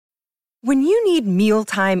When you need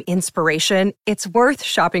mealtime inspiration, it's worth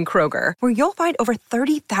shopping Kroger, where you'll find over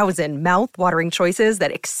 30,000 mouth-watering choices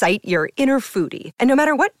that excite your inner foodie. And no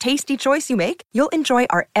matter what tasty choice you make, you'll enjoy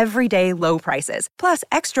our everyday low prices, plus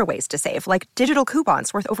extra ways to save, like digital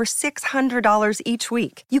coupons worth over $600 each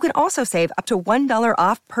week. You can also save up to $1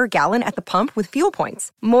 off per gallon at the pump with fuel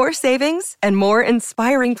points. More savings and more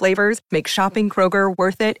inspiring flavors make shopping Kroger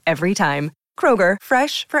worth it every time. Kroger,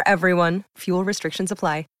 fresh for everyone. Fuel restrictions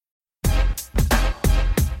apply.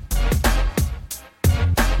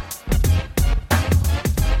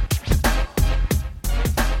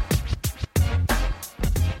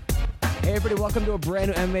 Hey everybody, welcome to a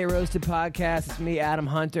brand new MMA Roasted podcast. It's me, Adam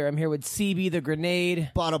Hunter. I'm here with CB the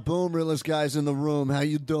Grenade. Bada boom, realest guys in the room. How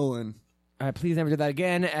you doing? All right, please never do that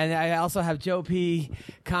again. And I also have Joe P.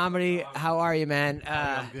 Comedy. How are you, man?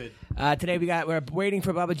 I'm good. Today we're waiting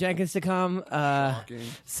for Bubba Jenkins to come.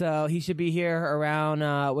 So he should be here around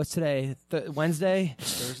what's today? Wednesday?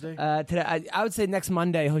 Thursday? Today, I would say next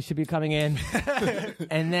Monday he should be coming in.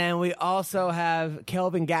 And then we also have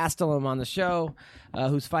Kelvin Gastelum on the show,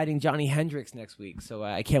 who's fighting Johnny Hendricks next week. So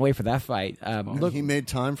I can't wait for that fight. He made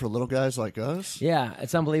time for little guys like us? Yeah,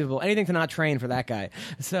 it's unbelievable. Anything to not train for that guy.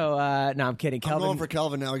 So, no, I'm kidding. I'm going for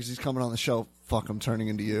Kelvin now because he's coming on the show. Fuck, I'm turning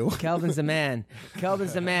into you. Kelvin's the man.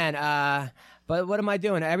 Kelvin's the man. But what am I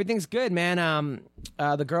doing? Everything's good, man.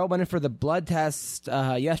 The girl went in for the blood test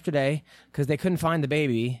yesterday because they couldn't find the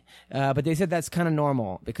baby. But they said that's kind of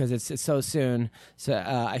normal because it's so soon. So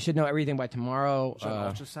I should know everything by tomorrow.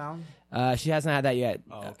 Ultrasound? She hasn't had that yet.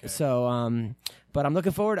 Oh, okay. So, but I'm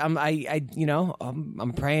looking forward.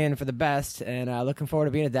 I'm praying for the best and looking forward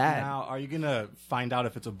to being a dad. Now, are you gonna find out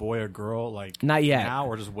if it's a boy or girl? Like not yet now,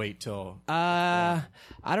 or just wait till? I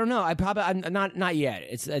don't know. I'm not yet.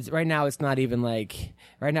 It's right now. It's not even like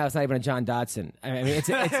right now. It's not even a John Dodson. I mean,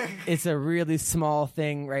 it's a really small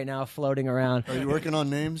thing right now floating around. Are you working on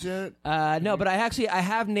names yet? No, but I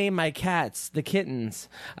have named my cats the kittens.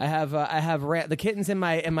 I have the kittens in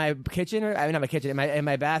my kitchen. Not my kitchen. In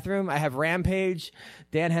my bathroom. I have Rampage,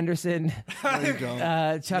 Dan Henderson,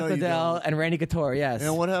 Chuck Liddell, and Randy Couture. Yes.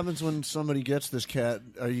 And what happens when somebody gets this cat?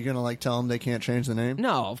 Are you gonna tell them they can't change the name?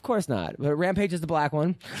 No, of course not. But Rampage is the black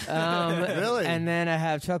one. Really? And then I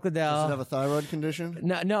have Chuck Liddell. Does it have a thyroid condition?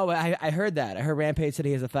 No. I heard that. I heard Rampage said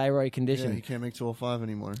he has a thyroid condition. Yeah, he can't make 205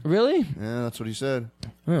 anymore. Really? Yeah, that's what he said.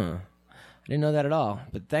 Huh. I didn't know that at all.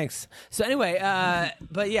 But thanks. So anyway,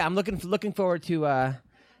 but yeah, I'm looking forward to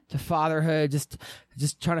fatherhood,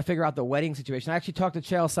 just trying to figure out the wedding situation. I actually talked to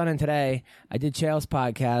Chael Sonnen today. I did Chael's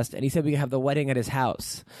podcast, and he said we could have the wedding at his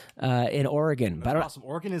house in Oregon. That's awesome.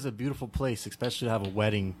 Oregon is a beautiful place, especially to have a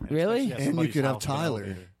wedding. Really? And you could have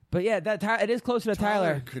Tyler. But yeah, it is closer to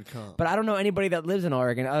Tyler. Could come. But I don't know anybody that lives in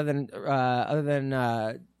Oregon other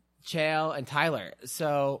than Chael and Tyler.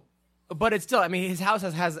 So, but it's still. I mean, his house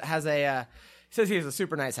has a. Says he has a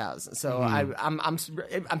super nice house, so I'm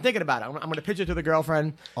thinking about it. I'm going to pitch it to the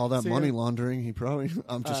girlfriend. All that money laundering, he probably.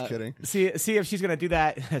 I'm just kidding. See if she's going to do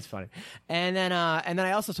that. That's funny. And then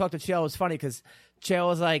I also talked to Chael. It was funny because Chael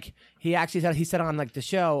was like, he said on like the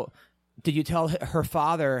show, did you tell her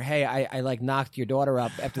father, hey, I like knocked your daughter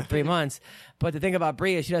up after 3 months? But the thing about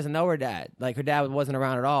Brie is she doesn't know her dad. Like her dad wasn't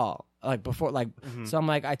around at all. Like before, so I'm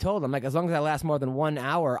like, I told him, like, as long as I last more than 1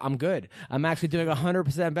 hour, I'm good. I'm actually doing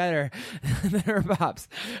 100% better than her pops.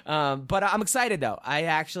 But I'm excited though.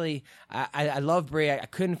 I love Brie. I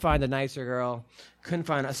couldn't find a nicer girl. Couldn't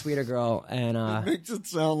find a sweeter girl. And it makes it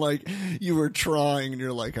sound like you were trying, and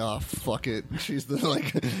you're like, oh, fuck it. She's the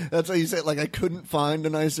That's how you say it. Like I couldn't find a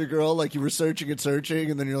nicer girl. Like you were searching,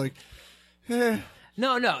 and then you're like, eh.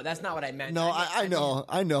 No, that's not what I meant. No,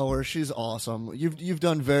 I know her. She's awesome. You've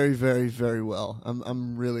done very, very, very well.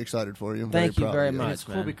 I'm really excited for you. Thank you very much. It's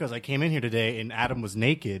cool because I came in here today and Adam was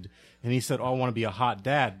naked and he said, "Oh, I want to be a hot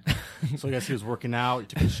dad." So I guess he was working out. He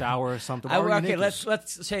took a shower or something. Okay,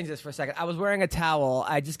 let's change this for a second. I was wearing a towel.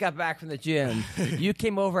 I just got back from the gym. You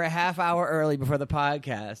came over a half hour early before the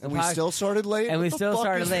podcast, and we still started late. And we still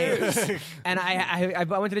started late. And I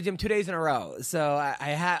went to the gym 2 days in a row. So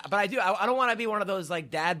I don't want to be one of those like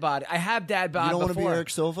dad bod. I have dad bod. You don't want to be Eric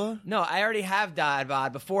Silva? No, I already have dad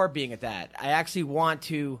bod before being a dad. I actually want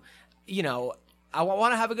to, I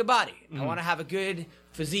want to have a good body. I want to have a good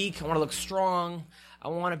physique. I want to look strong. I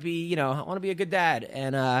want to be, I want to be a good dad,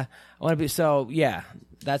 and I want to be. So yeah,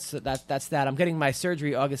 that's that. I'm getting my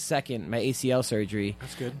surgery August 2nd, my ACL surgery.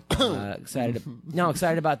 That's good.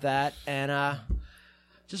 Excited about that, and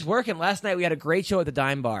just working. Last night we had a great show at the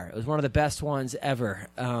Dime Bar. It was one of the best ones ever.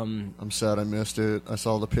 I'm sad I missed it. I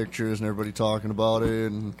saw the pictures and everybody talking about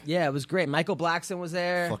it, and yeah, it was great. Michael Blackson was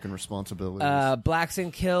there. Fucking responsibility.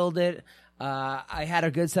 Blackson killed it. I had a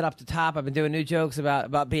good set up the top. I've been doing new jokes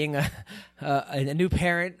about being a new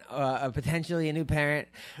parent, potentially a new parent,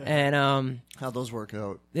 and How'd those work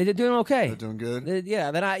out? they're doing okay. They're doing good.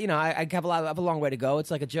 Then I have a long way to go.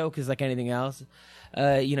 It's like a joke is like anything else.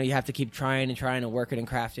 You have to keep trying and working and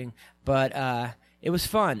crafting. But it was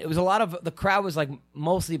fun. It was a lot of the crowd was like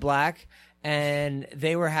mostly black. And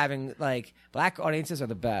they were having, like, black audiences are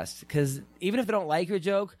the best. Because even if they don't like your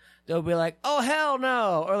joke, they'll be like, oh, hell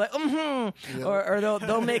no. Or like, mm-hmm. Or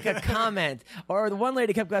they'll make a comment. Or the one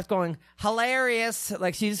lady kept going, hilarious.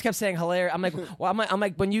 Like, she just kept saying hilarious. I'm like, I'm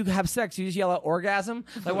like, when you have sex, you just yell out orgasm?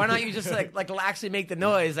 Like, why not you just, like actually make the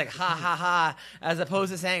noise, like, ha, ha, ha, as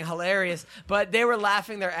opposed to saying hilarious. But they were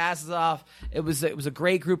laughing their asses off. It was a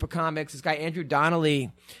great group of comics. This guy, Andrew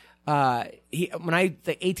Donnelly,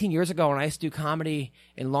 18 years ago when I used to do comedy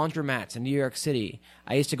in laundromats in New York City,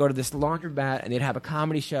 I used to go to this laundromat and they'd have a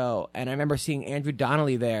comedy show, and I remember seeing Andrew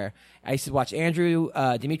Donnelly there. I used to watch Andrew,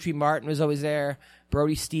 Dimitri Martin was always there,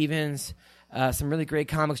 Brody Stevens, some really great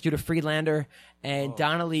comics, Judah Friedlander, and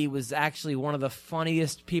Donnelly was actually one of the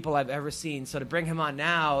funniest people I've ever seen. So to bring him on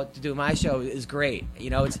now to do my show is great.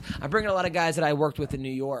 I'm bringing a lot of guys that I worked with in New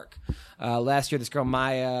York. Last year, this girl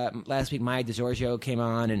last week Maya DeGiorgio came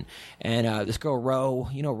on, and this girl Ro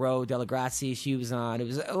Delagrazzi, she was on. It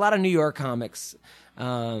was a lot of New York comics.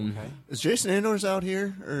 Is Jason Andors out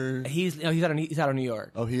here? Or He's out of New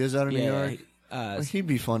York. Oh, he is out of New York. He'd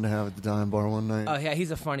be fun to have at the Dime Bar one night. Oh yeah,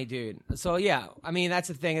 he's a funny dude. So yeah, I mean that's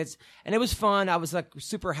the thing. It was fun. I was like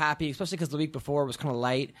super happy, especially because the week before was kind of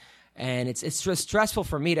light, and it's just stressful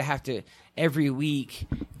for me to have to every week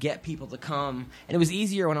get people to come. And it was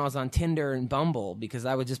easier when I was on Tinder and Bumble because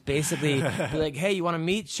I would just basically be like, hey, you want to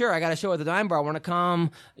meet? Sure, I got a show at the Dime Bar. I want to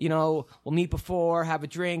come. We'll meet before, have a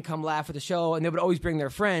drink, come laugh at the show. And they would always bring their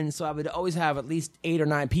friends, so I would always have at least 8 or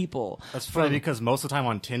 9 people. That's funny because most of the time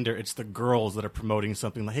on Tinder, it's the girls that are promoting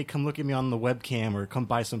something like, hey, come look at me on the webcam or come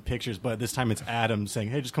buy some pictures. But this time it's Adam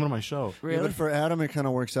saying, hey, just come to my show. Really? Yeah, but for Adam, it kind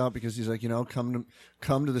of works out because he's like,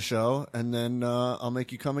 come to the show, and then I'll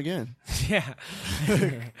make you come again. Yeah.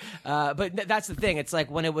 But that's the thing. It's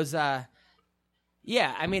like when it was,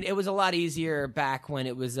 it was a lot easier back when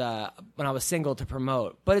it was, when I was single to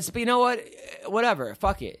promote. But you know what? Whatever.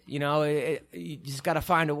 Fuck it. You just got to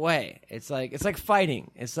find a way. It's like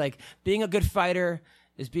fighting. It's like being a good fighter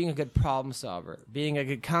is being a good problem solver. Being a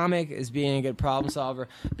good comic is being a good problem solver.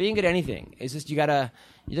 Being good at anything. It's just you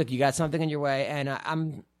got something in your way, and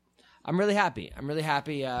I'm really happy.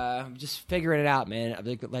 I'm just figuring it out,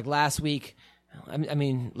 man. Like last week,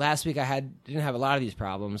 last week I didn't have a lot of these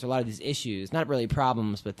problems, a lot of these issues. Not really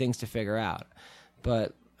problems, but things to figure out.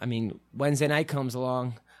 But Wednesday night comes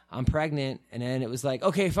along, I'm pregnant, and then it was like,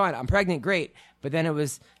 okay, fine, I'm pregnant, great. But then it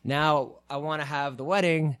was, now I want to have the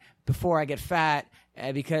wedding before I get fat,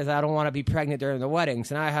 because I don't want to be pregnant during the wedding.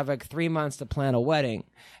 So now I have like 3 months to plan a wedding,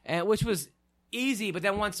 and which was easy, but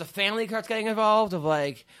then once the family starts getting involved of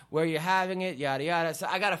like where you're having it, yada yada, so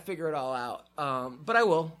I gotta figure it all out. But I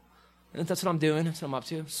will. And that's what I'm doing. That's what I'm up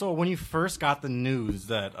to. So when you first got the news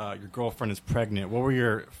that your girlfriend is pregnant, what were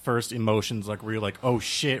your first emotions? Like, were you like, oh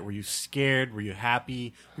shit? Were you scared? Were you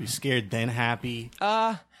happy? Were you scared then happy?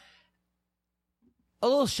 A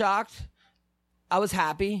little shocked. I was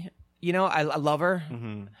happy. I love her.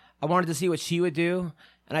 Mm-hmm. I wanted to see what she would do,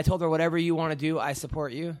 and I told her, whatever you want to do, I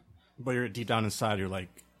support you. But you're deep down inside, you're like,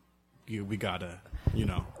 we gotta,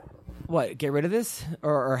 What, get rid of this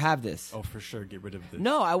or have this? Oh, for sure, get rid of this.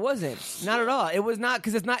 No, I wasn't. Not at all. It was not,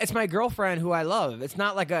 because it's my girlfriend who I love. It's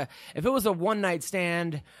not like if it was a one-night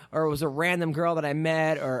stand or it was a random girl that I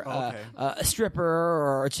met or a stripper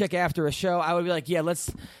or a chick after a show, I would be like, yeah,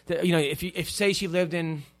 let's, if say she lived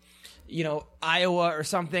in, Iowa or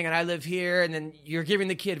something and I live here and then you're giving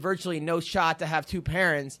the kid virtually no shot to have 2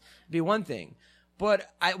 parents, it'd be one thing.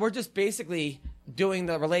 But we're just basically doing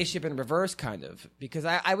the relationship in reverse, kind of, because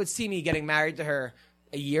I would see me getting married to her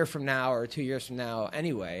a year from now or 2 years from now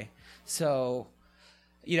anyway. So,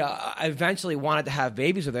 I eventually wanted to have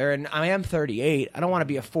babies with her, and I am 38. I don't want to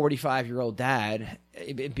be a 45-year-old dad.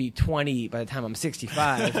 It'd be 20 by the time I'm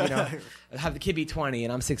 65. I'd have the kid be 20,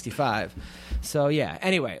 and I'm 65. So yeah.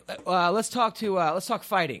 Anyway, let's talk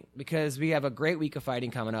fighting, because we have a great week of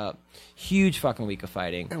fighting coming up. Huge fucking week of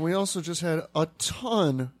fighting. And we also just had a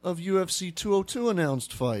ton of UFC 202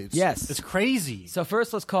 announced fights. Yes, it's crazy. So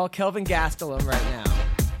first, let's call Kelvin Gastelum right now.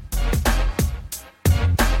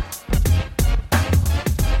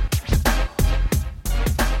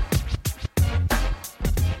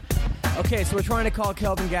 Okay, so we're trying to call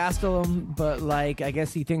Kelvin Gastelum, but I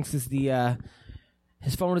guess he thinks is the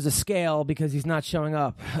His phone is a scale because he's not showing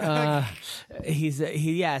up. So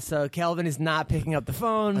Kelvin is not picking up the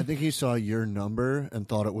phone. I think he saw your number and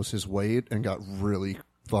thought it was his weight and got really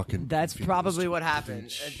fucking That's confused. probably what happened.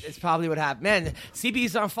 It's probably what happened. Man,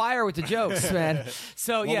 CB's on fire with the jokes, man.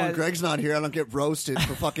 So, Well, when Greg's not here, I don't get roasted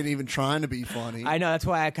for fucking even trying to be funny. I know, that's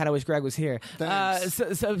why I kind of wish Greg was here.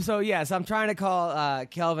 Thanks. So I'm trying to call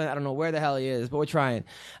Kelvin. I don't know where the hell he is, but we're trying.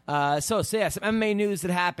 Some MMA news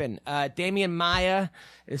that happened. Damian Maia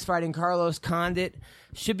is fighting Carlos Condit.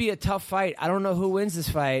 Should be a tough fight. I don't know who wins this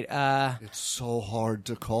fight. It's so hard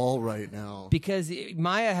to call right now. Because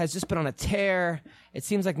Maia has just been on a tear. It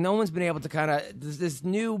seems like no one's been able to kind of... This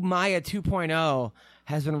new Maia 2.0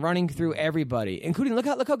 has been running through everybody, including... Look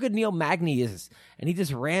how good Neil Magny is. And he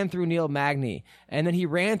just ran through Neil Magny. And then he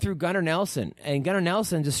ran through Gunnar Nelson. And Gunnar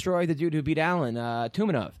Nelson destroyed the dude who beat Alan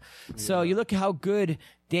Tumanov. Yeah. So you look at how good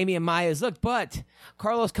Damian Maia has looked. But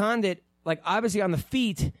Carlos Condit, like obviously on the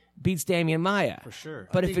feet, beats Damian Maia. For sure.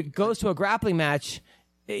 But if it goes to a grappling match,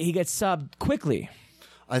 he gets subbed quickly.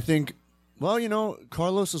 I think... Well,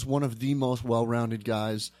 Carlos is one of the most well-rounded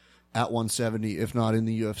guys at 170, if not in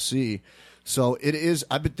the UFC. So it is.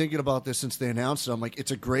 I've been thinking about this since they announced it. I'm like, it's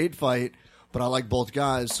a great fight, but I like both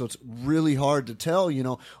guys, so it's really hard to tell.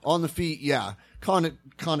 On the feet, yeah, Condit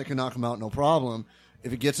can knock him out, no problem.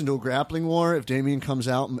 If it gets into a grappling war, if Damian comes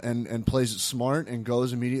out and plays it smart and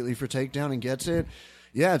goes immediately for takedown and gets it,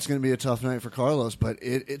 yeah, it's going to be a tough night for Carlos, but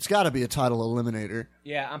it's got to be a title eliminator.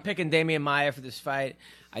 Yeah, I'm picking Damian Maia for this fight.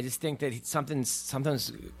 I just think that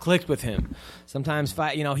something's clicked with him. Sometimes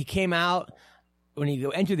he came out when he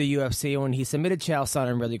entered the UFC, when he submitted Chael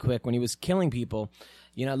Sonnen really quick, when he was killing people.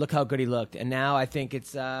 Look how good he looked. And now I think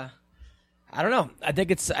it's I don't know. I think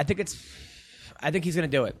he's going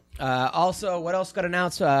to do it. Also, what else got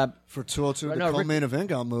announced? For 202, the co-main event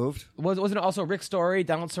got moved. Wasn't it also Rick Story,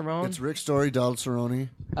 Donald Cerrone? It's Rick Story, Donald Cerrone.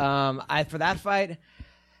 For that fight,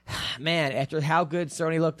 man, after how good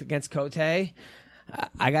Cerrone looked against Cote,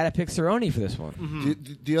 I got to pick Cerrone for this one.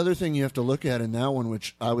 Mm-hmm. The other thing you have to look at in that one,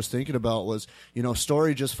 which I was thinking about, was,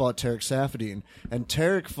 Story just fought Tarek Safadine, and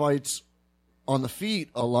Tarek fights on the feet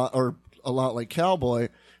a lot like Cowboy,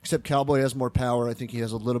 except Cowboy has more power. I think he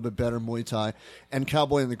has a little bit better Muay Thai, and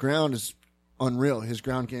Cowboy on the ground is unreal. His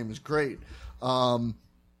ground game is great.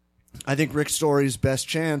 I think Rick Story's best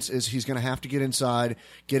chance is he's going to have to get inside,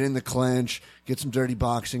 get in the clinch, get some dirty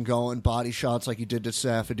boxing going, body shots like he did to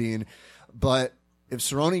Safadine. But if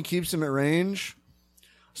Cerrone keeps him at range,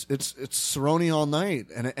 it's Cerrone all night.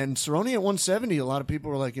 And Cerrone at 170, a lot of people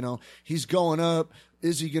were like, he's going up.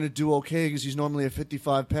 Is he going to do okay? Because he's normally a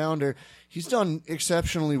 55-pounder. He's done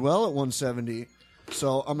exceptionally well at 170.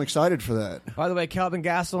 So I'm excited for that. By the way, Kelvin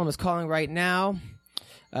Gastelum is calling right now.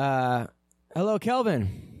 Hello,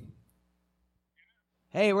 Kelvin.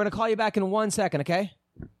 Hey, we're going to call you back in 1 second, okay?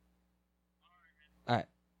 All right.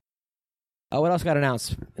 What else got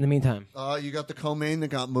announced in the meantime? You got the co-main that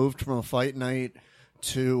got moved from a fight night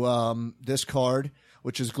to this card,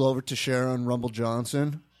 which is Glover Teixeira and Rumble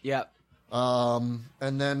Johnson. Yep. And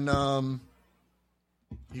then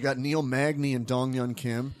you got Neil Magny and Dong Hyun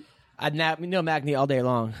Kim. Neil Magny all day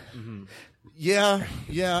long. Mm-hmm.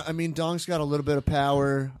 Yeah. I mean, Dong's got a little bit of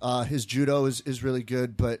power. His judo is really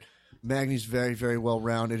good, but Magny's very, very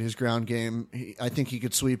well-rounded. His ground game, I think he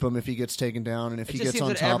could sweep him if he gets taken down, and if he gets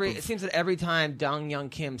on top of... It seems that every time Dong Hyun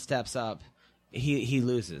Kim steps up, he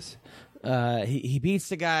loses. He beats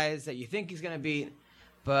the guys that you think he's going to beat,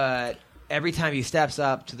 but every time he steps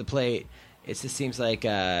up to the plate, it just seems like,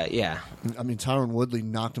 yeah. I mean, Tyron Woodley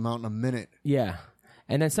knocked him out in a minute. Yeah.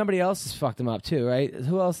 And then somebody else has fucked him up, too, right?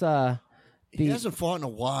 Who else... He hasn't fought in a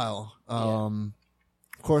while.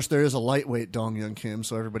 Of course, there is a lightweight Dong Hyun Kim,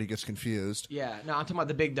 so everybody gets confused. Yeah, no, I'm talking about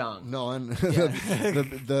the big Dong. No, and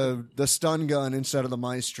the stun gun instead of the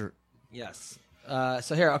Meister. Yes.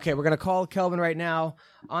 So here, okay, we're going to call Kelvin right now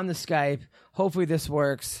on the Skype. Hopefully this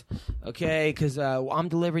works, okay, because I'm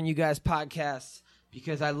delivering you guys podcasts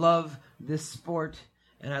because I love this sport,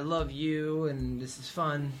 and I love you, and this is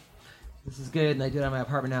fun. This is good, and I do it at my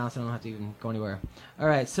apartment now, so I don't have to even go anywhere. All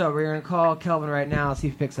right, so we're going to call Kelvin right now, see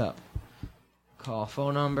if he picks up. Call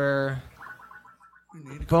phone number.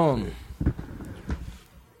 Boom.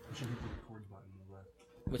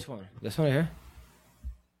 Which one? This one right here?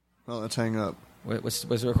 Oh, let's hang up. Wait, what's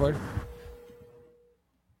the record?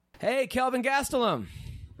 Hey, Kelvin Gastelum.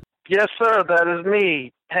 Yes, sir. That is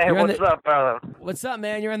me. Hey, what's up, brother? What's up,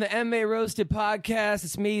 man? You're on the MMA Roasted podcast.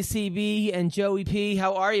 It's me, CB, and Joey P.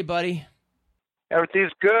 How are you, buddy?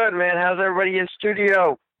 Everything's good, man. How's everybody in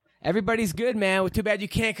studio? Everybody's good, man. Well, too bad you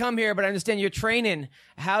can't come here, but I understand you're training.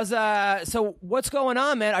 So what's going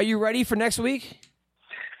on, man? Are you ready for next week?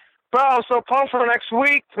 Bro, I'm so pumped for next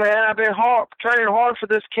week, man. I've been training hard for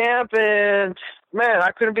this camp, and, man,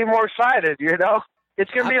 I couldn't be more excited, you know? It's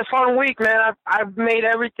going to be a fun week, man. I've made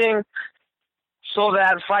everything so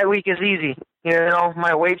that fight week is easy. You know,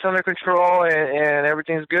 my weight's under control, and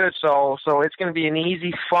everything's good, so it's going to be an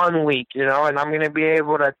easy, fun week, you know, and I'm going to be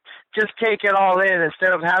able to just take it all in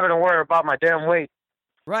instead of having to worry about my damn weight.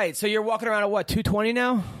 Right, so you're walking around at what, 220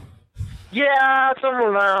 now? Yeah,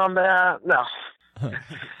 somewhere around that. No.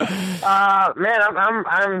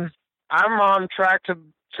 Man, I'm on track to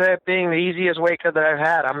it being the easiest weight cut that I've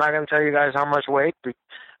had. I'm not going to tell you guys how much weight, but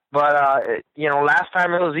you know, last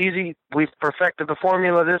time it was easy. We've perfected the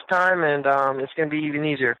formula this time, and it's going to be even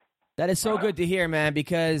easier. That is so good to hear, man,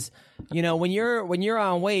 because you know when you're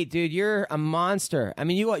on weight, dude, you're a monster. I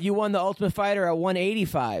mean, you won the Ultimate Fighter at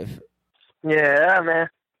 185. Yeah, man.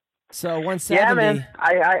 So 170. Yeah, man.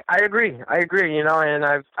 I agree. You know, and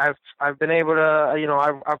I've been able to, you know,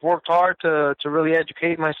 I've worked hard to really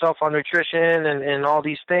educate myself on nutrition and all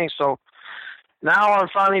these things. So now I'm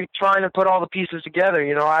finally trying to put all the pieces together.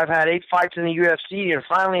 You know, I've had 8 fights in the UFC, and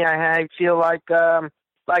finally I feel like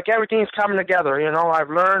everything's coming together. You know, I've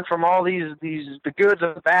learned from all the goods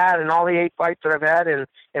and the bad and all the 8 fights that I've had, and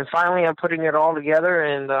finally I'm putting it all together,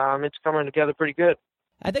 and it's coming together pretty good.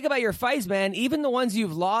 I think about your fights, man. Even the ones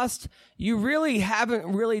you've lost, you really haven't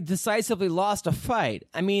really decisively lost a fight.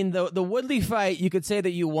 I mean, the Woodley fight, you could say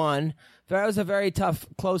that you won. That was a very tough,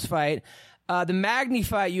 close fight. The Magny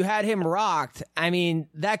fight, you had him rocked. I mean,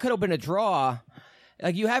 that could have been a draw.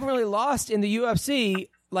 Like, you haven't really lost in the UFC,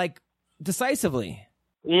 like, decisively.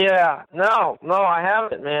 Yeah, no, I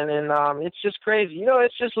haven't, man. And it's just crazy. You know,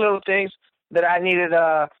 it's just little things that I needed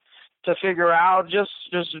to figure out. Just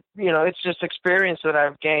you know, it's just experience that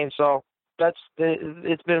I've gained. So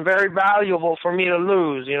it's been very valuable for me to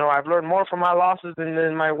lose. You know, I've learned more from my losses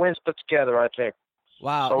than my wins put together, I think.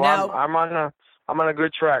 Wow. So now, I'm on a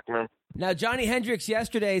good track, man. Now, Johnny Hendricks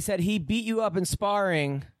yesterday said he beat you up in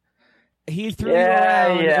sparring. He threw you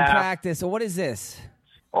around in practice. So what is this?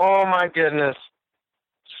 Oh my goodness.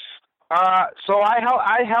 So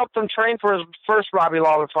I helped him train for his first Robbie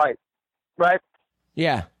Lawler fight, right?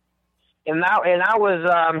 Yeah. And I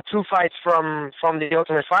was 2 fights from the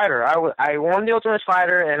Ultimate Fighter. I won the Ultimate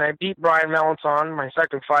Fighter, and I beat Brian Melanson my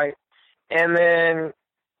second fight. And then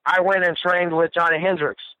I went and trained with Johnny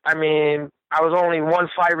Hendricks. I mean, I was only 1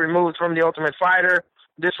 fight removed from the Ultimate Fighter.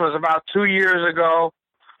 This was about 2 years ago,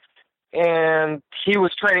 and he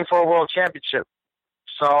was training for a world championship.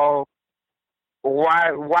 So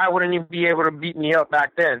why wouldn't he be able to beat me up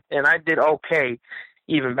back then? And I did okay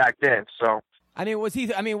even back then. So. I mean, was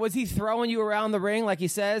he throwing you around the ring like he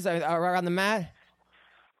says, around the mat?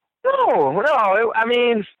 No. I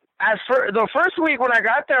mean, the first week when I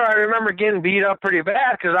got there, I remember getting beat up pretty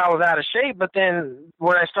bad because I was out of shape. But then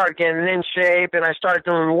when I started getting in shape and I started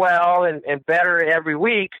doing well and better every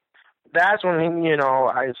week, that's when, you know,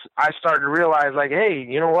 I started to realize, like, hey,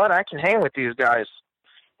 you know what? I can hang with these guys.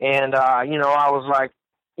 And, you know, I was like,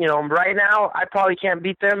 you know, right now I probably can't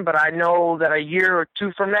beat them, but I know that a year or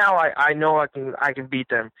 2 from now, I know I can beat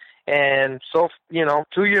them. And so, you know,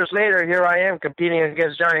 2 years later, here I am competing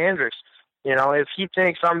against Johnny Hendricks. You know, if he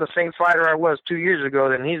thinks I'm the same fighter I was 2 years ago,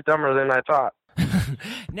 then he's dumber than I thought.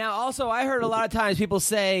 Now, also, I heard a lot of times people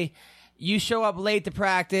say you show up late to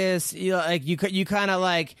practice. You know, like you kind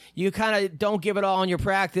of don't give it all in your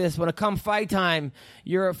practice. When it comes fight time,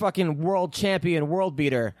 you're a fucking world champion, world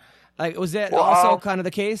beater. Like, was that also kind of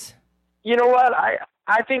the case? You know what?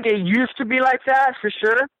 I think it used to be like that for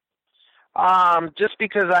sure. Just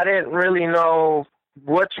because I didn't really know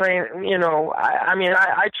what train. You know, I mean,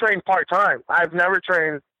 I trained part-time. I've never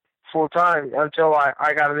trained full-time until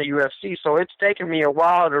I got in the UFC. So it's taken me a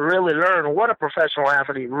while to really learn what a professional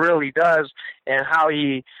athlete really does and how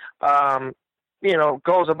he, you know,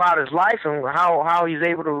 goes about his life and how he's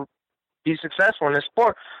able to be successful in this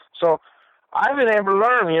sport. So I've been able to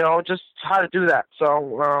learn, you know, just how to do that.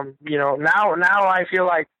 So, you know, now I feel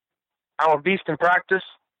like I'm a beast in practice.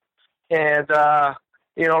 And,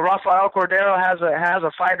 you know, Rafael Cordero has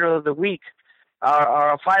a fighter of the week,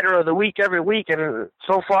 a fighter of the week every week. And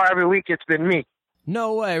so far every week it's been me.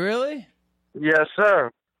 No way. Really? Yes,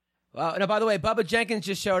 sir. Now, by the way, Bubba Jenkins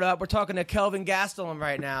just showed up. We're talking to Kelvin Gastelum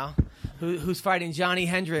right now, who's fighting Johnny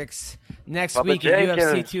Hendricks next Bubba week Jenkins.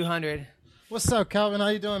 at UFC 200. What's up, Kelvin? How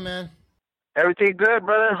you doing, man? Everything good,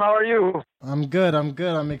 brother? How are you? I'm good.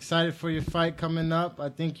 I'm excited for your fight coming up. I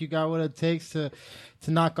think you got what it takes to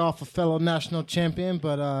knock off a fellow national champion,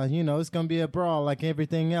 but, you know, it's going to be a brawl like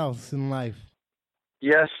everything else in life.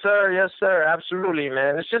 Yes, sir. Yes, sir. Absolutely,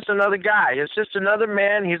 man. It's just another guy. It's just another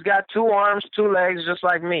man. He's got 2 arms, 2 legs, just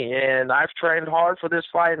like me. And I've trained hard for this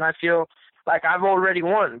fight, and I feel like I've already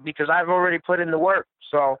won because I've already put in the work.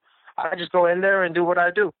 So I just go in there and do what I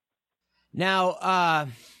do. Now,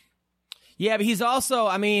 yeah, but he's also,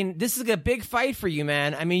 I mean, this is a big fight for you,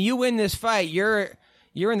 man. I mean, you win this fight, you're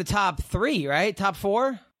in the top 3, right? Top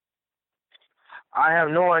 4? I have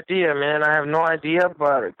no idea, man. I have no idea,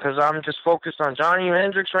 but because I'm just focused on Johnny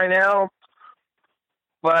Hendricks right now.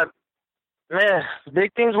 But man,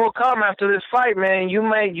 big things will come after this fight, man. You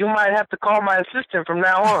might have to call my assistant from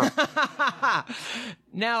now on.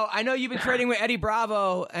 Now, I know you've been training with Eddie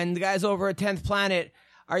Bravo and the guys over at 10th Planet.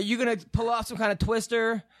 Are you gonna pull off some kind of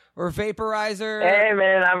twister or vaporizer? Hey,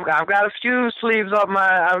 man, I've got a few tricks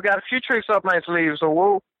up my sleeve,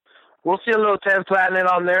 so we'll see a little 10th Platinum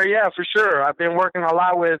on there, yeah, for sure. I've been working a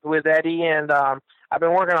lot with Eddie, and I've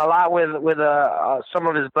been working a lot with some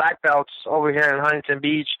of his black belts over here in Huntington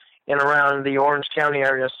Beach and around the Orange County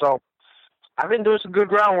area. So I've been doing some good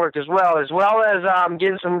groundwork as well as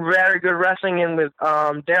getting some very good wrestling in with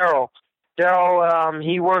Daryl. Daryl,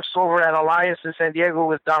 he works over at Alliance in San Diego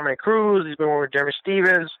with Dominic Cruz. He's been working with Jeremy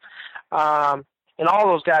Stevens. And all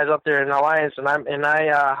those guys up there in Alliance, and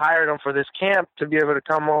I hired them for this camp to be able to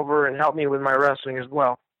come over and help me with my wrestling as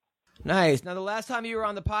well. Nice. Now, the last time you were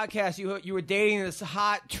on the podcast, you were dating this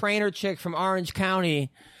hot trainer chick from Orange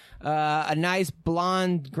County, a nice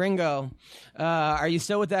blonde gringo. Are you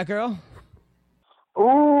still with that girl?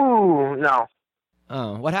 Ooh, no.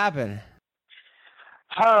 Oh, what happened?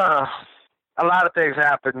 A lot of things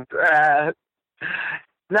happened.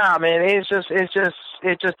 Nah, man, it just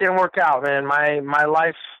didn't work out, man. My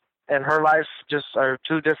life and her life just are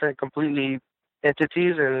 2 different completely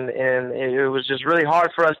entities, and it was just really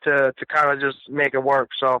hard for us to kind of just make it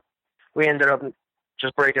work. So we ended up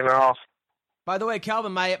just breaking it off. By the way,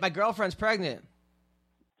 Kelvin, my girlfriend's pregnant.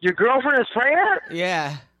 Your girlfriend is pregnant?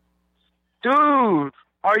 Yeah. Dude,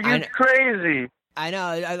 are you crazy? I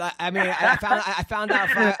know. I mean, I found out.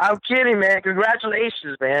 I'm kidding, man.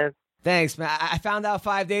 Congratulations, man. Thanks, man. I found out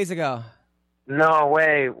 5 days ago. No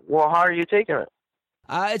way. Well, how are you taking it?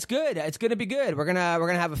 It's good. It's gonna be good. We're gonna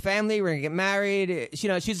have a family. We're gonna get married. You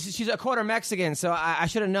know, she's a quarter Mexican, so I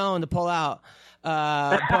should have known to pull out.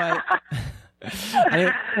 But I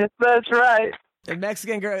mean, that's right. The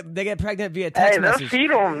Mexican girl, they get pregnant via text message. They're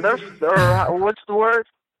fetal. They're what's the word?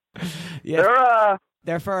 Yeah,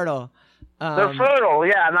 they're fertile. They're fertile.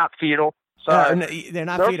 Yeah, not fetal. Sorry, no, they're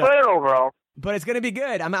not they're fetal. fertile, bro. But it's going to be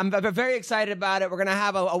good. I'm very excited about it. We're going to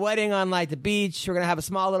have a wedding on like the beach. We're going to have a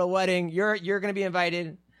small little wedding. You're going to be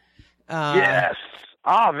invited. Yes.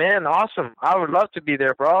 Oh man, awesome. I would love to be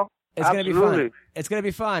there, bro. It's going to be fun. It's going to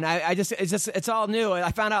be fun. It's all new.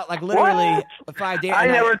 I found out like literally 5 days. I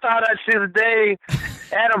never thought I'd see the day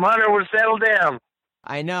Adam Hunter would settle down.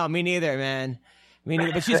 I know. Me neither, man. Me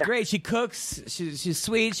neither. But she's great. She cooks. She's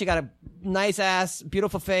sweet. She got a nice ass,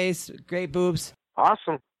 beautiful face, great boobs.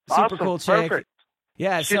 Awesome. Super cool chick. Perfect.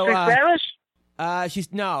 Yeah. She so speaks Spanish?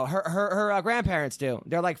 She's no. Her grandparents do.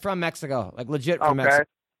 They're like from Mexico, like legit from Mexico.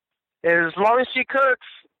 As long as she cooks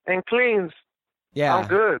and cleans, yeah, I'm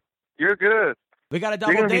good. You're good. We got a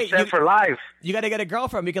double You're gonna date. Be set for life. You got to get a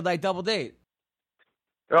girlfriend. We could like double date.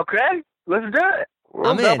 Okay, let's do it.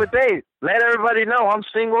 We'll double date. Let everybody know I'm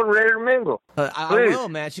single and ready to mingle. I will,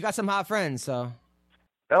 man. She got some hot friends, so.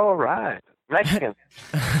 All right. Mexican.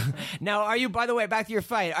 Now, are you, by the way, back to your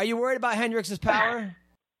fight, are you worried about Hendricks' power?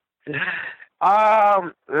 Man,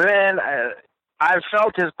 I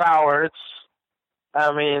felt his power. It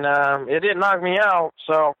didn't knock me out,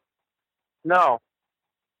 so no.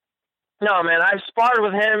 No, man, I sparred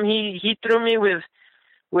with him. He threw me with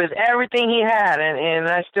everything he had, and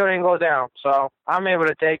I still didn't go down. So I'm able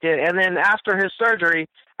to take it. And then after his surgery,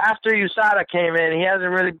 after USADA came in, he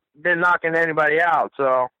hasn't really been knocking anybody out,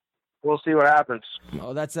 so we'll see what happens.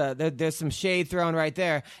 Oh, that's there's some shade thrown right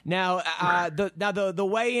there. Now, the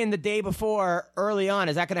weigh-in the day before, early on,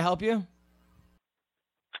 is that going to help you?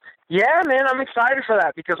 Yeah, man, I'm excited for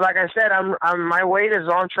that because, like I said, my weight is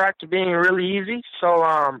on track to being really easy. So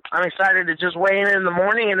I'm excited to just weigh in the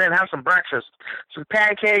morning and then have some breakfast, some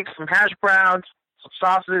pancakes, some hash browns, some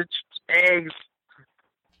sausage, eggs.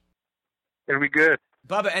 It'll be good.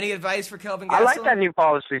 Bubba, any advice for Kelvin Gastelum? I like that new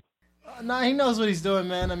policy. Nah, he knows what he's doing,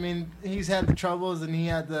 man. I mean, he's had the troubles and he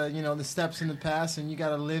had the steps in the past, and you got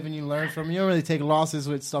to live and you learn from it. You don't really take losses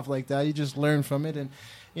with stuff like that. You just learn from it, and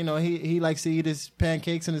he likes to eat his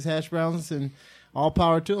pancakes and his hash browns, and all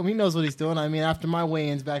power to him. He knows what he's doing. I mean, after my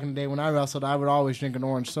weigh-ins back in the day when I wrestled, I would always drink an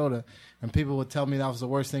orange soda, and people would tell me that was the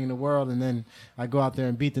worst thing in the world. And then I go out there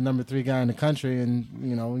and beat the number 3 guy in the country, and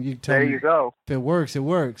you tell There me you go. if it works, it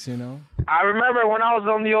works. I remember when I was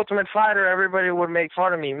on The Ultimate Fighter, everybody would make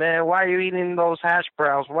fun of me. Man, why are you eating those hash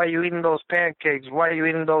browns? Why are you eating those pancakes? Why are you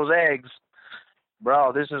eating those eggs?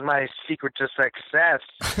 Bro, this is my secret to success.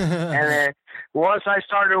 And then once I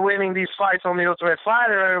started winning these fights on The Ultimate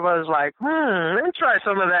Fighter, everybody's like, let me try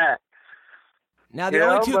some of that. Now, the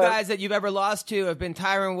only two guys that you've ever lost to have been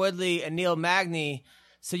Tyron Woodley and Neil Magny.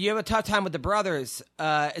 So you have a tough time with the brothers.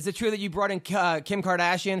 Is it true that you brought in Kim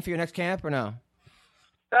Kardashian for your next camp or no?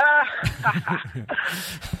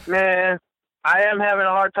 Man, I am having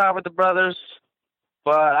a hard time with the brothers,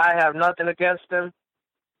 but I have nothing against them.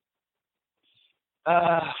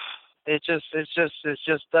 It is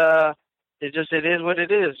what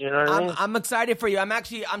it is. You know what I mean? I'm excited for you. I'm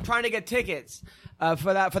trying to get tickets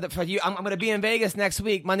for you. I'm going to be in Vegas next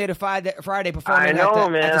week, Monday to Friday, performing. I know,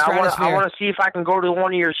 man. At the Stratosphere. I want to see if I can go to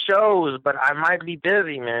one of your shows, but I might be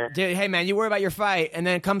busy, man. Dude, hey, man, you worry about your fight, and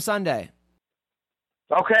then come Sunday.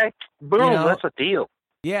 Okay, boom, that's a deal.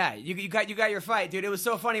 Yeah, you got your fight, dude. It was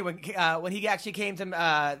so funny when he actually came to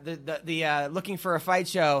the looking for a fight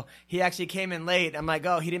show. He actually came in late. I'm like,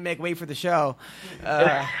 oh, he didn't make way for the show.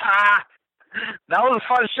 That was a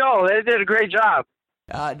fun show. They did a great job.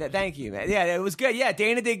 Thank you, man. Yeah, it was good. Yeah,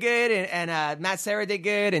 Dana did good, and Matt Serra did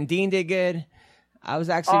good, and Dean did good. I was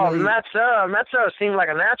actually Matt Serra seemed like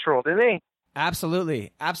a natural, didn't he?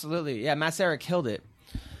 Absolutely. Yeah, Matt Serra killed it.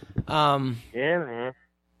 Yeah, man.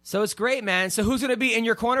 So it's great, man. So who's going to be in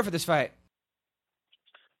your corner for this fight?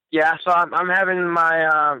 Yeah, so I'm having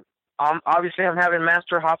my obviously I'm having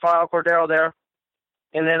Master Rafael Cordero there,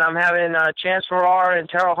 and then I'm having Chance Farrar and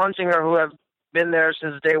Terrell Hunsinger, who have been there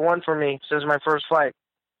since day one for me, since my first fight.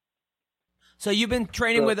 So you've been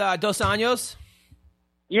training with Dos Anjos?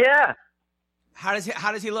 Yeah. How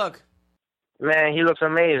does he look? Man, he looks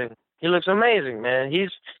amazing. He looks amazing, man. He's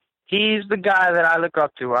the guy that I look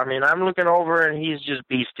up to. I mean, I'm looking over and he's just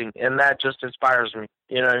beasting, and that just inspires me.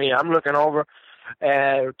 You know what I mean? I'm looking over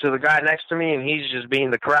to the guy next to me, and he's just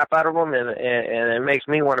beating the crap out of him, and it makes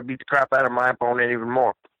me want to beat the crap out of my opponent even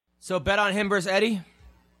more. So bet on him versus Eddie?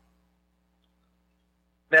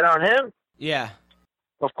 Bet on him? Yeah.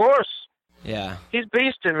 Of course. Yeah. He's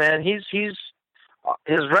beasting, man. His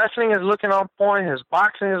wrestling is looking on point. His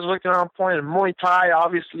boxing is looking on point. His Muay Thai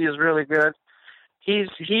obviously is really good. He's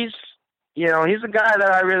a guy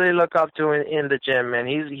that I really look up to in the gym, man.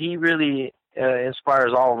 He really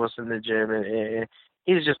inspires all of us in the gym, and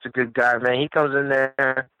he's just a good guy, man. He comes in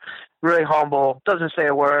there really humble, doesn't say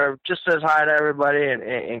a word, just says hi to everybody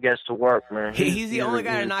and gets to work, man. He's the only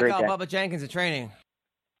guy to knock out Bubba Jenkins in training.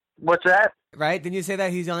 What's that? Right? Didn't you say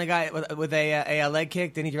that he's the only guy with a leg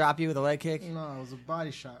kick? Didn't he drop you with a leg kick? No, it was a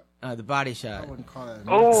body shot. The body shot. I wouldn't call that.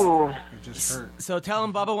 Oh, it just hurt. So tell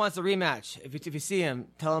him Bubba wants a rematch. If you see him,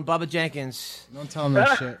 tell him Bubba Jenkins. Don't tell him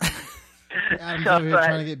that shit. Adam's over here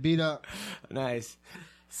trying to get beat up. Nice.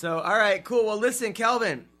 So, all right, cool. Well, listen,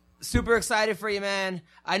 Kelvin, super excited for you, man.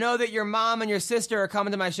 I know that your mom and your sister are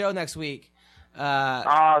coming to my show next week.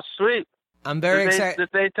 Sweet. I'm very excited. Did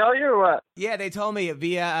they tell you or what? Yeah, they told me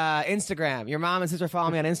via Instagram. Your mom and sister follow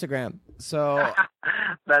me on Instagram. So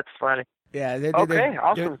that's funny. Yeah.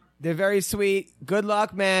 Awesome. They're very sweet. Good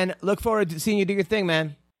luck, man. Look forward to seeing you do your thing,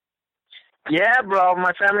 man. Yeah, bro.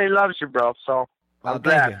 My family loves you, bro. So I'm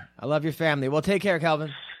glad. Thank you. I love your family. Well, take care,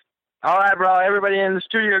 Kelvin. All right, bro. Everybody in the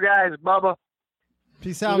studio, guys. Bubba.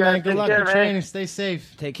 Peace out, man. Good luck in training. Stay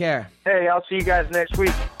safe. Take care. Hey, I'll see you guys next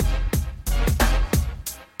week.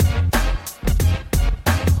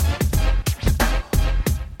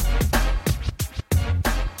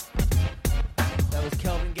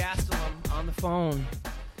 Phone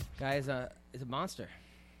guy is a monster.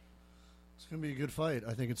 It's gonna be a good fight.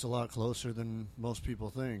 I think it's a lot closer than most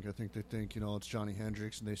people think. I think they think it's Johnny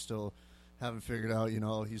Hendricks, and they still haven't figured out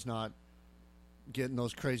he's not getting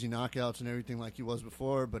those crazy knockouts and everything like he was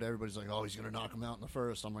before. But everybody's like, oh, he's gonna knock him out in the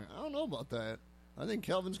first. I'm like, I don't know about that. I think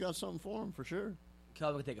Kelvin's got something for him for sure.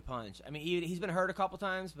 Kelvin could take a punch. I mean, he's been hurt a couple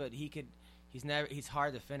times, but he's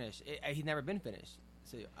hard to finish. He's never been finished.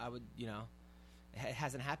 So I would it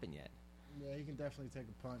hasn't happened yet. Yeah, he can definitely take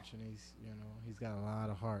a punch, and he's got a lot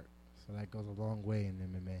of heart, so that goes a long way in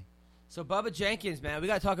MMA. So Bubba Jenkins, man, we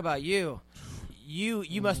got to talk about you.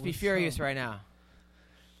 You must be furious right now.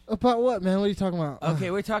 About what, man? What are you talking about? Okay,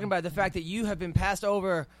 we're talking about the fact that you have been passed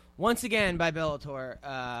over once again by Bellator.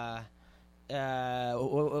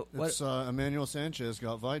 It's Emmanuel Sanchez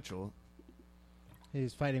got Weichel.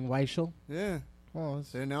 He's fighting Weichel. Yeah. Oh,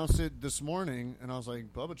 They announced it this morning, and I was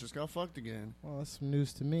like, Bubba just got fucked again. well, that's some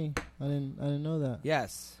news to me. I didn't know that.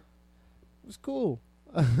 Yes. It was cool.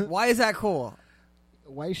 Why is that cool?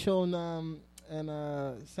 White Show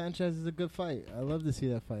and Sanchez is a good fight. I love to see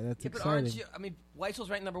that fight. That's Yeah, but aren't exciting. you? I mean, Weissel's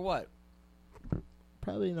ranked number what?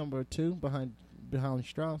 Probably number 2 behind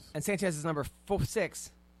Strauss. And Sanchez is number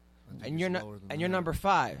 6, I think and you're it's not, lower than and you're that. number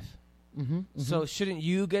 5. Mm-hmm, So shouldn't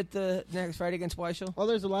you get the next fight against Weissel? well,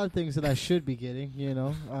 there's a lot of things that I should be getting.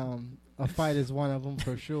 A fight is one of them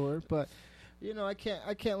for sure. But I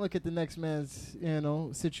can't look at the next man's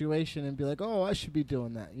situation and be like, oh, I should be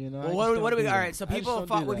doing that. Well, what do we? All right, so people,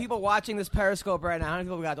 people watching this Periscope right now, how many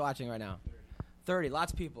people we got watching right now? 30,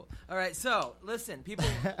 lots of people. All right, so listen, people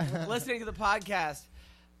listening to the podcast,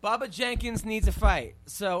 Bubba Jenkins needs a fight.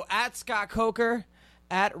 So at Scott Coker,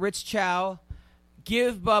 at Rich Chow,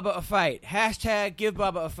 give Bubba a fight. Hashtag give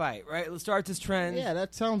Bubba a fight, right? Let's start this trend. Yeah,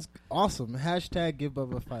 that sounds awesome. Hashtag give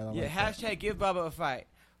Bubba a fight. I Yeah, like that. hashtag give Bubba a fight.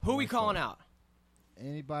 Who we calling out?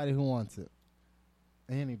 Anybody who wants it.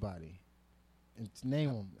 Anybody. It's name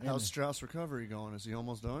them. How's Strauss' recovery going? Is he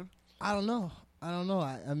almost done? I don't know.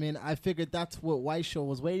 I mean, I figured that's what Weissel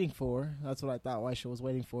was waiting for. That's what I thought Weissel was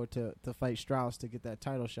waiting for to fight Strauss to get that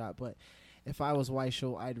title shot. But if I was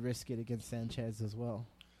Weissel, I'd risk it against Sanchez as well.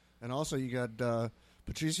 And also, you got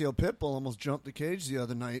Patricio Pitbull almost jumped the cage the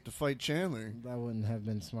other night to fight Chandler. That wouldn't have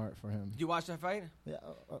been smart for him. Did you watch that fight? Yeah,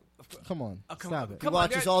 come on. Oh, come Stop on. it. He Come on,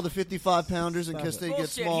 watches there- all the 55-pounders in Stop case it. they get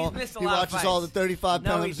Bullshit, small. he's missed a He lot of watches all the fights.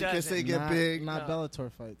 35-pounders No, he in case they get not, big. Not No.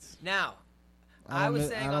 Bellator fights. Now, I I don't was mi-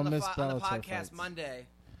 saying I on don't the, miss on the Bellator podcast fights. Monday,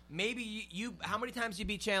 maybe you how many times did you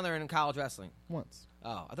beat Chandler in college wrestling? Once.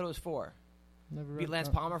 Oh, I thought it was 4. Never Beat read Lance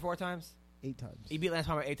that. Palmer 4 times? 8 times. He beat Lance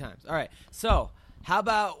Palmer 8 times. All right. So, how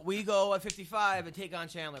about we go at 55 and take on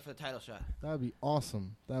Chandler for the title shot? That would be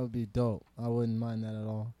awesome. That would be dope. I wouldn't mind that at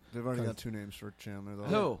all. They've already got 2 names for Chandler, though.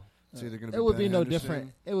 Who? It's either going to be It would Ben be no Henderson.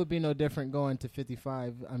 different. It would be no different going to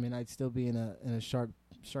 55. I mean, I'd still be in a shark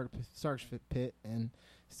pit and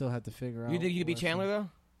still have to figure out. You think you could beat what- Chandler, though?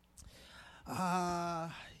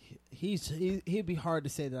 He'd be hard to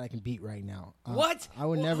say that I can beat right now. What? I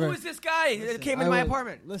would Who- never. Who is this guy that Listen, came I into my would-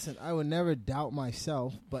 apartment? Listen, I would never doubt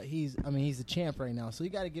myself, but he's the champ right now, so you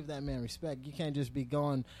got to give that man respect. You can't just be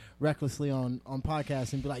going recklessly on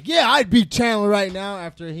podcasts and be like, "Yeah, I'd beat Chandler right now,"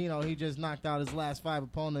 after he just knocked out his last 5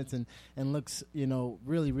 opponents and looks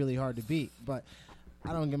really really hard to beat. But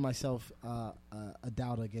I don't give myself a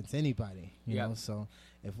doubt against anybody, you Yeah. know. So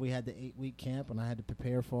if we had the 8-week camp and I had to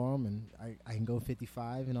prepare for him, and I can go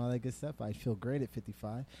 55 and all that good stuff, I'd feel great at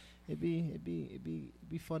 55. It'd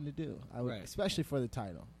be fun to do. I would, Right. especially for the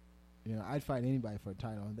title. I'd fight anybody for a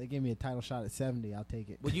title. If they give me a title shot at 70, I'll take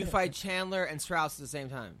it. Would you fight Chandler and Strauss at the same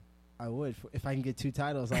time? I would. If I can get 2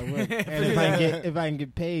 titles, I would. And if I can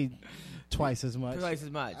get paid twice as much. Twice as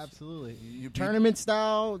much. Absolutely. You beat- Tournament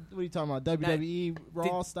style. What are you talking about? WWE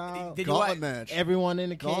Raw style. did you Gauntlet watch- match. Everyone in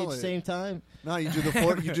the cage Gauntlet. same time. No, you do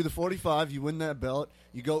the 45. You win that belt.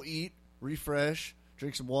 You go eat, refresh,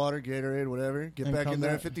 drink some water, Gatorade, whatever. Get And back come in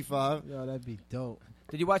there back. at 55. Yo, that'd be dope.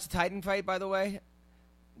 Did you watch the Titan fight, by the way?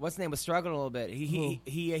 What's his name was struggling a little bit.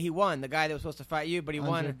 He won. The guy that was supposed to fight you, but he Andre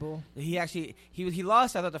won. Bull? He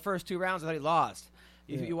lost. I thought the first 2 rounds. I thought he lost.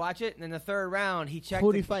 Yeah. You watch it, and then the 3rd round he checked.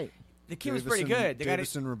 Who'd he fight? The kid was pretty good. The guy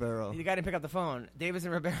Davison Ribeiro. The guy didn't pick up the phone. Davison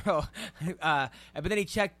Ribeiro. But then he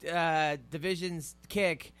checked Division's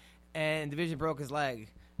kick, and Division broke his leg,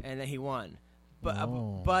 and then he won. But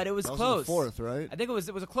Oh. but it was That was close. the 4th, right? I think it was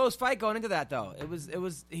a close fight going into that though. It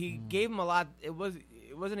was he gave him a lot. It wasn't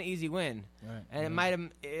an easy win, Right, and it might have.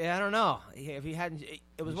 I don't know if he hadn't.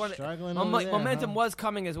 It was He's one. Of the, struggling over there, momentum huh? was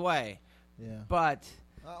coming his way, Yeah. but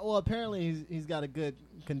Well, apparently he's got a good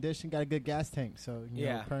condition, got a good gas tank. So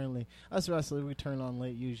Yeah. apparently us wrestlers we turn on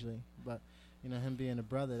late usually, but him being a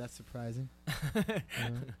brother, that's surprising.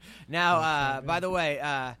 now by the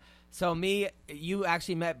way. So you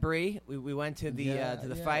actually met Bree. We went to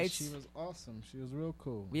the fights. She was awesome. She was real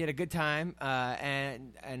cool. We had a good time,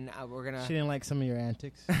 and we're gonna. She didn't like some of your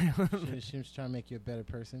antics. she was trying to make you a better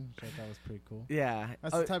person, which I thought was pretty cool. Yeah,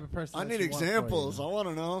 That's the type of person. I that need you want for you, examples. you I know? want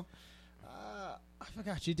to know. I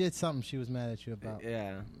forgot you did something. She was mad at you about.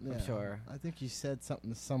 Yeah, I'm sure. I think you said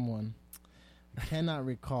something to someone. I cannot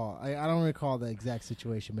recall. I don't recall the exact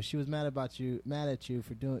situation, but she was mad at you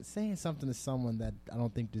for saying something to someone that I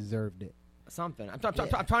don't think deserved it. Something. I'm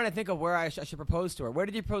trying to think of where I should propose to her. Where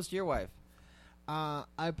did you propose to your wife?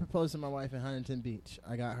 I proposed to my wife in Huntington Beach.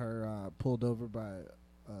 I got her pulled over by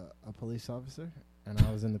a police officer, and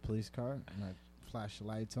I was in the police car, and I flashed the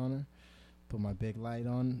lights on her, put my big light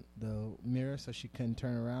on the mirror so she couldn't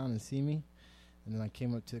turn around and see me, And then I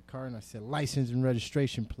came up to the car and I said, license and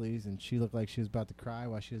registration, please. And she looked like she was about to cry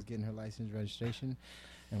while she was getting her license and registration.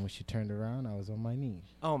 And when she turned around, I was on my knees.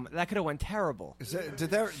 Oh, that could have went terrible.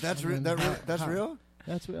 That's real?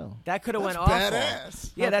 That's real. That could have went awful.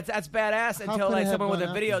 Badass. Yeah, that's badass until could like it have someone with a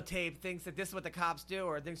gone videotape thinks that this is what the cops do,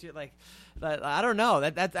 or thinks you're like, I don't know.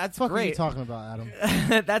 That's What are you great. talking about,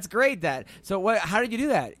 Adam? That's great. So what? How did you do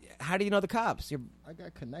that? How do you know the cops? I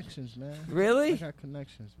got connections, man. Really? I got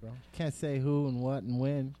connections, bro. Can't say who and what and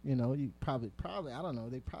when. You know, you probably, I don't know.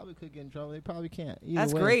 They probably could get in trouble. They probably can't.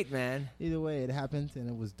 That's great, man. Either way, it happened, and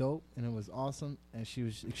it was dope, and it was awesome, and she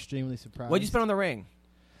was extremely surprised. What'd you spend on the ring?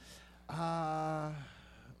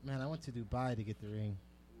 Man, I went to Dubai to get the ring.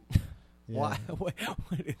 Why?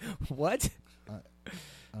 What?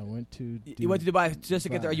 I went to. You went to Dubai just to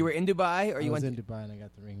get there. You were in Dubai, or I you was went in Dubai and I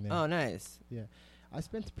got the ring there. Oh, nice. Yeah, I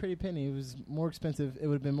spent a pretty penny. It was more expensive. It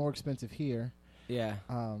would have been more expensive here. Yeah.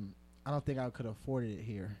 I don't think I could have afforded it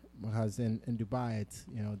here because in Dubai, it's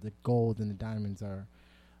the gold and the diamonds are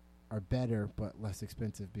better but less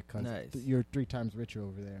expensive because you're 3 times richer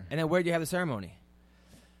over there. And then where did you have the ceremony?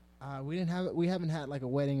 We didn't have it. We haven't had like a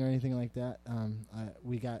wedding or anything like that.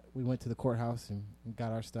 We went to the courthouse and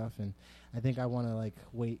got our stuff, and I think I want to like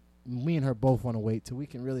wait. Me and her both want to wait till we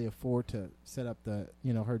can really afford to set up the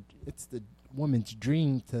her. It's the woman's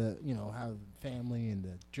dream to have family and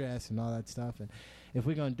the dress and all that stuff. And if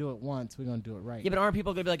we're gonna do it once, we're gonna do it right. Yeah, but aren't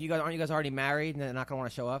people gonna be like, aren't you guys already married and they're not gonna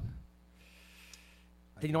want to show up?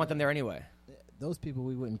 Then you don't want them there anyway. Those people,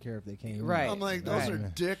 we wouldn't care if they came. Right. I'm like, those are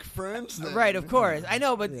dick friends. Then. Right, of course. I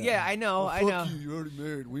know, but yeah, I know. Well, I know. Fuck you already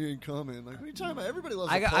married. We ain't coming. Like, what are you talking about? Everybody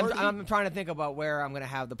loves a party. I'm trying to think about where I'm going to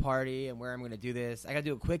have the party and where I'm going to do this. I got to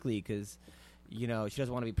do it quickly because, she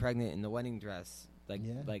doesn't want to be pregnant in the wedding dress.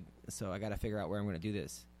 So I got to figure out where I'm going to do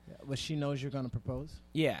this. Yeah, but she knows you're going to propose?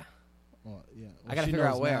 Yeah. Well, yeah. Well, I got to figure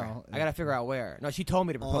out where. I got to figure out where. No, she told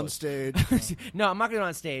me to propose. On stage. No, I'm not going to do it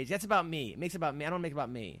on stage. That's about me. It makes it about me. I don't make it about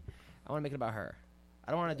me. I want to make it about her.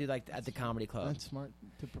 I don't want to do like at the comedy club. That's smart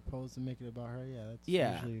to propose and make it about her. Yeah, that's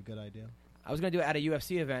usually a good idea. I was going to do it at a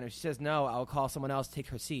UFC event. If she says no, I'll call someone else to take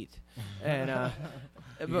her seat. And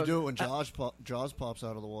you can do it when Jaws pops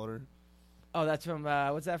out of the water. Oh, that's from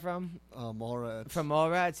what's that from? Mallrats. From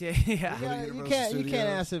Mallrats, yeah. You can't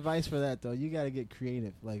ask advice for that though. You got to get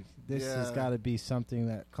creative. Like this has got to be something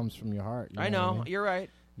that comes from your heart. I know. You're right.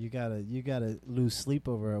 You gotta lose sleep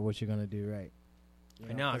over what you're gonna do right.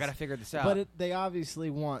 I know. I got to figure this out. But they obviously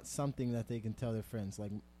want something that they can tell their friends.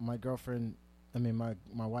 Like my girlfriend,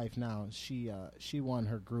 my wife now, she won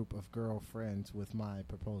her group of girlfriends with my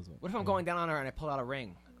proposal. What if I'm going down on her and I pull out a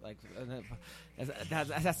ring? Like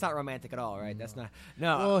that's not romantic at all, right? That's not.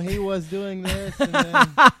 No. Well, he was doing this. And then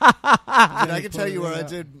I can tell you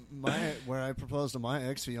where I proposed to my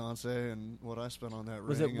ex-fiance and what I spent on that ring.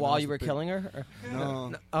 Was it while you were killing her? Or?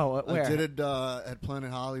 No. Oh, where? I did it at Planet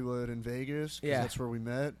Hollywood in Vegas. Yeah. That's where we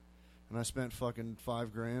met, and I spent fucking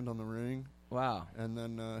 $5,000 on the ring. Wow. And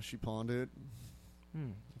then she pawned it.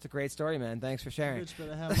 It's a great story, man. Thanks for sharing. Bitch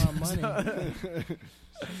better have my money.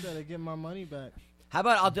 She better get my money back. How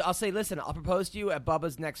about I'll say, listen, I'll propose to you at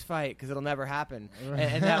Bubba's next fight because it'll never happen,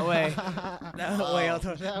 and that way,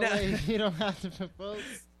 way you don't have to propose.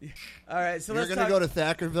 All right, so you're gonna go to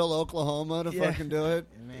Thackerville, Oklahoma, to fucking do it,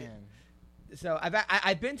 man. So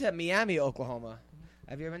I've been to Miami, Oklahoma.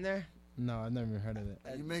 Have you ever been there? No, I've never heard of it.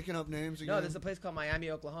 Are you making up names again? No, there's a place called Miami,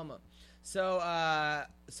 Oklahoma. So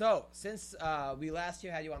since we last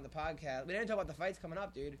year had you on the podcast, we didn't talk about the fights coming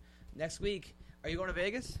up, dude. Next week, are you going to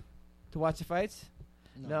Vegas to watch the fights?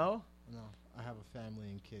 No. I have a family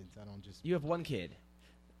and kids. I don't just. You have one kid.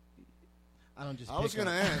 I don't just. I was going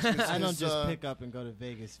to ask. I don't just pick up and go to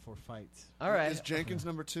Vegas for fights. All right. Is Jenkins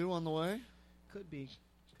number 2 on the way? Could be.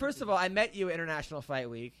 First of all, I met you at International Fight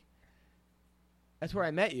Week. That's where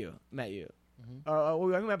I met you. Mm-hmm.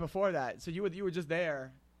 We met before that. So you were just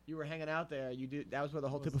there. You were hanging out there. That was where the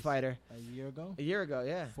whole Tip a Fighter. A year ago. A year ago,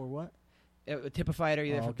 yeah. For what? Tip a Fighter.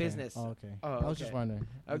 You're there for business. Oh, okay. Oh, I was just wondering.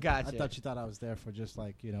 Oh, gotcha. I thought you thought I was there for just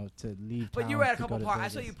like to leave. But you were at a couple parties. I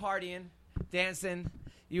saw you partying, dancing.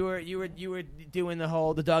 You were doing the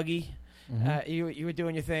Dougie. Mm-hmm. You were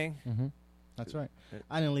doing your thing. Mm-hmm. That's right.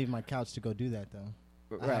 I didn't leave my couch to go do that though.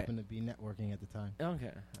 Right. I happened to be networking at the time.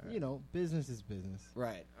 Okay. Right. Business is business.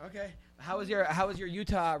 Right. Okay. How was your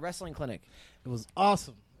Utah wrestling clinic? It was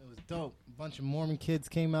awesome. It was dope. A bunch of Mormon kids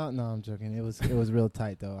came out. No, I'm joking. It was real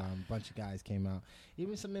tight though. A bunch of guys came out.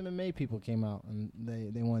 Even some MMA people came out and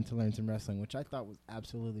they wanted to learn some wrestling, which I thought was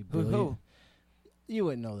absolutely brilliant. Who? You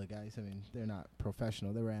wouldn't know the guys. I mean, they're not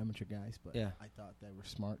professional. They were amateur guys, but yeah. I thought they were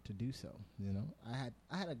smart to do so.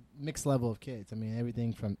 I had a mixed level of kids. I mean,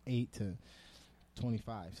 everything from 8 to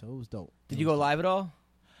 25, so it was dope. Did you go live at all?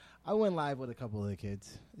 I went live with a couple of the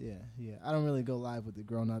kids. Yeah. I don't really go live with the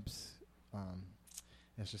grown-ups.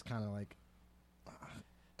 It's just kind of like,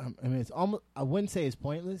 I mean, it's almost, I wouldn't say it's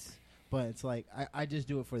pointless, but it's like, I just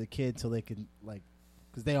do it for the kids so they can, like,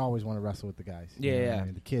 because they always want to wrestle with the guys. You know what I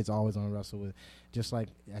mean? The kids always want to wrestle with, just like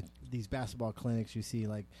at these basketball clinics, you see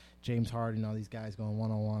like James Harden, all these guys going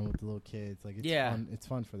one-on-one with the little kids. Like, it's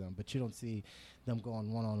fun for them, but you don't see them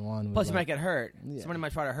going one-on-one. Plus, you might get hurt. Somebody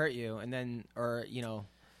might try to hurt you, and then, or, you know.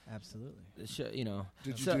 Absolutely.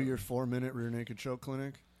 Did you do your 4-minute rear naked choke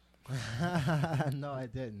clinic? No, I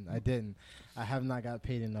didn't. I have not got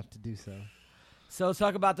paid enough to do so. So let's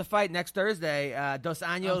talk about the fight next Thursday. Dos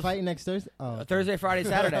Anjos. I'm fighting next Thursday? Oh, okay. Thursday, Friday,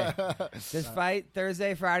 Saturday. This fight,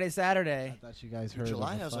 Thursday, Friday, Saturday. I thought you guys heard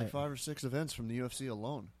July of the has fight. like 5 or 6 events from the UFC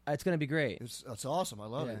alone. It's going to be great. It's awesome. I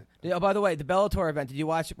love it. Oh, by the way, the Bellator event, did you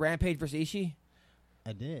watch Rampage versus Ishii?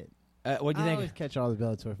 I did. What do you think? I always catch all the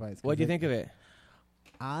Bellator fights. What do you think of it?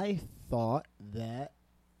 I thought that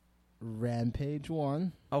Rampage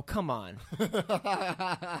won. Oh, come on.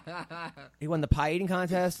 He won the pie eating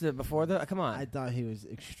contest before the. Come on. I thought he was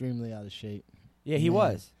extremely out of shape. Yeah, he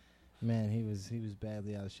was. Man, he was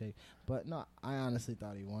badly out of shape. But no, I honestly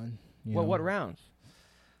thought he won. What rounds?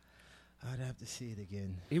 I'd have to see it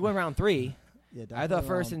again. He won round 3. Yeah, I thought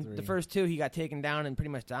the first 2 he got taken down and pretty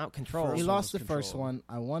much controlled. He lost the first one.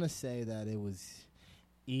 I want to say that it was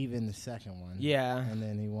even the second one. Yeah. And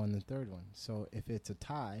then he won the third one. So if it's a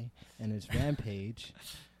tie and it's Rampage,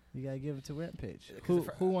 you got to give it to Rampage. Who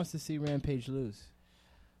wants to see Rampage lose?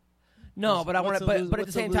 No, but I want to. But at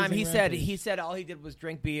the same time, he Rampage? said all he did was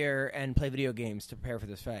drink beer and play video games to prepare for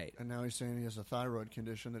this fight. And now he's saying he has a thyroid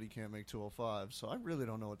condition that he can't make 205. So I really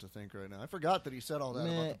don't know what to think right now. I forgot that he said all that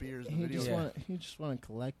about the beers and the video games. He just want to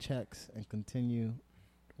collect checks and continue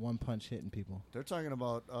one-punch hitting people. They're talking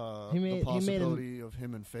about the possibility of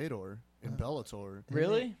him and Fedor in Bellator.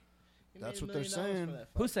 Really? That's what they're saying.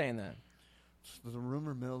 Who's saying that? The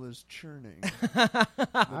rumor mill is churning.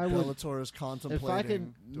 Bellator is contemplating. If I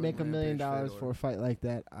could make $1 million for a fight like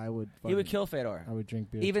that, I would. He would kill Fedor. I would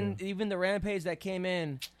drink beer. Even the Rampage that came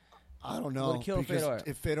in. I don't know. Would kill because Fedor.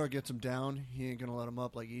 If Fedor gets him down, he ain't gonna let him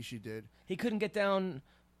up like Ishii did. He couldn't get down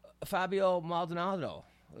Fabio Maldonado,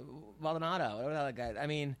 whatever that guy. I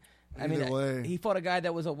mean, way. He fought a guy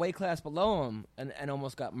that was a weight class below him and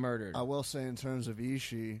almost got murdered. I will say, in terms of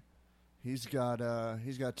Ishii, he's got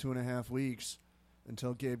 2.5 weeks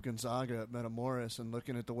until Gabe Gonzaga at Metamoris, and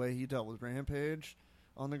looking at the way he dealt with Rampage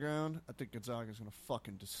on the ground, I think Gonzaga's gonna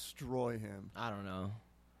fucking destroy him. I don't know.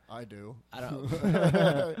 I do. I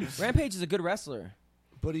don't. Rampage is a good wrestler.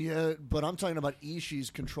 But but I'm talking about Ishii's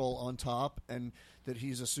control on top, and that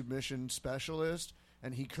he's a submission specialist,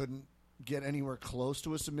 and he couldn't get anywhere close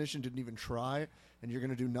to a submission, didn't even try, and you're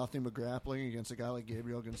going to do nothing but grappling against a guy like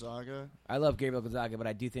Gabriel Gonzaga. I love Gabriel Gonzaga, but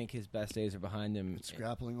I do think his best days are behind him. It's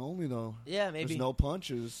grappling only, though. Yeah, maybe. There's no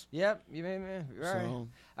punches. Yep. You're right.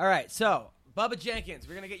 All right, so, Bubba Jenkins,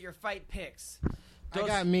 we're going to get your fight picks. I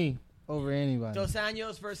got me over anybody. Dos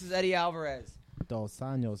Anjos versus Eddie Alvarez. Dos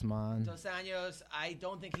Anjos, man. Dos Anjos, I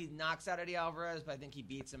don't think he knocks out Eddie Alvarez, but I think he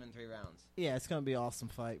beats him in 3 rounds. Yeah, it's going to be an awesome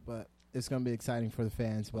fight, but it's going to be exciting for the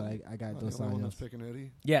fans, but I got Dos Anjos. Picking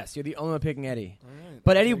Eddie? Yes, you're the only one picking Eddie. All right.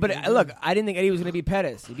 But Eddie, look, I didn't think Eddie was going to beat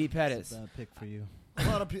Pettis. He beat Pettis. That's a bad pick for you.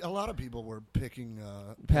 A lot of people were picking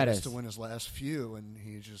Pettis to win his last few, and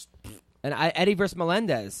he just... And Eddie versus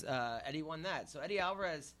Melendez. Eddie won that. So Eddie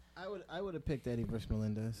Alvarez... I would have picked Eddie versus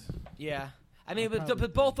Melendez. Yeah. I mean,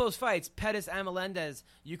 but both those fights, Pettis and Melendez,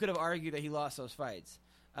 you could have argued that he lost those fights.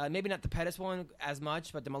 Maybe not the Pettis one as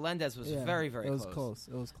much, but the Melendez was very, very close.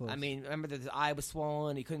 It was close. I mean, remember that his eye was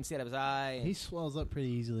swollen. He couldn't see out of his eye. He swells up pretty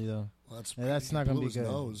easily, though. Well, that's not going to be good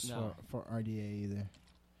for RDA either.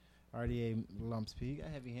 RDA lumps. He got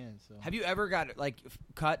heavy hands. So. Have you ever got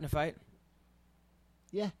cut in a fight?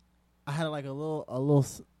 Yeah, I had a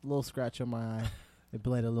little scratch on my eye. It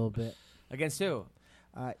bled a little bit. Against who?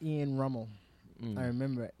 Ian Rummel. I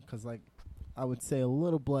remember it because I would say a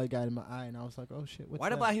little blood got in my eye, and I was like, "Oh shit!" Why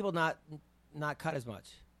do black people not cut as much?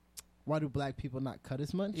 Why do black people not cut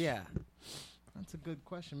as much? Yeah, that's a good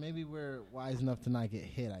question. Maybe we're wise enough to not get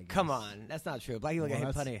hit. I guess. Come on, that's not true. Black people get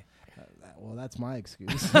hit plenty. Well, that's my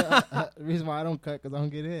excuse. The reason why I don't cut because I don't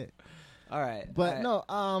get hit. All right, but no.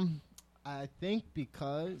 I think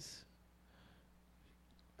because.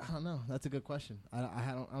 I don't know. That's a good question. I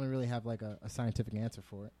don't really have a scientific answer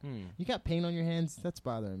for it. You got paint on your hands? That's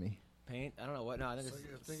bothering me. Paint? I don't know what. No, I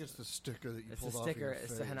think it's the sticker that you pulled off.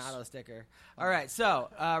 It's the Hanato sticker. All right, so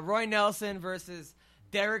Roy Nelson versus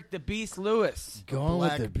Derek the Beast Lewis. Going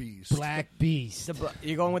with the Beast. Black Beast.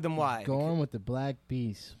 You're going with them? Why? Going with the Black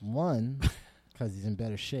Beast. One, because he's in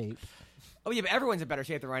better shape. Oh, yeah, but everyone's in better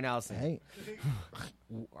shape than Roy Nelson. Hey,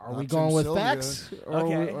 are Not we going Tim with Sylvia. facts? Or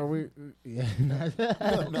Okay. Are we? Yeah.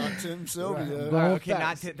 Not Tim Sylvia. Go with Okay,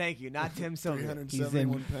 facts. thank you. Not Tim Sylvia.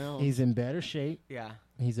 371 pounds. He's in better shape. Yeah.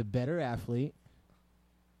 He's a better athlete.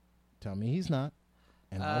 Tell me he's not,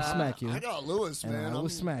 and I'll smack you. I got Lewis, And man. I will I'm-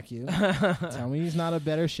 smack you. Tell me he's not a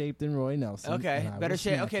better shape than Roy Nelson. Okay, and I better will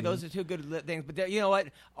shape. smack Okay, you. those are two good things. But you know what?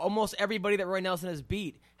 Almost everybody that Roy Nelson has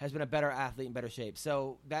beat has been a better athlete in better shape.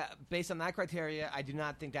 So that, based on that criteria, I do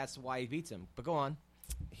not think that's why he beats him. But go on.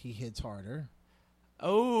 He hits harder.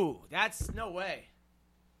 Oh, that's no way.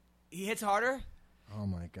 He hits harder? Oh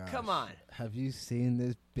my god! Come on. Have you seen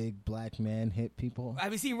this big black man hit people?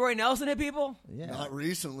 Have you seen Roy Nelson hit people? Yeah, Not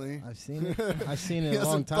recently. I've seen it. I've seen He it a long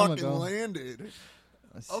hasn't time fucking ago. landed.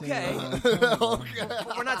 I've seen Okay. it a long time ago.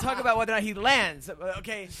 But we're not talking about whether or not he lands.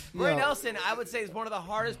 Okay, Roy Yeah. Nelson, I would say, is one of the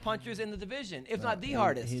hardest punchers in the division, if not the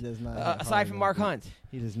hardest. He does not. hit aside harder from than Mark the Hunt. Beast.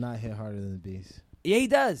 He does not hit harder than the Beast. Yeah, he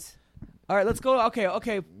does. All right, let's go.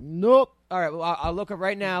 Okay. Nope. All right, well, I'll look up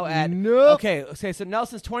right now at. Nope. Okay, so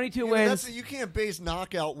Nelson's 22 Yeah, wins. you can't base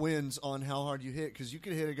knockout wins on how hard you hit because you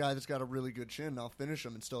could hit a guy that's got a really good chin and I'll finish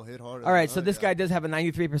him and still hit harder. All right, than so another this guy does have a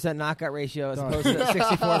 93% knockout ratio as opposed to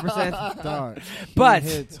 64%. Dog. But- he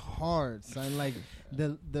hits hard, son. Like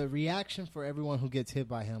the reaction for everyone who gets hit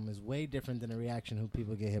by him is way different than the reaction who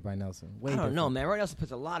people get hit by Nelson. Way I don't know, different. man. Roy Nelson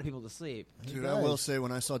puts a lot of people to sleep. Dude, I will say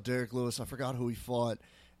when I saw Derek Lewis, I forgot who he fought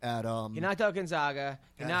at. He knocked out Gonzaga.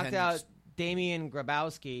 He At knocked Hendricks. out Damian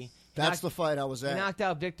Grabowski. That's the fight I was He at. knocked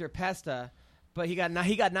out Victor Pesta, but he got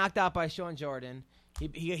knocked out by Sean Jordan.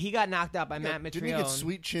 He got knocked out by Matt Mitrione. Didn't he get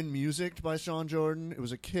sweet chin musicked by Sean Jordan? It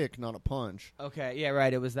was a kick, not a punch. Okay, yeah,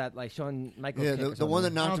 right. It was that like Shawn Michaels. Yeah, kick or the one that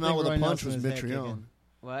something. I knocked him don't out with think a Roy punch was Nelson is head Mitrione. kicking.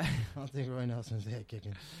 What? I don't think Roy Nelson's head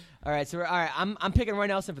kicking. All right, so all right, I'm picking Roy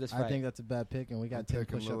Nelson for this fight. I think that's a bad pick, and we got I'm 10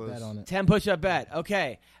 picking push-up Lewis. bet on it. 10 push-up bet.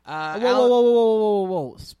 Okay.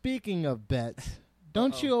 Whoa. Speaking of bets,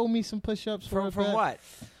 don't you owe me some push-ups for a From bet? what?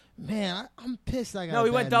 Man, I'm pissed I got No, a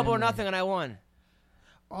we went bad double or memory. nothing, and I won.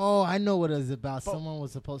 Oh, I know what it was about. Someone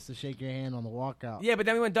was supposed to shake your hand on the walkout. Yeah, but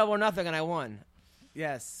then we went double or nothing, and I won.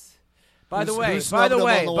 Yes. By the Who way, snubbed him on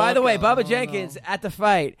the walkout? Bubba Oh, Jenkins no. at the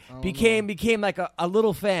fight Oh, became like a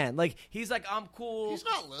little fan. Like he's like, I'm cool. He's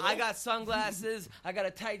not little. I got sunglasses. I got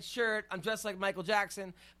a tight shirt. I'm dressed like Michael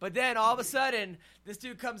Jackson. But then all of a sudden, this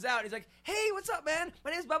dude comes out. He's like, Hey, what's up, man?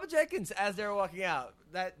 My name's Bubba Jenkins. As they were walking out,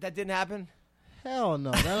 that didn't happen. Hell no.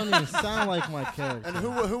 That don't even sound like my character. And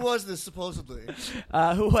who was this supposedly?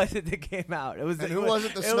 Who was it that came out? It was And it who was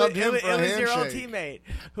it that it snubbed was, him it for a was your old handshake? teammate.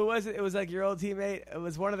 Who was it? It was like your old teammate. It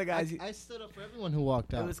was one of the guys. I stood up for everyone who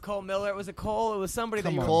walked out. It was Cole Miller. Was it Cole? It was somebody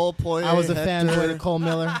Come that you on. Cole Poirier. I was a Hector. fanboy of Cole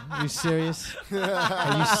Miller. Are you serious?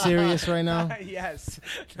 Are you serious right now? Yes.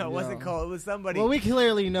 No, it wasn't Yeah. Cole. It was somebody. Well, we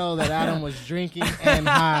clearly know that Adam was drinking and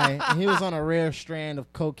high. And he was on a rare strand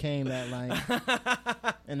of cocaine that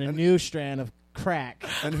night. And a new strand of crack.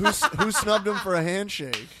 And who snubbed him for a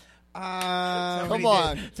handshake? Somebody Come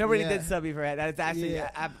on. Somebody Yeah. did sub you for that. That's actually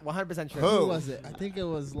Yeah. 100% true. Who? Who was it? I think it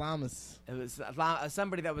was Lamas. It was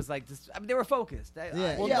somebody that was like, I mean, they were focused.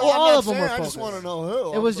 Yeah. Well, Yeah, no, well, I'm all not of them saying, were I just focused. want to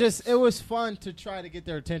know who. It was fun to try to get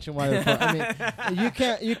their attention while they're I mean,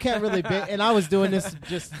 you can't really be, and I was doing this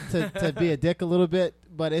just to be a dick a little bit,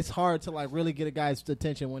 but it's hard to like really get a guy's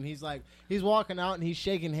attention when he's walking out and he's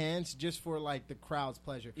shaking hands just for like the crowd's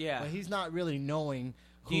pleasure. Yeah. But he's not really knowing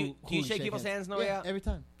Do you who to shake people's hands on the way Yeah, out? every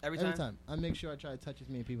time. Every time? I make sure I try to touch as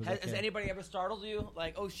many people as I Has can. anybody ever startled you?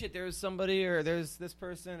 Like, oh shit, there's somebody, or there's this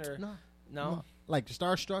person, or no? Like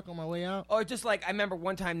starstruck on my way out. Or just like, I remember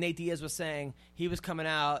one time Nate Diaz was saying he was coming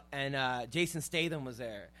out and Jason Statham was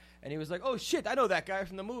there. And he was like, oh shit, I know that guy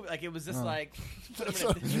from the movie. Like, it was just like, put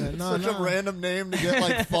him in a- Yeah, no, Such no. a random name to get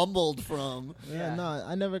like fumbled from. Yeah, no,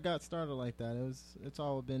 I never got started like that. It's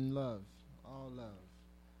all been love, all love.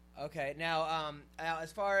 Okay, now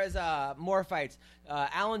as far as more fights,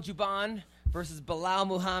 Alan Juban versus Bilal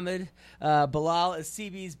Muhammad. Bilal is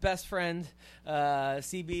CB's best friend.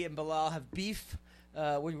 CB and Bilal have beef.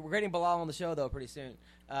 We're getting Bilal on the show, though, pretty soon.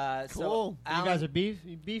 Cool. So You Alan, guys are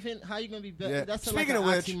beefing? How you gonna be? Yeah. That's Speaking like an of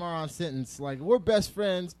which- oxymoron sentence. Like we're best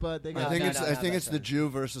friends, but they I got. think no, it's no, I no, think that's it's the right. Jew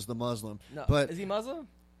versus the Muslim. no, But is he Muslim?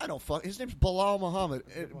 I don't fuck. His name's Bilal Muhammad.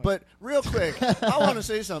 But real quick, I want to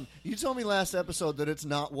say something. You told me last episode that it's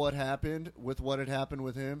not what happened with what had happened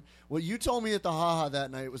with him. What you told me at the haha that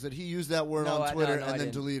night was that he used that word No, on Twitter no, I and then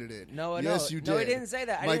didn't. deleted it. No, yes, no. you did. No, he didn't say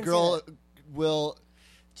that. I My didn't say girl that. will.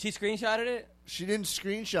 She screenshotted it? She didn't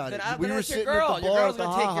screenshot it. Then We were that's sitting your girl. at the Your bar girl's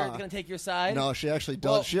at the gonna take your side. No, she actually does.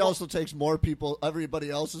 Well, She also takes more people, everybody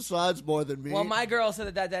else's sides more than me. Well, my girl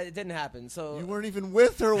said that it didn't happen. So You weren't even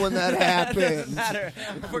with her when that happened. It doesn't matter.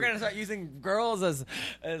 We're gonna start using girls as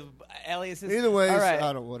aliases. Either way, all right.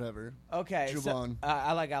 I don't. Whatever. Okay, Juban. So,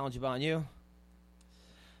 I like Alan Juban. You?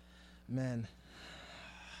 Man,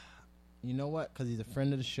 you know what? Because he's a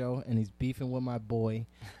friend of the show and he's beefing with my boy.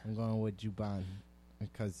 I'm going with Juban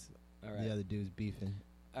because the other dude's beefing.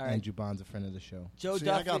 All right. And Juban's a friend of the show. Joe See,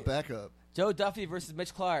 Duffy. I got backup. Joe Duffy versus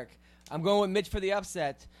Mitch Clark. I'm going with Mitch for the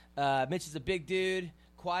upset. Mitch is a big dude,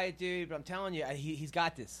 quiet dude, but I'm telling you, he's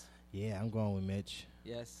got this. Yeah, I'm going with Mitch.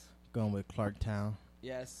 Yes. Going with Clarktown.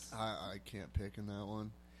 Yes. I can't pick in that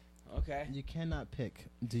one. Okay. You cannot pick.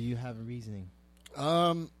 Do you have a reasoning?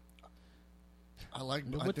 I like.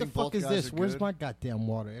 What I the think fuck both is guys this? are Where's good. my goddamn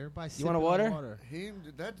water? Everybody You want a water?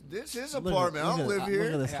 This is Look at- apartment. I look don't at- live look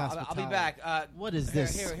here. at this Yeah, I'll be hospitality. back. What is here,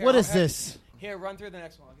 this? here, What I'll is have- this? Here, run through the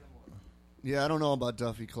next one. I'll get him water. Yeah, I don't know about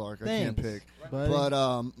Duffy Clark. I can't Thanks, pick. buddy.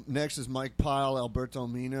 But next is Mike Pyle, Alberto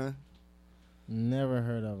Mina. Never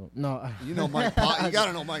heard of him. No. You know Mike Pyle. You got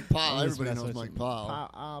to know Mike Pyle. I'm just Everybody messing knows with Mike you.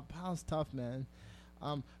 Pyle. Pyle's tough, man.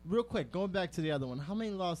 Real quick, going back to the other one. How many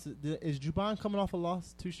losses? Is Juban coming off a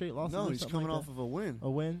loss? 2 straight losses? No, or he's something coming like off of a win. a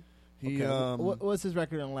win. He, Okay. What's his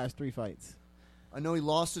record in the last 3 fights? I know he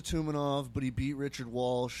lost to Tumanov, but he beat Richard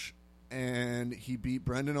Walsh, and he beat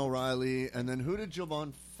Brendan O'Reilly. And then who did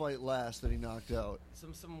Jovan fight last that he knocked out?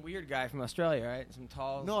 Some weird guy from Australia, right? Some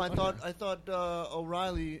tall. No, I thought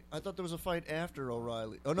O'Reilly. I thought there was a fight after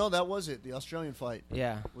O'Reilly. Oh no, that was it. The Australian fight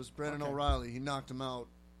Yeah. was Brendan O'Reilly. He knocked him out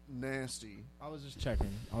nasty. I was just checking,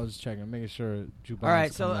 making sure Juban. All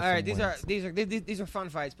right, so these are fun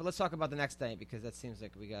fights, but let's talk about the next night because that seems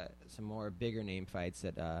like we got some more bigger name fights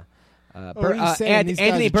that. are you saying these guys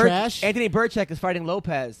Anthony are trash? Anthony Burchak is fighting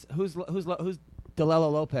Lopez. Who's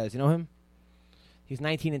Delelo Lopez? You know him? He's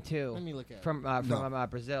 19-2. Let me look at from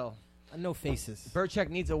Brazil. I know faces. Burchak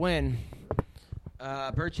needs a win.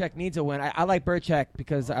 I like Burchak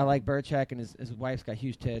because I like Burchak, and his wife's got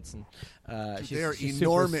huge tits, and They're she's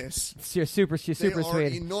enormous. She's super They sweet. are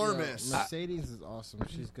enormous. Mercedes is awesome.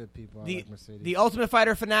 She's good people. I like Mercedes. The Ultimate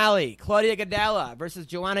Fighter finale: Claudia Gadella versus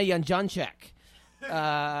Joanna Jędrzejczyk.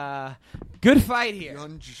 Good fight here.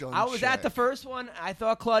 I was at the first one. I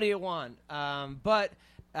thought Claudia won, but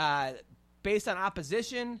based on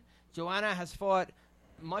opposition, Joanna has fought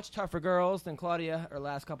much tougher girls than Claudia her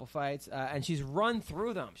last couple fights, and she's run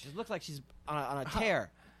through them. She looks like she's on a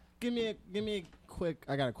tear. Give me a quick.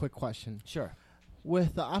 I got a quick question. Sure.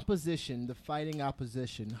 With the opposition, the fighting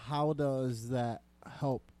opposition, how does that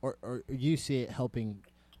help, or you see it helping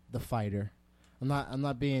the fighter? I'm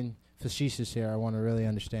not being facetious here. I want to really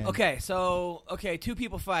understand. Okay, so two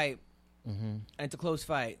people fight, and it's a close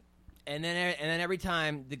fight, and then every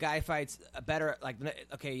time the guy fights a better,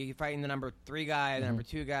 you're fighting the number 3 guy, the number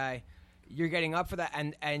 2 guy, you're getting up for that,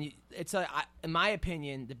 and it's in my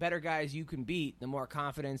opinion, the better guys you can beat, the more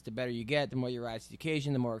confidence, the better you get, the more you rise to the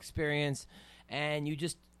occasion, the more experience, and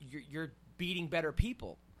you're beating better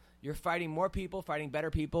people. You're fighting more people, fighting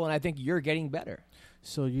better people, and I think you're getting better.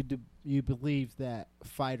 So you believe that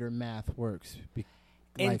fighter math works?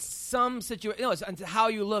 In some situations, it's how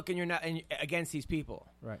you look, and you're not against these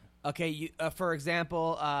people. Right. Okay. For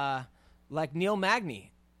example, like Neil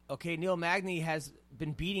Magny. Okay, Neil Magny has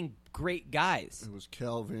been beating great guys. It was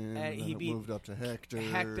Kelvin, and he then beat it moved up to Hector.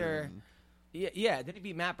 and Yeah. Did he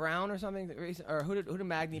beat Matt Brown or something? Or who did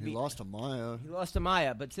Magny beat? He lost to Maya. He lost to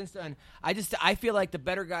Maya, but since then, I feel like the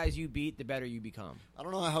better guys you beat, the better you become. I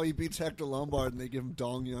don't know how he beats Hector Lombard and they give him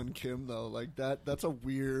Dong Yun Kim though. Like that's a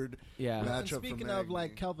weird matchup. And speaking for of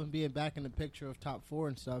Magny. Kelvin being back in the picture of top 4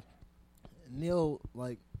 and stuff, Neil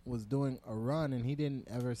was doing a run and he didn't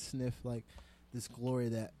ever sniff this glory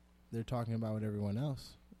that they're talking about with everyone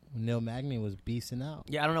else. Neil Magny was beasting out.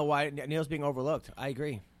 Yeah, I don't know why Neil's being overlooked. I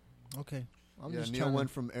agree. Okay. Neil went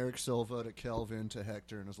from Eric Silva to Kelvin to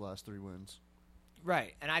Hector in his last 3 wins.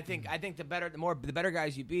 Right, and I think the better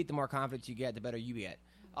guys you beat, the more confidence you get, the better you get.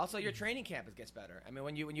 Also, your training camp gets better. I mean,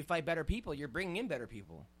 when you fight better people, you're bringing in better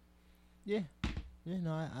people. Yeah.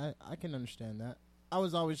 No, I can understand that. I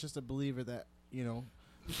was always just a believer that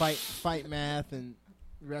fight math and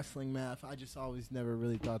wrestling math. I just always never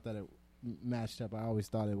really thought that it matched up. I always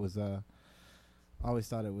thought it was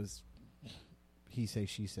he say,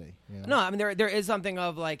 she say. No, I mean there is something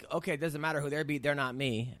of okay, it doesn't matter who they're beat, they're not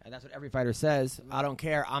me. And that's what every fighter says. I don't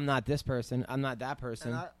care. I'm not this person. I'm not that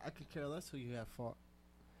person. And I could care less who you have fought.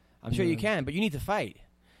 I'm sure you can, but you need to fight.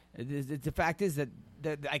 The fact is that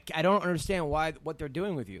I don't understand what they're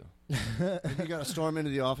doing with you. You got to storm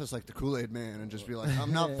into the office like the Kool-Aid Man and just be like,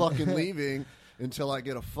 I'm not fucking leaving. until I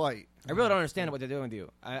get a fight. I really don't understand what they're doing with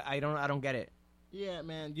you. I don't get it. Yeah,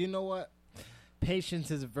 man. You know what? Patience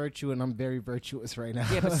is a virtue, and I'm very virtuous right now.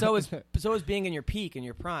 Yeah, but so is being in your peak, in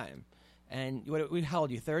your prime. And how old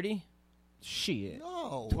are you? 30? Shit.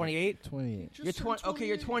 No. 28? 28. You're 20. Okay,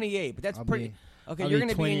 you're 28, but that's I'll pretty. be- Okay, I'll you're be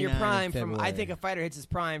going to be in your 29 in prime from. I February. think a fighter hits his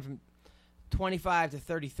prime from 25 to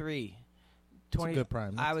 33. That's a good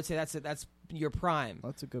prime. I would say that's your prime.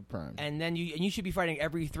 That's a good prime. And then you should be fighting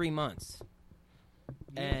every 3 months.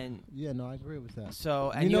 And Yeah, no, I agree with that.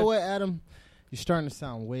 so and you know what, Adam? You're starting to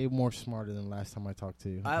sound way more smarter than last time I talked to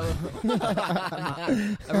you. I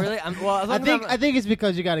really. Well, as long I think it's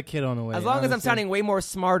because you got a kid on the way. as long as I'm honestly. sounding way more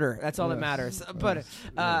smarter, that's all that Yes. matters. But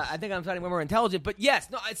I think I'm sounding way more intelligent. But yes,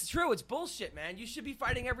 no, it's true. It's bullshit, man. You should be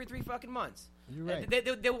fighting every 3 fucking months. You're right.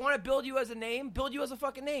 They want to build you as a name, build you as a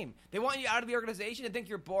fucking name. They want you out of the organization and think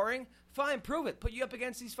you're boring. Fine, prove it. Put you up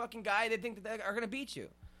against these fucking guys they think that they are going to beat you.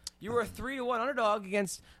 You were a 3-1 underdog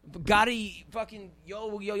against Gotti fucking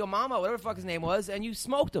Yo Mama, whatever the fuck his name was, and you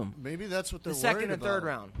smoked him. Maybe that's what they're The second worried and third about.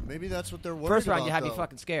 round. Maybe that's what they're worried First round, about, you had me though.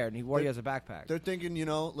 fucking scared, and he wore you as a backpack. They're thinking,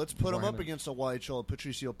 let's put him up against a Weichel, a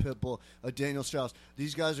Patricio Pitbull, a Daniel Strauss.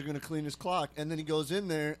 These guys are going to clean his clock. And then he goes in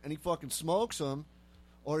there and he fucking smokes him,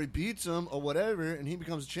 or he beats him, or whatever, and he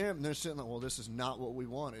becomes a champ. And they're sitting like, well, this is not what we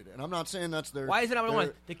wanted. And I'm not saying that's their... Why is it not what I their-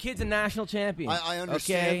 want? The kid's a national champion. I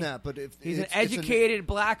understand okay? that, but if He's an it's educated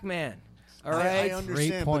black man. All right? I understand,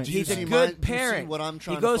 Great but point. do you He's a see good do you see parent. what I'm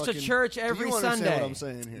trying He goes to to fucking, church do every you understand Sunday. what I'm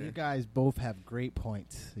saying here? You guys both have great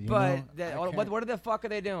points. You But know, that, I what can't- the fuck are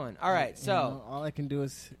they doing? All right, you so know, all I can do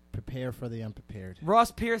is prepare for the unprepared.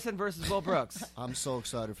 Ross Pearson versus Will Brooks. I'm so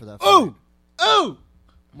excited for that fight. Oh,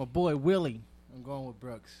 my boy Willie. I'm going with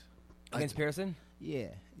Brooks. Against Pearson? Yeah.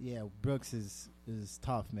 Brooks is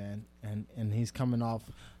tough, man, and he's coming off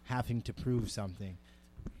having to prove something.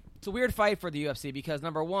 It's a weird fight for the UFC because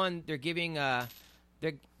number one, they're giving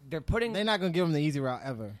they're putting. They're not gonna give him the easy route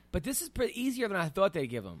ever. But this is pretty easier than I thought they'd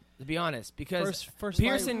give him, to be honest. Because First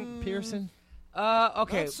Pearson. fight, Pearson.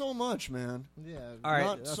 Okay. Not so much, man. Yeah. All right.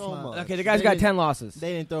 Not so much. Okay, the guy's They got didn't- 10 losses.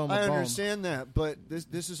 They didn't throw him a I bone. understand that, but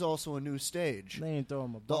this is also a new stage. They didn't throw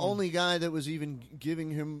him a bone. The only guy that was even giving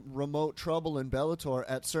him remote trouble in Bellator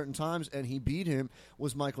at certain times, and he beat him,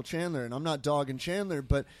 was Michael Chandler. And I'm not dogging Chandler,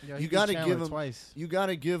 but Yeah, he you beat got to Chandler give him. twice. You got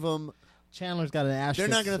to give him. Chandler's got an asterisk.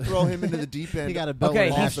 They're not going to throw him into the deep end. He got a belt Okay,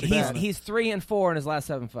 with off an the he's bat. 3-4 in his last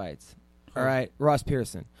 7 fights. All right, Ross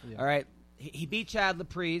Pearson. Yeah. All right, he beat Chad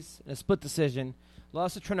Laprise in a split decision.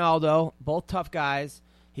 Lost to Trinaldo, both tough guys.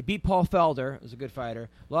 He beat Paul Felder, who's a good fighter.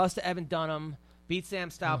 Lost to Evan Dunham. Beat Sam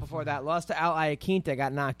Stout before that. Lost to Al Iaquinta.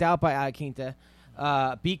 Got knocked out by Iaquinta.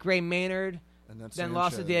 Beat Gray Maynard. And that's Then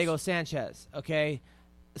lost to Sanchez. Diego Sanchez. Okay,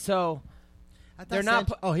 so I thought they're not.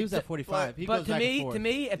 he was at 45. He but goes to back and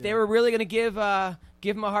me, forth. if they were really going to give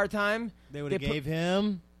him a hard time, they would have they put- gave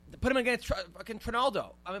him. put him against fucking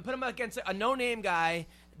Trinaldo. I mean, put him against a no-name guy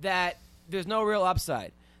that there's no real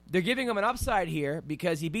upside. They're giving him an upside here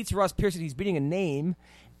because he beats Ross Pearson. He's beating a name,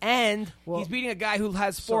 and he's beating a guy who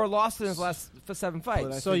has 4 losses in his last 7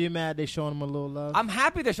 fights. So you're mad they showing him a little love? I'm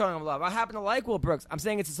happy they're showing him love. I happen to like Will Brooks. I'm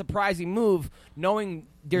saying it's a surprising move, knowing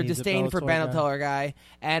their He's a disdain for Bellator Bellator guy,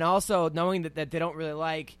 and also knowing that they don't really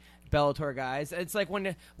like Bellator guys. It's like when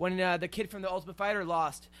the kid from the Ultimate Fighter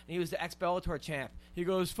lost, and he was the ex-Bellator champ. He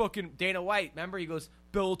goes, fucking Dana White, remember? He goes,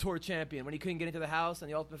 Bellator champion, when he couldn't get into the house on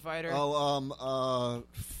the Ultimate Fighter.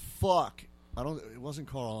 Fuck. It wasn't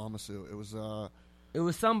Carl Amasu. It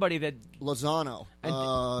was somebody that Lozano.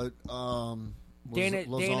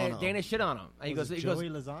 Dana shit on him. And he goes, Joey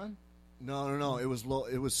Lazan? No. It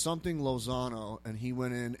was something Lozano, and he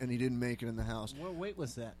went in and he didn't make it in the house. What weight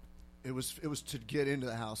was that? It was to get into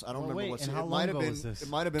the house. I don't remember wait, what's and it how long might have ago been. was this? It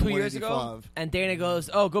might have been 2 years ago. 185. And Dana goes,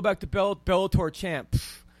 "Oh, go back to Bellator champ."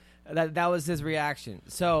 That was his reaction.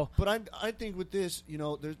 So, But I think with this,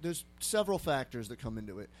 there's several factors that come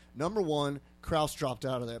into it. Number one, Krause dropped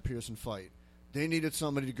out of that Pearson fight. They needed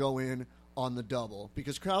somebody to go in on the double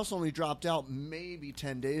because Krause only dropped out maybe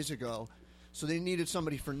 10 days ago. So they needed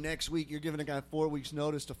somebody for next week. You're giving a guy 4 weeks'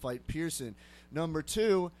 notice to fight Pearson. Number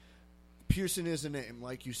two, Pearson is a name,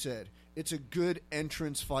 like you said. It's a good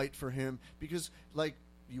entrance fight for him because, like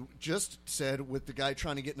you just said with the guy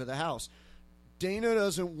trying to get into the house, Dana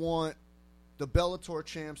doesn't want the Bellator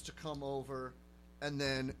champs to come over and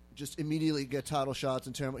then just immediately get title shots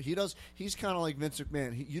and tear him. He's kind of like Vince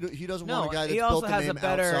McMahon. He doesn't want a guy that's built the name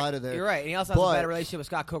outside of there. You're right. And he also has a better relationship with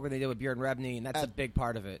Scott Coker than they did with Bjorn Rebney, and that's a big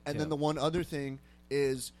part of it. And too. then the one other thing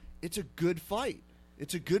is it's a good fight.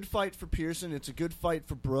 It's a good fight for Pearson. It's a good fight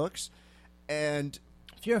for Brooks. And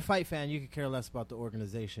If you're a fight fan, you could care less about the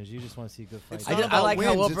organizations. You just want to see good fights. It's not I about like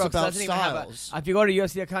how wins, Will it's Brooks about doesn't even have styles. if you go to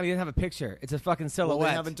UFC.com, he doesn't have a picture. It's a fucking silhouette. Well,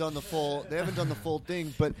 they haven't done the full. They haven't done the full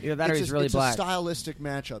thing, but Either that or he's really it's black. a stylistic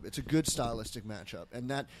matchup. It's a good stylistic matchup,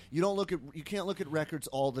 and that you can't look at records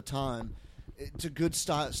all the time. It's a good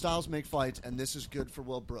style. Styles make fights, and this is good for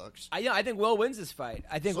Will Brooks. I think Will wins this fight.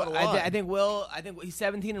 I think So do I. I think Will. I think he's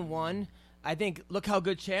 17-1. I think look how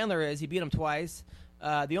good Chandler is. He beat him twice.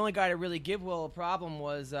 The only guy to really give Will a problem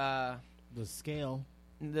was the scale.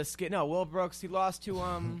 No, Will Brooks. He lost to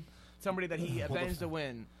somebody that he avenged a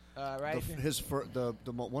win. Right.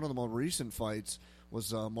 One of the more recent fights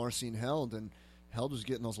was Marcin Held, and Held was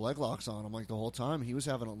getting those leg locks on him like the whole time. He was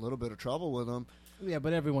having a little bit of trouble with him. Yeah,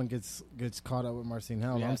 but everyone gets caught up with Marcin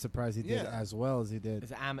Held. Yeah. I'm surprised he did as well as he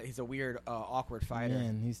did. He's a weird, awkward fighter.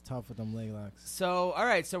 Man, he's tough with them leg locks. So, all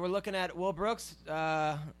right. So we're looking at Will Brooks.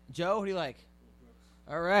 Joe, who do you like?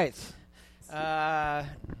 All right.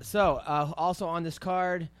 Also on this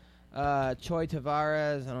card, Choi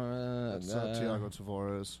Tavares. Thiago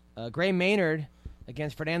Tavares. Gray Maynard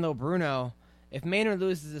against Fernando Bruno. If Maynard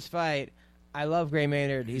loses this fight, I love Gray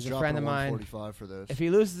Maynard. He's a friend of mine. 45 for this. If he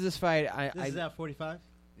loses this fight, This is at 45?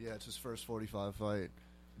 Yeah, it's his first 45 fight.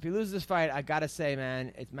 if he loses this fight, I gotta say,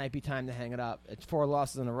 man, it might be time to hang it up. It's 4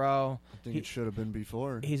 losses in a row. I think it should have been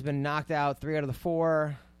before. He's been knocked out 3 out of the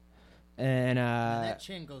 4, and that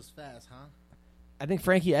chin goes fast, huh? I think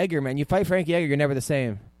Frankie Edgar, man, you fight Frankie Edgar, you're never the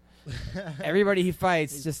same. Everybody he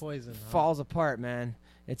fights He's just poison, huh? falls apart, man.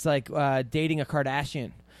 It's like dating a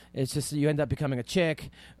Kardashian. It's just you end up becoming a chick,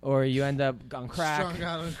 or you end up on crack, Strung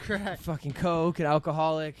out on crack. fucking coke, an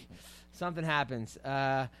alcoholic. Something happens.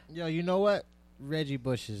 Yo, you know what? Reggie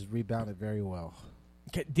Bush has rebounded very well.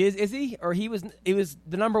 Is he? Or he was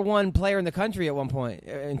the number 1 player in the country at one point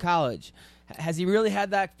in college. Has he really had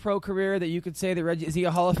that pro career that you could say that Reggie? Is he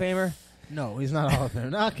a Hall of Famer? No, he's not a Hall of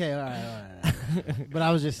Famer. Okay, all right. But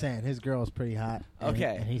I was just saying, his girl is pretty hot.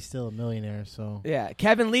 Okay. And he's still a millionaire, so. Yeah.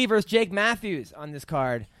 Kevin Lee versus Jake Matthews on this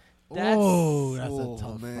card. That's a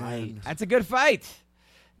tough man. fight. That's a good fight.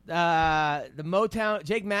 The Motown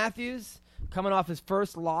Jake Matthews coming off his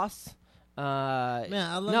first loss. I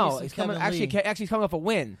love me no, some he's coming. Kevin Lee. Actually, he's coming off a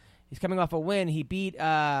win. He's coming off a win. He beat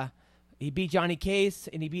Johnny Case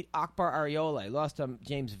and he beat Akbar Ariola. He lost to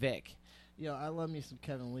James Vick. Yo, I love me some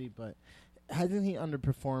Kevin Lee, but hasn't he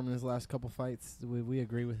underperformed in his last couple fights? Do we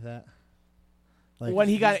agree with that? Like, When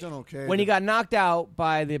he got done okay, when he got knocked out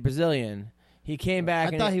by the Brazilian, he came back. I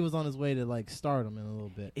and thought he was on his way to like stardom in a little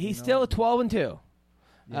bit. he's you know? still 12-2.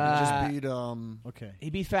 He just beat Okay. He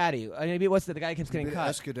beat Fatty. I mean, he beat, what's the guy who keeps getting beat cut?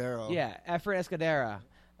 Escudero. Yeah, Efren Escudera.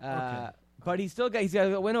 Okay. But he's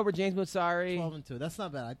got a win over James Mutsari. 12-2. That's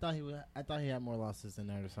not bad. I thought he had more losses than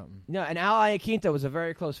that or something. No, and Al Iaquinta was a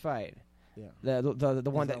very close fight. Yeah. The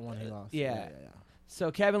one He's that one he lost. Yeah.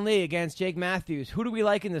 So Kevin Lee against Jake Matthews. Who do we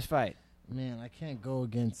like in this fight? Man, I can't go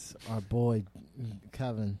against our boy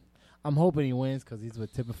Kevin. I'm hoping he wins because he's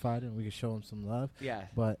with Typified and we can show him some love. Yeah.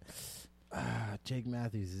 But Jake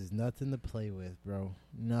Matthews is nothing to play with, bro.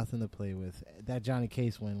 Nothing to play with. That Johnny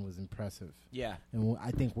Case win was impressive. Yeah. And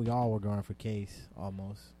I think we all were going for Case,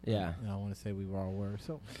 almost. Yeah. I want to say we all were.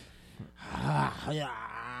 So,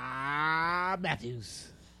 Matthews.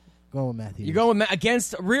 Going with Matthews. You're going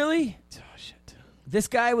against really? Oh, shit. This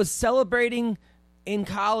guy was celebrating in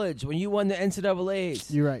college when you won the NCAAs.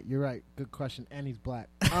 You're right. Good question. And he's black.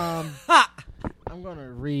 I'm going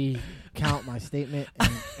to recount my statement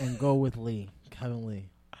and go with Lee. Kevin Lee.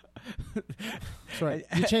 That's right.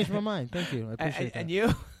 You changed my mind. Thank you. I appreciate that. And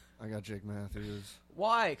you? I got Jake Matthews.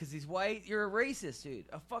 Why? Because he's white? You're a racist, dude.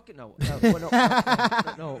 A fucking no.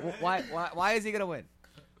 No. Why is he going to win?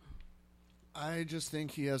 I just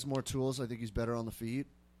think he has more tools. I think he's better on the feet.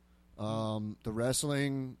 The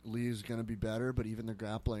wrestling, Lee's going to be better, but even the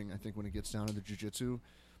grappling, I think when it gets down to the jiu-jitsu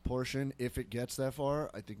portion, if it gets that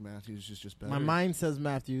far, I think Matthews is just better. My mind says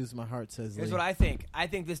Matthews. My heart says Lee. Here's what I think. I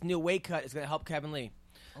think this new weight cut is going to help Kevin Lee.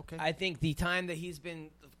 Okay. I think the time that he's been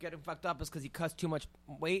getting fucked up is because he cuts too much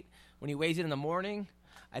weight. When he weighs it in the morning,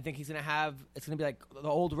 I think he's going to have – it's going to be like the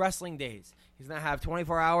old wrestling days. He's going to have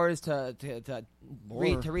 24 hours to rehydrate. More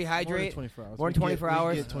than 24 hours. More than 24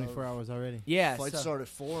 hours. We get 24 hours already. Yeah. Fights so, start at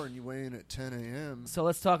 4 and you weigh in at 10 a.m. So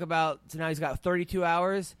let's talk about – so now he's got 32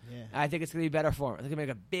 hours. Yeah. I think it's going to be better for him. It's going to make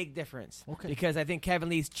a big difference. Okay. Because I think Kevin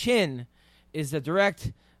Lee's chin is the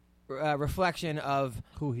direct reflection of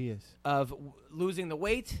Who he is. Losing the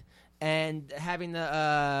weight and having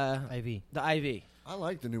the IV. The IV. I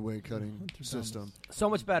like the new weight cutting system. So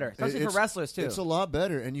much better, especially for wrestlers too. It's a lot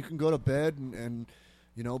better, and you can go to bed and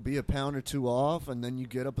you know, be a pound or two off, and then you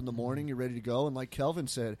get up in the morning, you're ready to go. And like Kelvin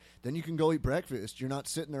said, then you can go eat breakfast. You're not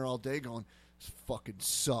sitting there all day going, fucking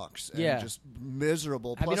sucks. And Yeah. just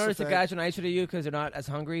miserable. Have Plus you noticed the the fact guys are nicer to you because they're not as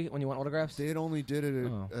hungry when you want autographs? they had only did it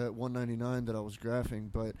at $1.99 that I was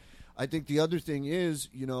graphing. But I think the other thing is,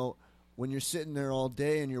 when you're sitting there all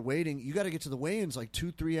day and you're waiting, you got to get to the weigh-ins like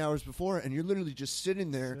 2-3 hours before, and you're literally just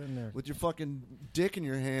sitting there with your fucking dick in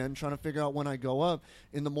your hand trying to figure out when I go up.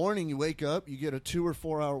 In the morning, you wake up, you get a 2 or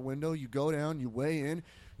 4 hour window, you go down, you weigh in,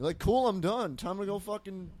 you're like, cool, I'm done. Time to go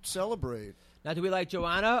fucking celebrate. Now, do we like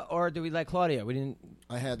Joanna or do we like Claudia? We didn't.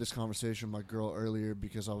 I had this conversation with my girl earlier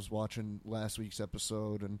because I was watching last week's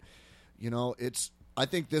episode, and I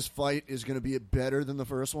think this fight is going to be better than the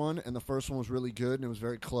first one, and the first one was really good and it was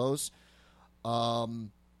very close. I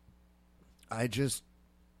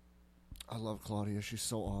love Claudia. She's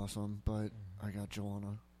so awesome, but I got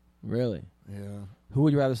Joanna. Really? Yeah. Who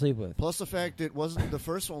would you rather sleep with? Plus the fact that the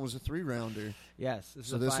first one was a 3-rounder. Yes.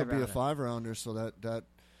 So this will be a 5-rounder. So that,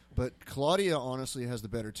 but Claudia honestly has the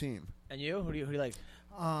better team. And you? Who do you like?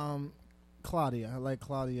 Claudia. I like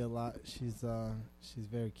Claudia a lot. She's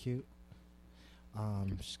very cute.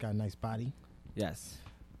 She's got a nice body. Yes.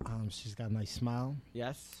 She's got a nice smile.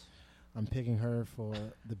 Yes. I'm picking her for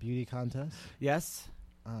the beauty contest. Yes.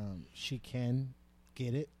 She can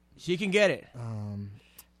get it. She can get it.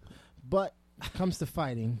 But when it comes to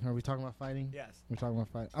fighting, are we talking about fighting? Yes. We're talking about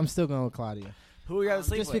fighting. I'm still going with Claudia. Who would you rather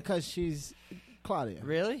sleep just with? because she's Claudia.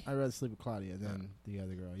 Really? I'd rather sleep with Claudia than the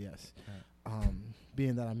other girl, yes.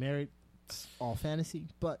 Being that I'm married, it's all fantasy.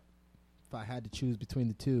 But if I had to choose between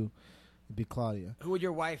the two, it'd be Claudia. Who would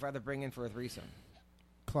your wife rather bring in for a threesome?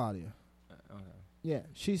 Claudia. Okay. Yeah,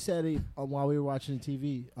 she said while we were watching the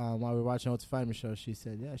TV, while we were watching What's Fighting Show, she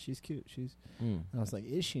said, yeah, she's cute. And I was like,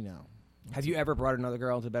 is she now? Have you ever brought another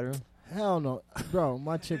girl into the bedroom? Hell no. Bro,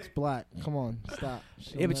 my chick's black. Come on, stop.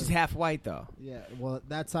 Yeah, but she's half white, though. Yeah, well,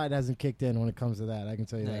 that side hasn't kicked in when it comes to that. I can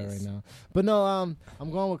tell you that Nice. right now. But no, I'm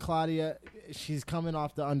going with Claudia. She's coming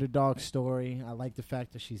off the underdog story. I like the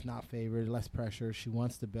fact that she's not favored, less pressure. She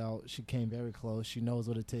wants the belt. She came very close. She knows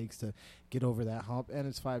what it takes to get over that hump, and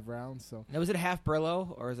it's 5 rounds. So Now, is it half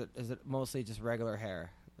Brillo, or is it mostly just regular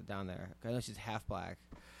hair down there? I know she's half black.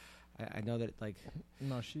 I know that, like...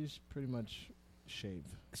 no, she's pretty much shaved.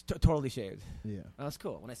 It's totally shaved. Yeah. Oh, that's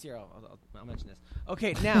cool. When I see her, I'll mention this.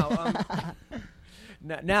 Okay, now,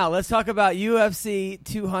 now let's talk about UFC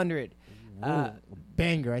 200.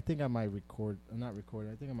 Banger. I think I might record. I'm not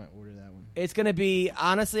recording. I think I might order that one. It's going to be,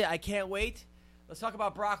 honestly, I can't wait. Let's talk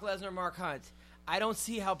about Brock Lesnar, Mark Hunt. I don't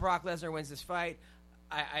see how Brock Lesnar wins this fight.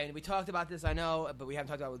 We talked about this, I know, but we haven't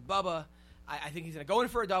talked about it with Bubba. I think he's going to go in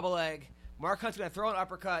for a double leg. Mark Hunt's going to throw an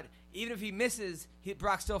uppercut. Even if he misses,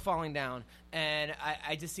 Brock's still falling down. And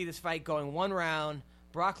I just see this fight going 1 round.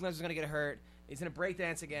 Brock Lesnar's going to get hurt. He's going to break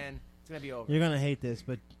dance again. It's going to be over. You're going to hate this,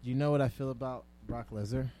 but you know what I feel about Brock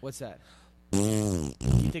Lesnar? What's that? You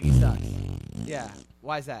think he sucks? Yeah.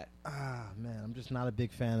 Why is that? Man, I'm just not a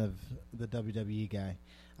big fan of the WWE guy.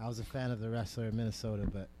 I was a fan of the wrestler in Minnesota,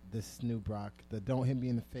 but this new Brock, the don't hit me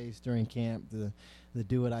in the face during camp, the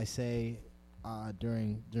do what I say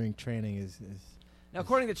during training is Now,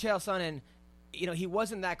 according to Chael Sonnen, he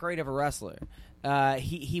wasn't that great of a wrestler.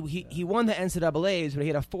 He won the NCAAs, but he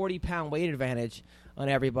had a 40-pound weight advantage on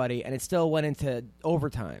everybody, and it still went into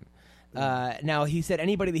overtime. Now, he said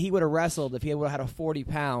anybody that he would have wrestled, if he would have had a 40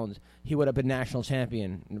 pounds, he would have been national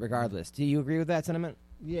champion regardless. Do you agree with that sentiment?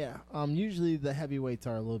 Yeah. Usually the heavyweights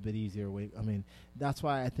are a little bit easier weight. I mean, that's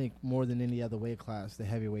why I think more than any other weight class, the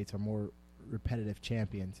heavyweights are more repetitive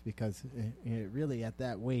champions because really at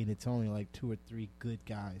that weight, it's only like 2 or 3 good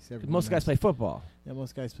guys. Most guys play football. Yeah,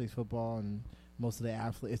 most guys play football, and most of the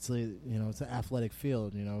athletes, it's an athletic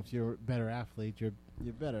field. If you're a better athlete, you're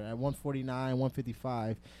better. At 149,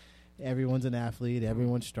 155, everyone's an athlete,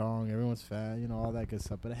 everyone's strong, everyone's fat, all that good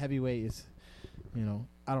stuff. But a heavyweight is,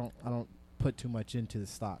 I don't put too much into the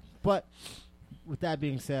stock. But with that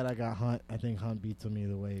being said, I got Hunt. I think Hunt beats him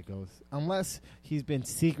either way it goes, unless he's been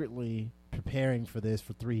secretly preparing for this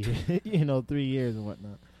for 3 years, 3 years and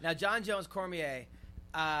whatnot. Now, John Jones Cormier,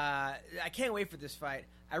 I can't wait for this fight.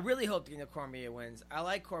 I really hope Daniel Cormier wins. I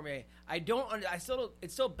like Cormier.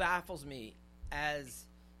 It still baffles me as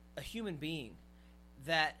a human being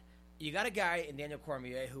that you got a guy in Daniel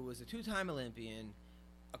Cormier who was a 2-time Olympian,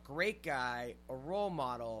 a great guy, a role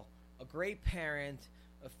model, a great parent,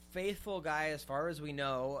 a faithful guy as far as we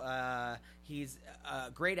know. He's a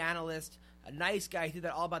great analyst, a nice guy. He did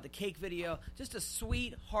that All About the Cake video. Just a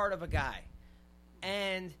sweet heart of a guy.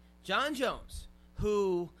 And John Jones,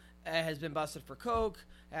 who has been busted for coke,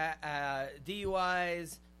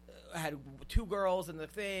 DUIs, had 2 girls in the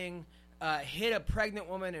thing, hit a pregnant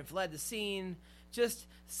woman and fled the scene, just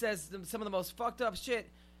says some of the most fucked up shit.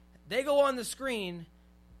 They go on the screen,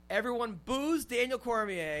 everyone boos Daniel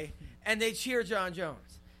Cormier, and they cheer John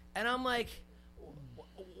Jones. And I'm like,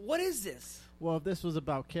 what is this? Well, if this was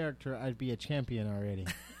about character, I'd be a champion already.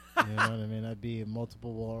 You know what I mean? I'd be a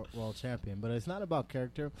multiple world champion. But it's not about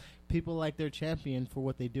character. People like their champion for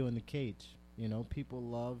what they do in the cage. You know, people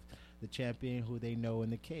love the champion who they know in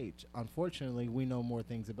the cage. Unfortunately, we know more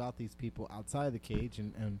things about these people outside the cage,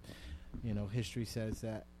 and you know, history says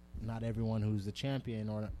that not everyone who's a champion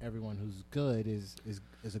or everyone who's good is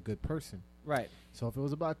a good person. Right. So if it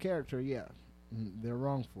was about character, yeah, they're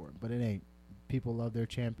wrong for it. But it ain't. People love their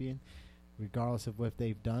champion, regardless of what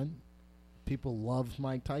they've done. People love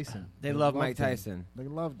Mike Tyson. They love Mike him. Tyson. They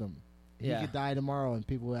loved him. Yeah. He could die tomorrow and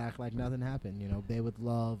people would act like nothing happened. You know, they would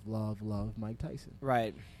love Mike Tyson.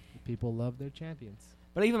 Right. People love their champions.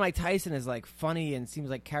 But even Mike Tyson is like funny and seems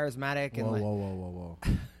like charismatic. And Whoa.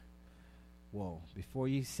 Whoa. Before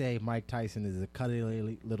you say Mike Tyson is a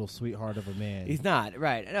cuddly little sweetheart of a man. He's not.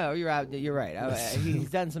 Right. No, you're out. You're right. He's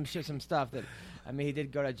done some stuff that, I mean, he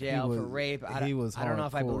did go to jail for rape. I don't know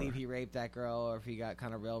if I believe he raped that girl or if he got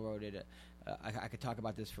kind of railroaded. I could talk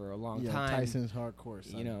about this for a long time. Tyson's hardcore,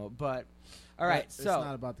 son. You know, but all right. But it's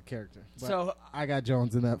not about the character. But so I got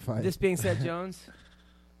Jones in that fight. This being said, Jones.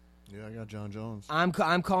 Yeah, I got John Jones. I'm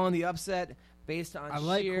calling the upset based on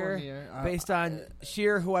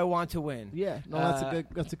sheer who I want to win. Yeah, no,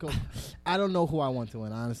 that's a good. I don't know who I want to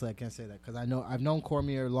win. Honestly, I can't say that because I've known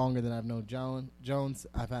Cormier longer than I've known Jones.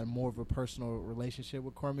 I've had more of a personal relationship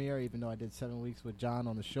with Cormier, even though I did 7 weeks with John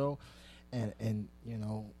on the show, and you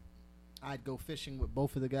know, I'd go fishing with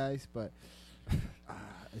both of the guys, but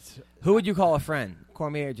who would you call a friend,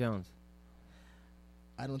 Cormier or Jones?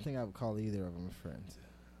 I don't think I would call either of them a friend.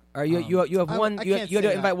 Or you have one. You had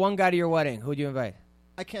to invite one guy to your wedding. Who would you invite?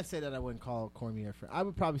 I can't say that I wouldn't call Cormier a friend. I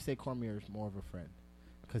would probably say Cormier is more of a friend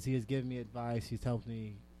because he has given me advice. He's helped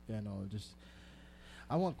me. You know, just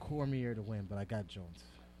I want Cormier to win, but I got Jones.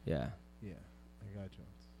 Yeah, I got Jones.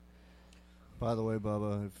 By the way,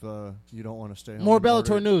 Bubba, if you don't want to stay home, more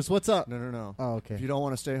Bellator news. What's up? No. Oh, okay. If you don't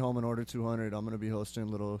want to stay home and order 200, I'm going to be hosting a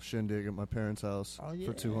little shindig at my parents' house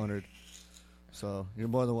for 200. So you're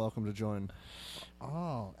more than welcome to join.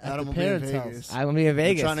 Oh, Adam will parents' be in Vegas. house. I'm gonna be in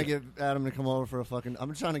Vegas. I'm trying to get Adam to come over for a fucking.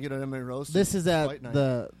 I'm trying to get an MMA roast. This is at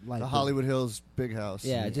the Hollywood Hills Big House.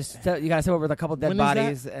 Yeah, just you gotta come over with a couple dead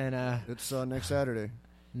bodies and. It's next Saturday.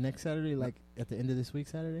 Next Saturday, like at the end of this week,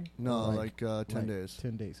 Saturday? No, like 10 days.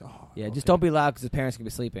 10 days. Oh, yeah, just don't be loud because his parents can be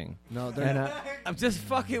sleeping. No, they're not. I'm just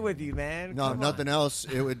fucking with you, man. No, Come nothing on. else.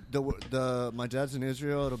 It would my dad's in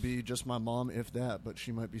Israel. It'll be just my mom, if that. But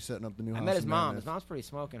she might be setting up the new house. I met his in mom. Mammoth. His mom's pretty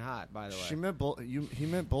smoking hot, by the way. She meant both. He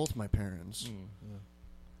meant both my parents.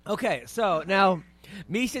 Okay, so now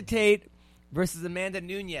Miesha Tate versus Amanda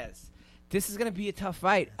Nunes. This is going to be a tough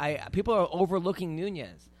fight. People are overlooking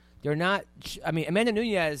Nunes. They're not. I mean, Amanda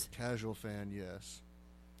Nunes. Casual fan, yes.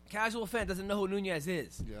 Casual fan doesn't know who Nunes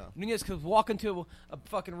is. Yeah. Nunes could walk into a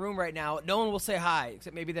fucking room right now. No one will say hi,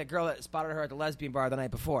 except maybe that girl that spotted her at the lesbian bar the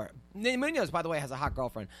night before. Nunes, by the way, has a hot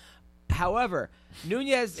girlfriend. However,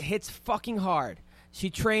 Nunes hits fucking hard.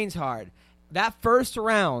 She trains hard. That first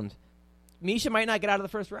round, Miesha might not get out of the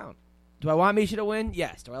first round. Do I want Miesha to win?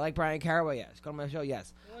 Yes. Do I like Brian Caraway? Yes. Go to my show?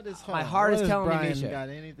 Yes. My heart is telling me Miesha. Got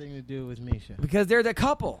anything to do with Miesha? Because they're the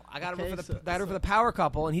couple. I got her for the power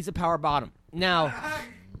couple, and he's a power bottom. Now,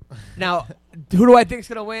 who do I think is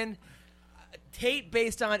going to win? Tate,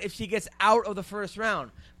 based on if she gets out of the first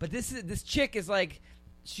round. But this chick is like,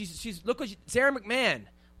 she's look what Sarah McMahon.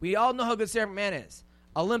 We all know how good Sarah McMahon is.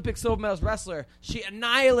 Olympic silver medals wrestler. She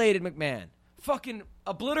annihilated McMahon. Fucking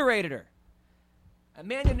obliterated her.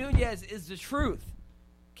 Amanda Nunes is the truth.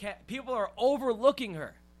 People are overlooking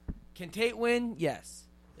her. Can Tate win? Yes.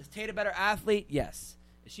 Is Tate a better athlete? Yes.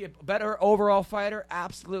 Is she a better overall fighter?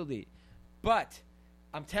 Absolutely. But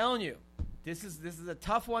I'm telling you, this is a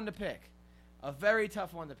tough one to pick. A very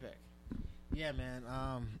tough one to pick. Yeah, man.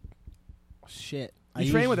 Shit. You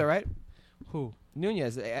trained with her, right? Who?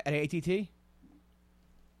 Nunes at ATT?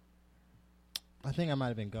 I think I might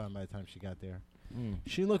have been gone by the time she got there.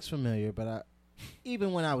 She looks familiar, but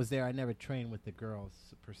even when I was there, I never trained with the girls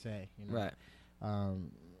per se. You know? Right.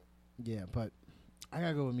 Yeah, but I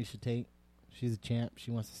gotta go with Miesha Tate. She's a champ. She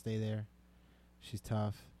wants to stay there. She's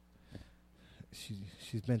tough.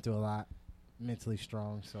 She's been through a lot. Mentally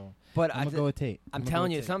strong. So, but I'm gonna go with Tate. I'm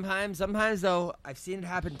telling you, sometimes though, I've seen it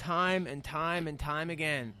happen time and time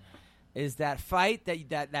again. Is that fight that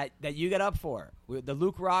you get up for with the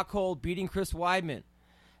Luke Rockhold beating Chris Weidman,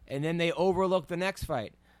 and then they overlook the next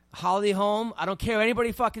fight. Holly Holm, I don't care what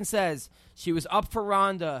anybody fucking says, she was up for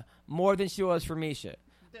Ronda more than she was for Miesha.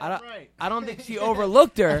 I don't think she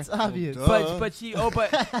overlooked her. That's obvious. But she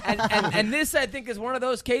and this I think is one of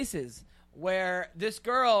those cases where this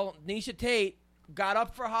girl Nisha Tate got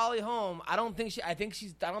up for Holly Holm. I don't think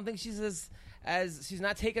she's as she's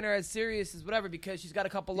not taking her as serious as whatever because she's got a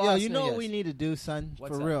couple losses. You know what we need to do, son?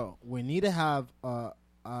 What's for that? real. We need to have a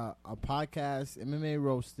podcast, MMA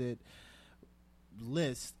Roasted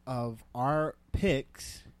list of our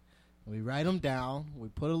picks. We write them down. We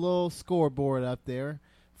put a little scoreboard up there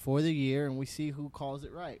for the year, and we see who calls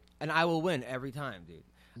it right. And I will win every time, dude.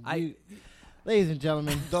 Ladies and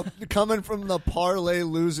gentlemen. Coming from the parlay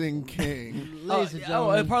losing king. Ladies and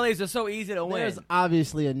gentlemen. Parlays are so easy to win. There's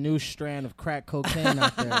obviously a new strand of crack cocaine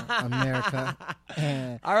out there, America.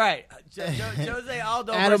 All right. Jose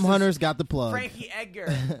Aldo Adam versus Hunter's got the plug. Frankie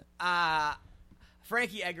Edgar.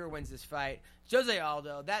 Frankie Edgar wins this fight. Jose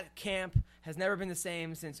Aldo, that camp has never been the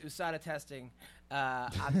same since USADA testing.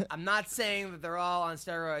 I'm not saying that they're all on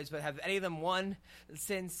steroids, but have any of them won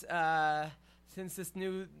since this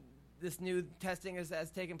new testing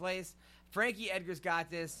has taken place? Frankie Edgar's got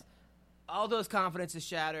this. Aldo's confidence is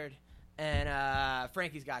shattered, and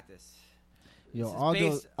Frankie's got this. Yo,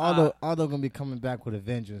 This is Aldo gonna be coming back with a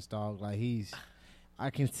vengeance, dog. Like I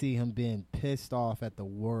can see him being pissed off at the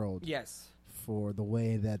world. Yes. For the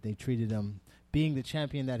way that they treated him, being the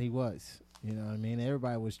champion that he was. You know what I mean?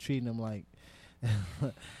 Everybody was treating him like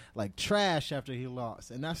like trash after he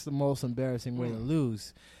lost, and that's the most embarrassing way to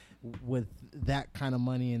lose with that kind of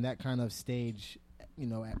money and that kind of stage,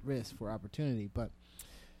 at risk for opportunity. But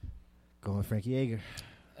going Frankie Edgar.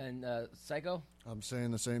 And Psycho? I'm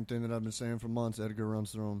saying the same thing that I've been saying for months. Edgar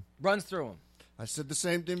runs through him. Runs through him. I said the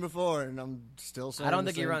same thing before, and I'm still saying I don't the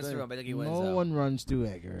think he same runs thing. through him. I think he wins. No one runs through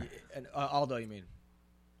Edgar. And, Aldo, you mean?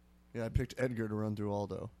 Yeah, I picked Edgar to run through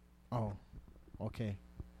Aldo. Oh, okay.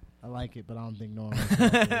 I like it, but I don't think no one runs through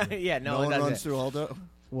Edgar. Yeah, No one doesn't. runs through Aldo.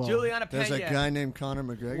 Well, Juliana Pena. There's a guy named Conor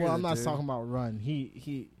McGregor. Well, I'm not that talking about run.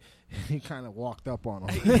 He kind of walked up on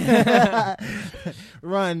him.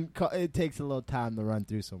 Run. It takes a little time to run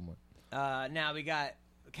through someone. Now we got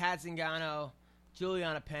Kat Zingano,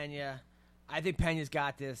 Juliana Pena. I think Pena's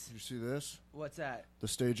got this. You see this? What's that? The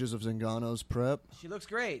stages of Zingano's prep. She looks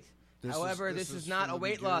great. This However, this is not from a the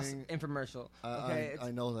weight loss beginning. infomercial. Okay,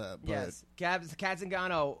 I know that. But yes, Kat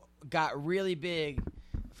Zingano got really big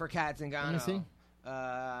for Kat Zingano. Let me see. In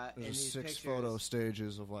There's these 6 pictures. photo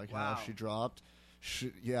stages of Wow. how she dropped.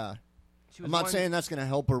 Yeah. She was I'm not one- saying that's going to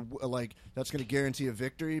help her, that's going to guarantee a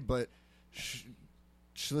victory, but she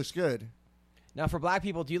looks good. Now, for black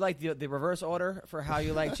people, do you like the reverse order for how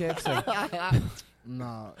you like chicks? Or?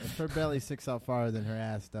 No, if her belly sticks out farther than her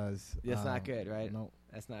ass does, That's not good, right? No,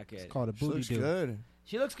 That's not good. it's called a She booty looks do. good.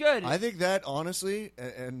 She looks good. I think that, honestly,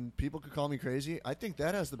 and people could call me crazy, I think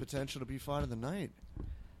that has the potential to be fight of the night.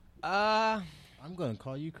 I'm going to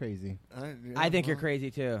call you crazy. I think you're crazy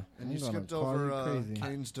too. And I'm you gonna skipped call over you crazy.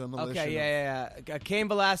 Kane's demolition. Okay, yeah. Cain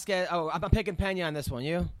Velasquez. Oh, I'm picking Pena on this one.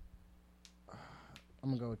 You? I'm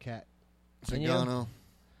going to go with Kat. And you? Zingano.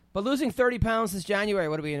 But losing 30 pounds since January.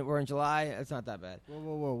 What are we? We're in July. It's not that bad.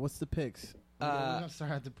 Whoa. What's the picks? We're going to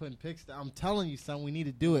start have to put picks down. I'm telling you, son, we need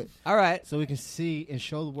to do it All right. so we can see and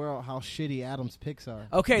show the world how shitty Adam's picks are.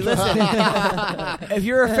 Okay, listen. If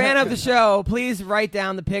you're a fan of the show, please write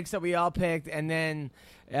down the picks that we all picked, and then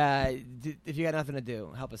if you got nothing to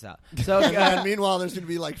do, help us out. So, And meanwhile, there's going to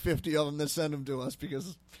be like 50 of them that send them to us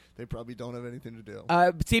because they probably don't have anything to do.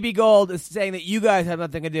 CB Gold is saying that you guys have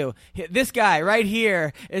nothing to do. This guy right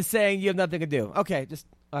here is saying you have nothing to do. Okay, just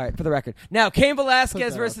all right for the record. Now, Cain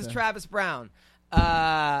Velasquez that versus out there. Travis Brown.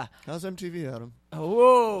 How's MTV, Adam?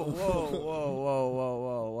 Whoa.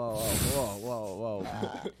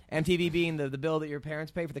 MTV being the bill that your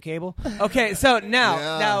parents pay for the cable. Okay, so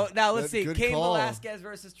now let's see. Good Cain call. Velasquez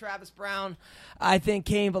versus Travis Brown. I think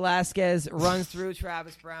Cain Velasquez runs through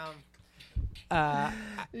Travis Brown.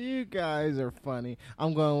 You guys are funny.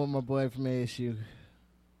 I'm going with my boy from ASU.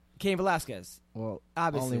 Cain Velasquez. Well,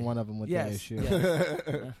 Obviously. only one of them with Yes. ASU.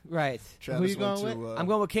 Yes. Right. Travis you going went with? to, I'm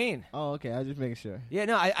going with Cain. Oh, okay. I was just making sure. Yeah,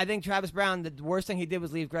 no, I think Travis Brown, the worst thing he did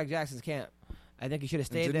was leave Greg Jackson's camp. I think he should have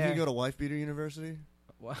and stayed didn't there. he go to Wife Beater University?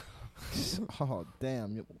 What? Oh,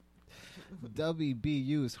 damn.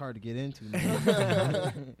 WBU is hard to get into,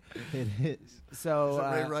 man. It is. So, Is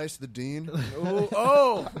that Ray Rice, the dean?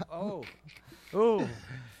 oh.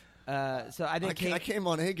 So I think I came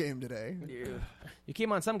on A game today. you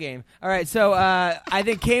came on some game. All right, so I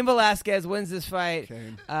think Cain Velasquez wins this fight.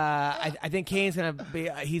 Cain. I think Cain's gonna be.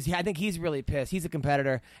 I think he's really pissed. He's a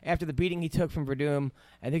competitor after the beating he took from Verdum.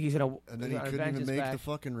 I think he's gonna. And then he couldn't even make the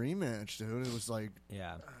fucking rematch, dude. It was like,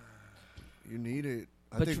 Yeah. you need it.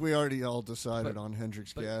 I But think we already all decided on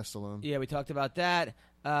Hendricks Gastelum. Yeah, we talked about that.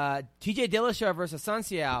 TJ Dillashaw versus Sun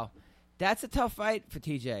Xiao. That's a tough fight for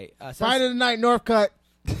TJ. Fight of the night, Northcutt.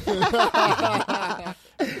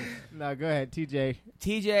 No, go ahead, TJ.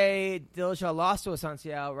 TJ Dillashaw lost to Sun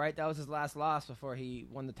Xiao, right? That was his last loss before he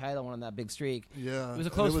won the title, won on that big streak. Yeah. It was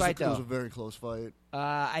a close fight, though. It was a very close fight.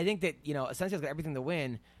 I think that, Sun Xiao's got everything to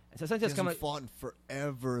win. So Sun He Xiao's hasn't fought in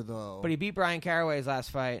forever, though. but he beat Brian Caraway's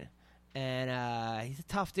last fight, and he's a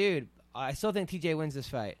tough dude. I still think TJ wins this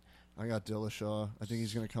fight. I got Dillashaw. I think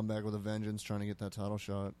he's going to come back with a vengeance trying to get that title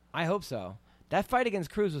shot. I hope so. That fight against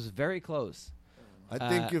Cruz was very close.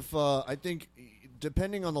 I think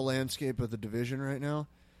depending on the landscape of the division right now,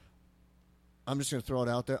 I'm just going to throw it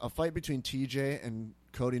out there. A fight between TJ and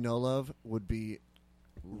Cody No Love would be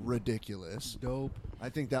ridiculous. Dope. I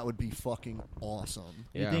think that would be fucking awesome.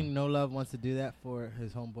 You think No Love wants to do that for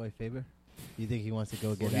his homeboy Faber? You think he wants to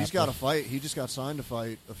go get He's got a fight. He just got signed to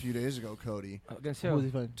fight a few days ago, Cody. Against Who's he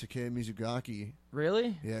who? fighting? Takei Mizugaki.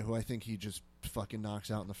 Really? Yeah, who I think he just fucking knocks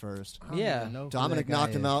out in the first. I don't Yeah. even know who Dominic that guy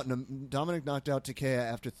knocked him is. out. Dominic knocked out Takea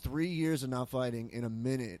after 3 years of not fighting in a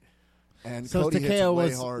minute. And So Cody hits Takeo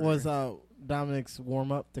way harder. was Dominic's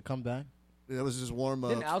warm up to come back. That was his warm up.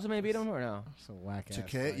 Didn't Altamay beat him or no? So whack ass.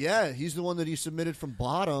 Takea, yeah, he's the one that he submitted from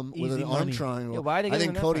bottom with Easy an arm money. triangle. Yeah, why they I give him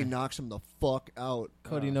think that Cody fight? knocks him the fuck out.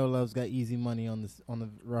 Cody No Love's got easy money on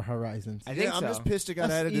the horizons. I think Yeah, I'm so. just pissed it got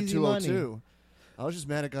That's added to easy 202. I was just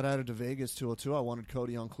mad it got added to Vegas 202. I wanted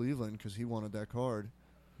Cody on Cleveland because he wanted that card.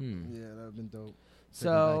 Yeah, that would have been dope. Take him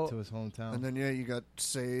So back to his hometown. And then you got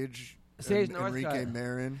Sage Sage and Enrique Northcutt.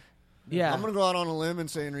 Marin. Yeah. I'm gonna go out on a limb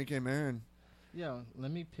and say Enrique Marin. Yo,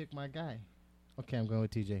 let me pick my guy. Okay, I'm going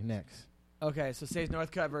with TJ next. Okay, so Sage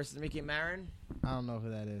Northcutt versus Mickey Marin. I don't know who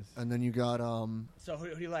that is. And then you got So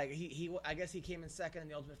who do you like? I guess he came in second in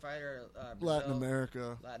the Ultimate Fighter. Brazil, Latin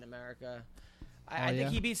America. Latin America. Oh, I think yeah?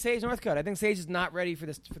 he beat Sage Northcutt. I think Sage is not ready for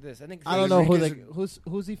this. I think I don't know who Enrique's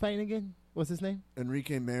who's he fighting again? What's his name?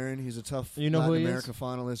 Enrique Marin. He's a tough You know who Latin he America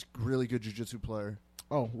finalist. Really good jiu-jitsu player.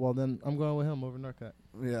 Oh, well then I'm going with him over Northcutt.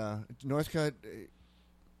 Yeah, Northcutt.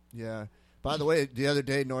 Yeah. By the way, the other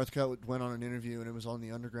day Northcutt went on an interview and it was on the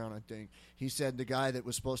Underground. I think he said the guy that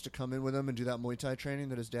was supposed to come in with him and do that Muay Thai training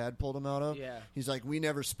that his dad pulled him out of. Yeah. He's like, we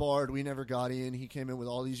never sparred, we never got in. He came in with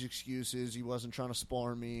all these excuses. He wasn't trying to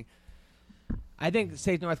spar me. I think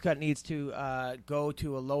Sage Northcutt needs to go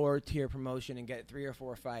to a lower tier promotion and get 3 or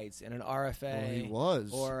 4 fights in an RFA. Well, he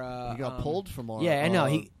was. Or he got pulled from our yeah, I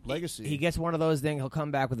know. Legacy. He gets one of those things. He'll come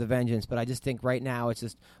back with a vengeance. But I just think right now it's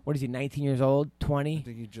just, what is he, 19 years old, 20? I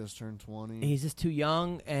think he just turned 20. He's just too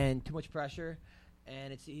young and too much pressure,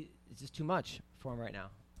 and it's just too much for him right now.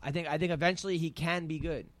 I think eventually he can be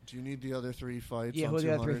good. Do you need the other 3 fights? Yeah, on who are the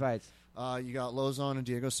other 3 200? fights? You got Lozon and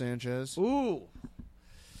Diego Sanchez. Ooh.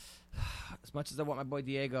 As much as I want my boy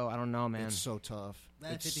Diego, I don't know, man. It's so tough.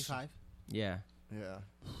 That's It's- 55. Yeah. Yeah.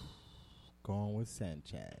 Going with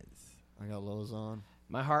Sanchez. I got Lozon.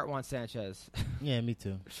 My heart wants Sanchez. Yeah, me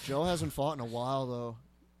too. Joe hasn't fought in a while, though.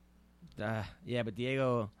 Yeah, but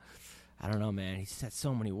Diego, I don't know, man. He's had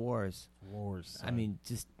so many wars. Wars. I mean,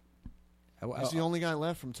 just... He's the only guy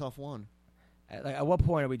left from Tough One. At what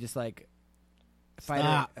point are we just like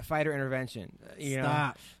fighter intervention? You know,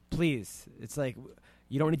 Stop. please. It's like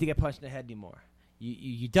you don't need to get punched in the head anymore.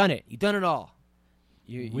 You done it. You done it all.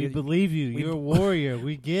 We believe you. You're a warrior.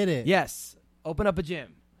 We get it. Yes. Open up a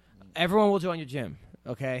gym. Everyone will join your gym.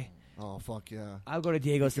 Okay. Oh, fuck yeah. I'll go to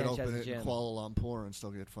Diego You could open Sanchez's it in gym. Kuala Lumpur and still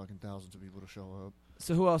get fucking thousands of people to show up.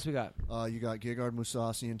 So who else we got? You got Gegard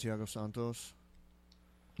Mousasi and Thiago Santos.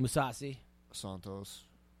 Musasi. Santos.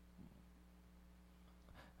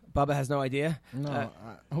 Bubba has no idea. No,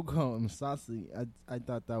 I'm going with Masasi. I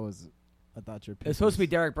thought that was. I thought your pick It's supposed to be was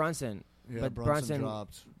Derek Brunson. Yeah, But Brunson Brunson-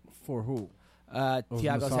 dropped. for who? Thiago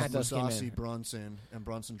Musasi. Santos came Mousasi, in. Brunson, and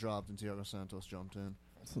Brunson dropped and Thiago Santos jumped in.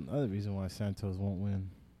 That's another reason why Santos won't win.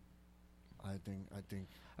 I think.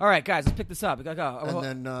 All right, guys, let's pick this up. We gotta go. And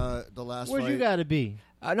then the last Where'd fight. you got to be?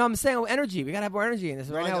 No, I'm saying energy. We gotta have more energy in this.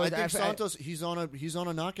 Right now, I think Santos. He's on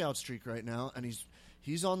a knockout streak right now, and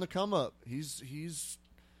he's on the come up. He's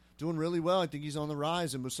doing really well. I think he's on the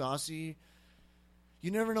rise. And Mousasi,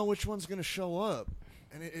 you never know which one's going to show up,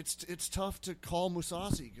 and it's tough to call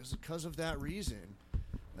Mousasi because of that reason.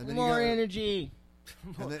 And then More you got, energy.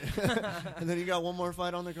 and then you got one more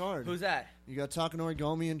fight on the card. Who's that? You got Takanori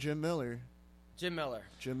Gomi and Jim Miller. Jim Miller.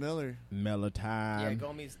 Jim Miller. Mellow Yeah, time.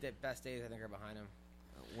 Gomi's best days, I think, are behind him.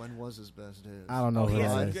 When was his best days? I don't know He who had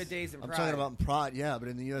that some is. good days in I'm Pride. talking about in Pride, yeah, but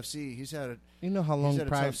in the UFC, he's had a. You know how long He's had a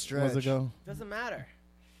Pride tough stretch. was ago? Doesn't matter.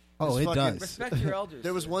 Oh, His it fucking- does. Respect your elders.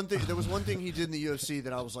 There was one thing he did in the UFC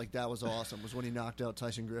that I was like, that was awesome. Was when he knocked out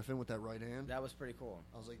Tyson Griffin with that right hand. That was pretty cool.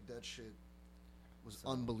 I was like, that shit was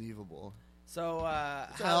unbelievable. So,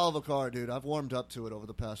 It's a hell of a car, dude. I've warmed up to it over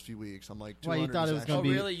the past few weeks. I'm like, 200 Well, you thought it was oh, gonna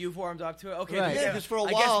be- really? You've warmed up to it? Okay, Right. Yeah, then, because for a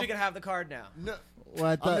I while. guess we can have the card now. No, Well,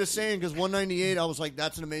 I thought, I'm just saying because 198, I was like,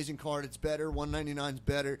 that's an amazing card. It's better. 199's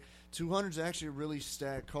better. 200's actually a really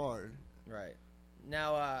stacked card. Right.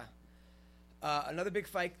 Now, another big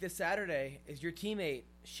fight this Saturday is your teammate,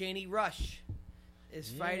 Shani Rush, is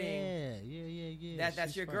fighting. Yeah.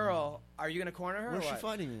 That's She's your fighting. girl. Are you going to corner her? Where's or she what?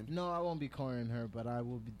 fighting in? No, I won't be cornering her, but I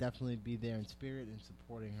will definitely be there in spirit and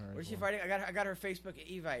supporting her. Where's as she well. fighting? I got her Facebook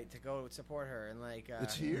Evite to go support her and like.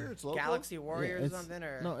 It's here? It's local? Galaxy Warriors or it's- something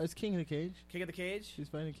or No, it's King of the Cage. King of the Cage. She's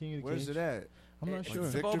fighting King of the Where's Cage. it at? I'm not sure.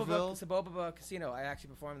 Victorville? Sabobaba Casino. I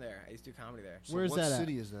actually performed there. I used to do comedy there. So Where's what that at?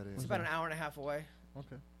 city is that in? It's about an hour and a half away.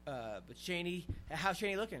 Okay. But Shani, how's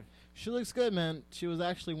Shani looking? She looks good, man. She was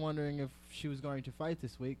actually wondering if she was going to fight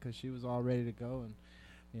this week because she was all ready to go, and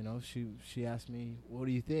you know, she asked me, "What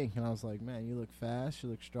do you think?" And I was like, "Man, you look fast. You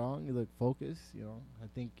look strong. You look focused. You know, I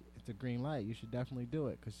think it's a green light. You should definitely do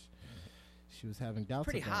it." Because she was having doubts.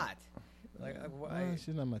 Pretty about hot. it. Like,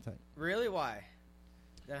 She's not my type. Really? Why?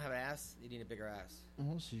 They don't have an ass. You need a bigger ass.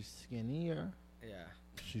 Well, she's skinnier. Yeah.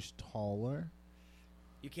 She's taller.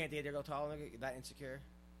 You can't date a girl taller. You're that insecure.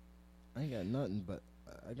 I ain't got nothing, but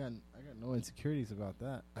I got no insecurities about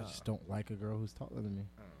that. I just don't like a girl who's taller than me.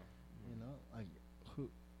 You know, like who?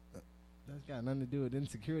 That's got nothing to do with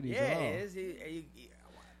insecurities Yeah, at all. it is.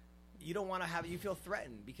 You don't want to have. You feel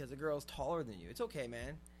threatened because a girl's taller than you. It's okay,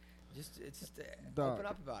 man. It's just Dog. open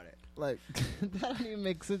up about it. Like that don't even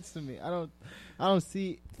make sense to me. I don't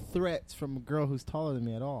see threats from a girl who's taller than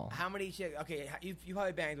me at all. How many chicks? Okay, you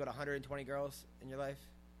probably banged 120 girls in your life.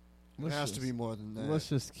 It has to be more than that. Let's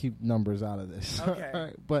just keep numbers out of this. Okay. All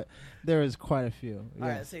right, but there is quite a few. All right,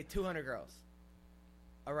 Yeah. let's say 200 girls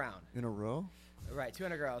around. In a row? Right,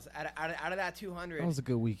 200 girls. Out of that 200, That was a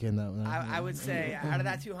good weekend. That one. I would say out of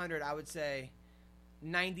that 200, I would say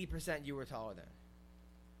 90% you were taller than.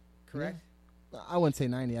 Correct? I wouldn't say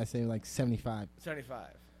 90. I say like 75. 75. All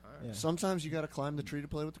right. Yeah. Sometimes you got to climb the tree to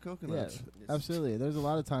play with the coconuts. Yeah, absolutely. There's a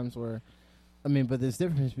lot of times where, I mean, but there's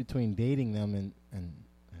difference between dating them and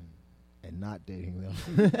not dating them.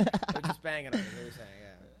 Or just banging them. What you're saying,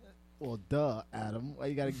 yeah. Well, duh, Adam. Why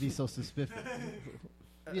you gotta be so suspicious?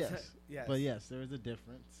 Yes. Yes. But yes, there is a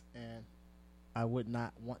difference, and I would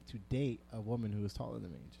not want to date a woman who is taller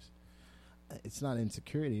than me. Just, it's not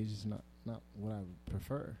insecurity. It's just not what I would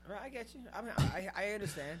prefer. Right, I get you. I mean, I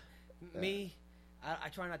understand. Me, I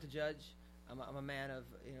try not to judge. I'm a man of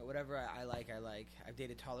whatever I like. I like. I've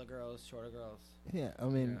dated taller girls, shorter girls. Yeah, I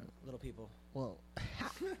mean, little people. well,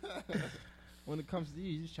 when it comes to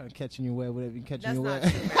you, you're just trying to catch in your way, whatever you catch in That's your not way.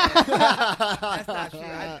 true, man. That's not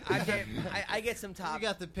true. I get some top. You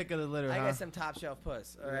got the pick of the litter. I huh? get some top shelf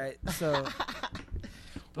puss. All right. So,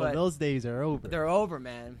 Well, but those days are over. they're over,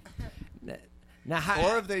 man. Now, how,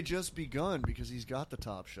 Or have they just begun because he's got the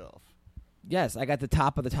top shelf? yes, I got the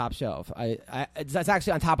top of the top shelf. It's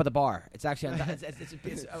actually on top of the bar. It's actually on. It's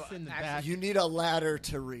in the actually- back. You need a ladder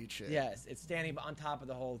to reach it. Yes, it's standing on top of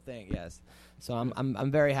the whole thing. Yes, so I'm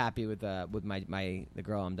very happy with the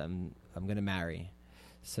girl I'm gonna marry.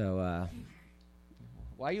 So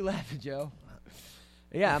why are you laughing, Joe?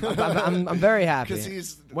 Yeah, I'm very happy. 'Cause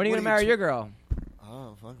he's- when are you what gonna are marry you your girl?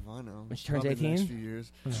 Oh, fuck if I know. When she turns Probably the next 18? few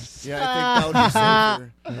years. Yeah, I think that would be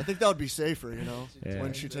safer. I think that would be safer, Yeah.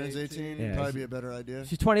 When she turns 18, Yeah. it'd probably be a better idea.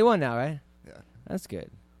 She's 21 now, right? Yeah. That's good.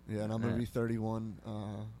 Yeah, and I'm going Yeah. to be 31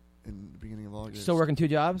 in the beginning of August. Still working 2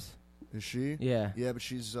 jobs? Is she? Yeah. Yeah, but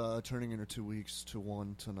she's turning in her 2 weeks to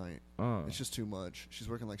 1 tonight. Oh. It's just too much. She's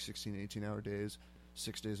working like 16, 18-hour days,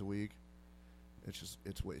 6 days a week.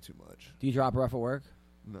 It's way too much. Do you drop her off at work?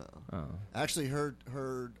 No. Oh. Actually, her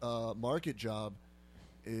market job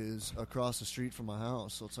is across the street from my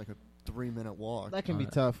house, so it's like a 3-minute walk. That can be Oh,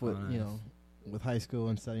 tough with nice. with high school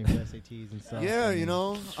and studying for SATs and stuff. Yeah, and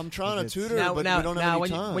I'm trying to It's- tutor, Now, but now, we don't now have any when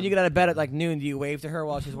time. when you get out of bed at like noon, do you wave to her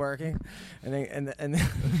while she's working? And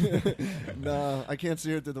No, I can't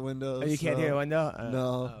see her through the windows. oh, you can't so- hear the window?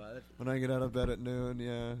 No. When I get out of bed at noon,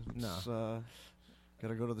 yeah. No.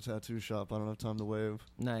 Gotta go to the tattoo shop. I don't have time to wave.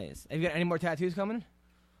 Nice. Have you got any more tattoos coming?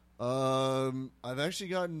 I've actually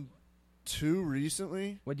gotten 2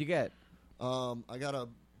 recently. What'd you get? I got a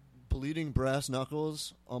bleeding brass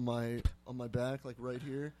knuckles on my back, like right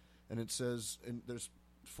here, and it says, and there's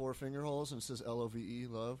 4 finger holes, and it says LOVE,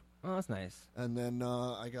 love. Oh, that's nice. And then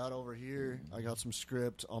I got over here, I got some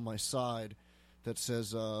script on my side that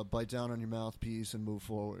says, bite down on your mouthpiece and move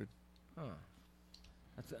forward. Oh,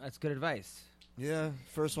 that's good advice. Yeah,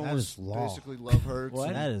 first one That was is law. basically love hurts.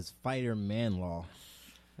 What? That is fighter man law.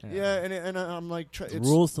 Yeah, and I'm like, it's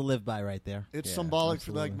rules to live by right there. It's Yeah, symbolic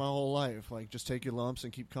absolutely. for like my whole life. Like, just take your lumps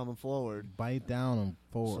and keep coming forward. Bite down and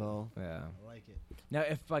forward. So Yeah. I like it. Now,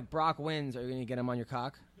 if like Brock wins, are you gonna get him on your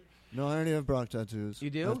cock? no, I already have Brock tattoos. You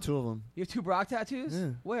do? I have 2 of them. You have 2 Brock tattoos? Yeah.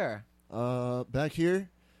 Where? Back here,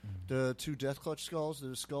 the 2 death clutch skulls.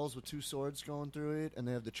 There's skulls with 2 swords going through it, and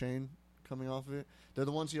they have the chain coming off of it. They're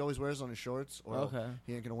the ones he always wears on his shorts. Well, Okay.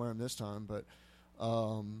 he ain't gonna wear them this time, but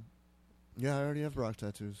yeah, I already have Brock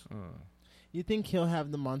tattoos. You think he'll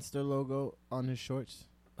have the monster logo on his shorts?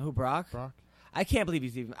 Who, Brock? Brock? I can't believe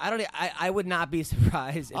he's even. I would not be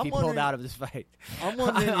surprised if I'm he pulled wondering- out of this fight. I'm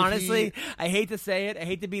wondering if Honestly, I hate to say it. I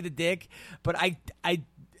hate to be the dick, but I'm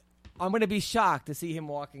going to be shocked to see him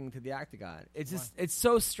walking to the octagon. It's just it's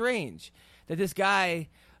so strange that this guy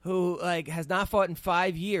who like has not fought in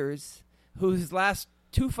 5 years, whose last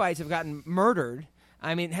 2 fights have gotten murdered.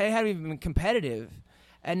 I mean, they haven't even been competitive,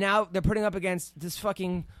 and now they're putting up against this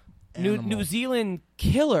fucking New Zealand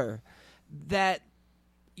killer that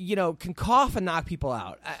can cough and knock people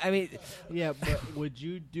out. I mean, Yeah, but would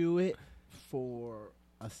you do it for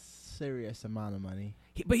a serious amount of money?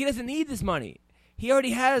 but he doesn't need this money. He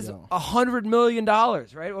already has No. $100 million, right?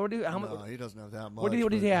 No, he doesn't have that much. What did he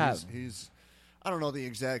but have? He's I don't know the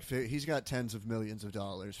exact figure. He's got tens of millions of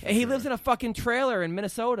dollars. For He sure. lives in a fucking trailer in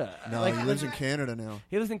Minnesota. No, he lives in Canada now.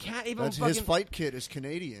 He lives in Canada. His fight kit is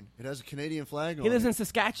Canadian. It has a Canadian flag on He lives it. in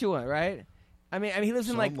Saskatchewan, right? I mean, he lives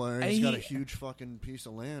in like. Somewhere. He's got a huge fucking piece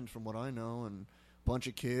of land, from what I know, and a bunch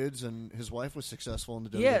of kids, and his wife was successful in the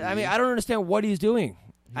WWE. Yeah, I mean, I don't understand what he's doing.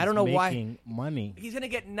 I don't know why. Making money. He's gonna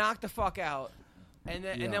get knocked the fuck out, and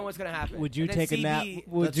then what's gonna happen? Would you And then take a nap? CB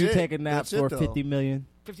Would That's you it. take a nap That's it, for though. 50 million?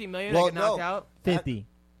 15 million? Well, I get knocked no. out. 50.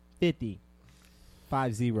 50. If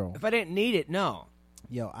I didn't need it, no.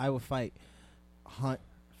 Yo, I would fight Hunt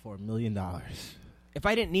for $1 million. If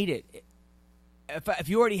I didn't need it, if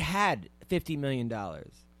you already had $50 million,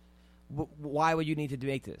 why would you need to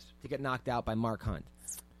make this to get knocked out by Mark Hunt?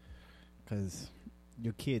 Because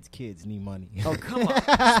your kids need money. Oh, come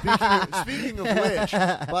on. Speaking of which,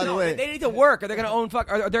 by the way, They need to work, or they're gonna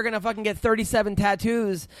or they're gonna fucking get 37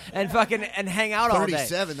 tattoos and fucking and hang out all day.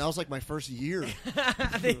 37. That was like my first year.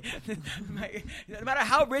 No matter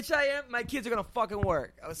how rich I am, my kids are gonna fucking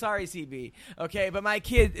work. Oh, sorry, CB. Okay, but my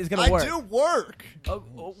kid is gonna work. I do work.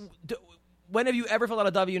 When have you ever filled out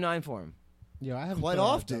a W-9 form? Yo, I haven't Quite filled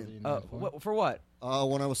out a often. W-9 form. For what?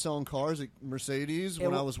 When I was selling cars at Mercedes, Yeah,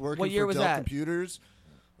 when I was working what year for was Dell that? Computers,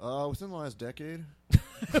 within the last decade.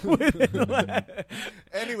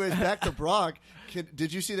 Anyways, back to Brock.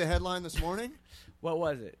 Did you see the headline this morning? What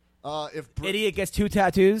was it? If Idiot gets 2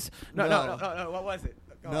 tattoos? No. No. What was it?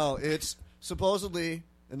 Go on. No, it's supposedly,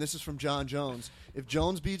 and this is from John Jones, if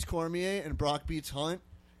Jones beats Cormier and Brock beats Hunt,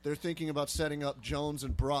 they're thinking about setting up Jones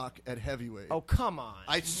and Brock at heavyweight. Oh, come on.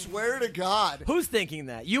 I swear to God. Who's thinking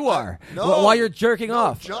that? You are. No. While you're jerking No,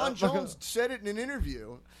 off. John Jones said it in an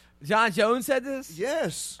interview. John Jones said this?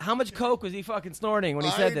 Yes. How much coke was he fucking snorting when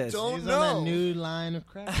he said this? don't He's know. on that new line of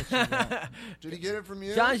crap that you got. Did he get it from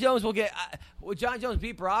you? John Jones will get. Would John Jones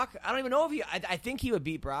beat Brock? I don't even know if he. I think he would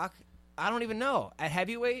beat Brock. I don't even know at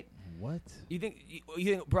heavyweight. What? You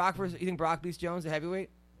think Brock beats Jones at heavyweight?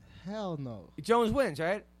 Hell no. Jones wins,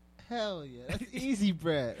 right? Hell yeah. That's easy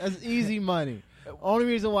bread. That's easy money. Only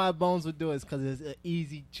reason why Bones would do it is because it's an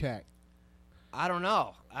easy check. I don't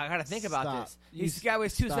know. I got to think about Stop. this. This guy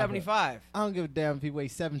weighs 275. I don't give a damn if he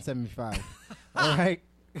weighs 775. All right?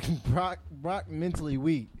 Brock mentally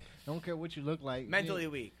weak. I don't care what you look like. Mentally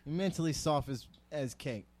weak. Mentally soft as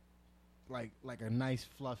cake. Like a nice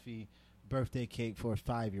fluffy birthday cake for a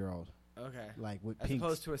 5-year-old. Okay. Like with As pink.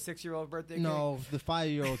 opposed to a 6-year-old birthday cake? No, the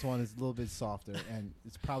 5-year-old one is a little bit softer, and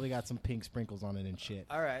it's probably got some pink sprinkles on it and shit.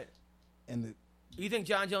 All right. And You think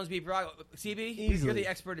John Jones beat Brock? CB? You're Easily. the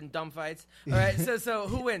expert in dumb fights. All right. So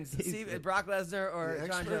who wins? Brock Lesnar or You're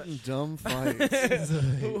John expert in Jones? dumb fights.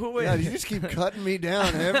 Who wins? Yeah, you just keep cutting me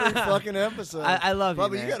down every fucking episode. I love you,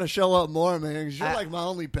 Bubba, man. you got to show up more, man, because you're like my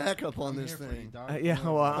only backup on I'm this here for you, thing. dog. Yeah,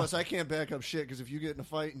 well, Plus, I can't back up shit, because if you get in a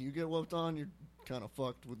fight and you get whooped on, you're kind of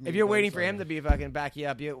fucked with me. if you're waiting for him to be fucking back you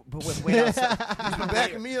up, you wait outside. He's been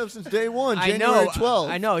backing me up since day one, I January know. 12th.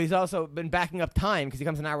 I know. He's also been backing up time because he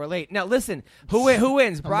comes an hour late. Now listen, who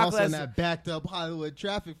wins? I'm Brock also in Lesnar that backed up Hollywood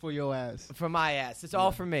traffic for your ass. for my ass. It's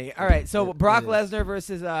all for me. All right. So Brock it is. Lesnar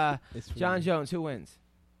versus It's for John you. Jones. Who wins?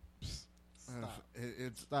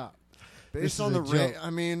 It's Stop. based This on is the a joke. I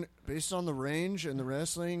mean, based on the range and the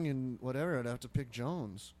wrestling and whatever, I'd have to pick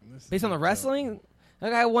Jones. Based on the wrestling, that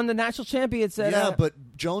guy won the national champions. Yeah, but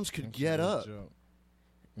Jones could get up.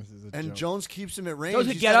 This is a And joke. Jones keeps him at range. Jones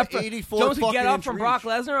could He's get got up. 84 Jones could get fucking up inch from reach. Brock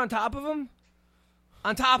Lesnar on top of him.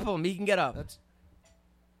 On top of him, he can get up. That's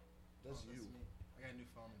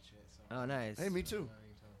Oh, nice. Hey, me too.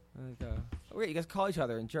 Wait, you guys call each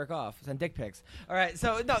other and jerk off, send dick pics. All right,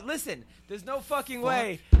 so no, listen. There's no fucking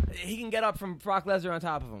way he can get up from Brock Lesnar on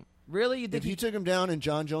top of him. Really? You think If he took him down and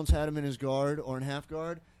John Jones had him in his guard or in half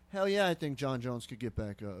guard, hell yeah, I think John Jones could get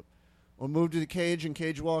back up. Or move to the cage and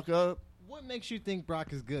cage walk up. What makes you think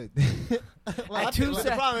Brock is good? At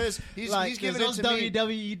The problem is he's giving it those to me.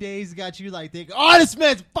 WWE days got you like thinking, oh, this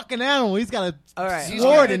man's a fucking animal. He's got a All right. He's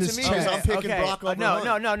sword giving in it his to me 'cause chest. I'm picking Brock over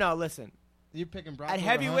Hunt. No. Listen. You're picking Brock At over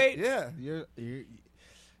heavyweight, Hunt? Yeah.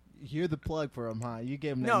 You're the plug for him, huh? You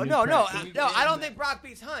gave him that No. new I crack. don't think Brock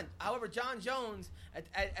beats Hunt. However, John Jones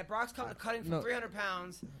at Brock's cutting from 300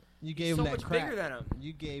 pounds. You gave so him that much crack. bigger than him.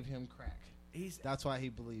 You gave him crack. That's why he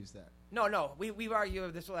believes that. No. We've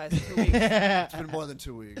argued this the last 2 weeks. It's been more than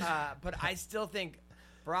 2 weeks. But I still think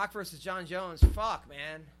Brock versus John Jones. Fuck,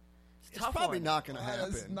 man. It's a It's tough probably one. not going to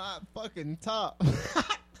happen. That's not fucking tough.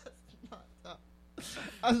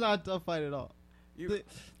 That's not a tough fight at all.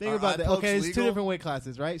 Think about that. Pokes Okay, it's two legal? different weight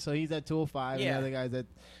classes, right? So he's at 205, and Yeah. the other guy's at.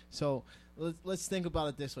 So let's think about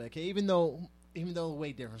it this way, okay? Even though the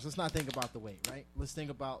weight difference, let's not think about the weight, right? Let's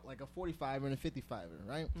think about like a 45er and a 55er,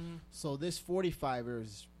 right? Mm-hmm. So this 45er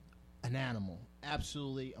is an animal,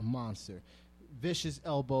 absolutely a monster. Vicious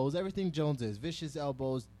elbows, everything Jones is. Vicious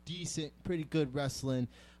elbows, decent, pretty good wrestling.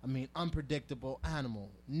 I mean, unpredictable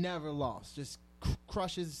animal, never lost, just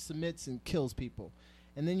crushes, submits, and kills people.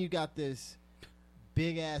 And then you got this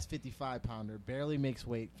big-ass 55-pounder, barely makes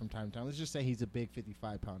weight from time to time. Let's just say he's a big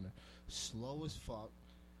 55-pounder. Slow as fuck,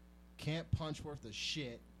 can't punch worth a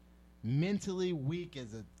shit, mentally weak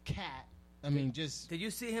as a cat. I mean, just... Did you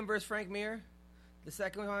see him versus Frank Mir the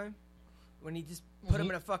second time? When he just put him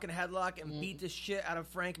in a fucking headlock and beat the shit out of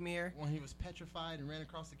Frank Mir? When he was petrified and ran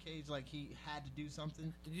across the cage like he had to do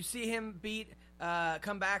something. Did you see him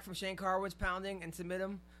come back from Shane Carwin's pounding and submit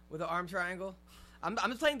him with an arm triangle? I'm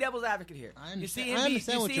just playing devil's advocate here. You see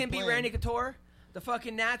him beat Randy Couture? The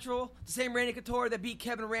fucking natural, the same Randy Couture that beat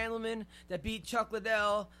Kevin Randleman, that beat Chuck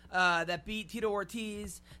Liddell, that beat Tito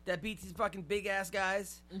Ortiz, that beat these fucking big ass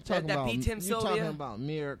guys, that beat Tim Sylvia. You're talking about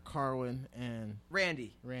Mir, Carwin, and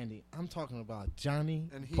Randy. I'm talking about Johnny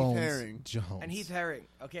And Heath Bones Herring. Jones. And Heath Herring.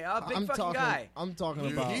 Okay, a big I'm fucking talking, guy. I'm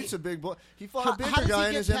talking about. He's a big boy. He fought How a bigger does guy he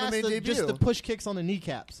in get his past MMA debut. just the push kicks on the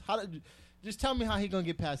kneecaps? Just tell me how he gonna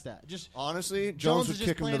get past that. Just Honestly, Jones would is just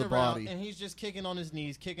kick him to playing the around, body. and he's just kicking on his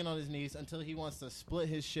knees until he wants to split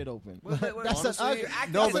his shit open. Wait, That's honestly, You're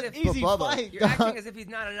acting no, as but- if but easy Bubba- fight. You're acting as if he's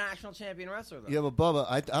not a national champion wrestler, though. Yeah, but Bubba,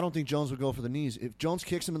 I don't think Jones would go for the knees. If Jones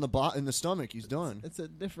kicks him in the stomach, he's done. It's a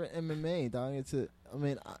different MMA,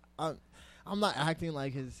 dog. I'm not acting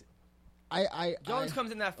like his. Jones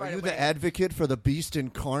comes in that fight. Are you away. the advocate for the beast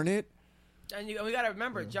incarnate? And we got to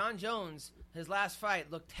remember, John Jones, his last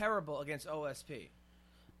fight looked terrible against OSP.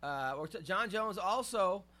 John Jones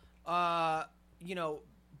also,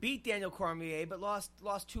 beat Daniel Cormier, but lost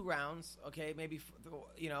 2 rounds. Okay, maybe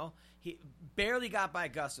he barely got by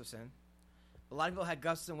Gustafson. A lot of people had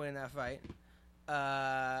Gustafson winning that fight.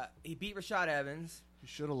 He beat Rashad Evans. He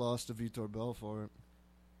should have lost to Vitor Belfort.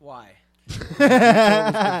 Why? If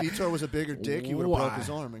Vitor was a bigger dick, he would have broke his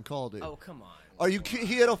arm and called it. Oh, come on. Are you?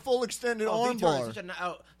 He had a full extended arm bar.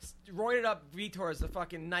 Roided up Vitor is the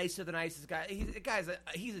fucking nicest guy.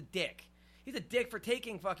 He's a dick. He's a dick for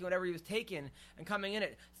taking fucking whatever he was taking and coming in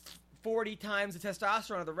at 40 times the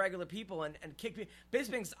testosterone of the regular people and kick me.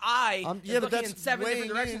 Bisping's eye is looking in 7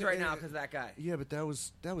 different directions right now because of that guy. Yeah, but that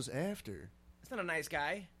was after. It's not a nice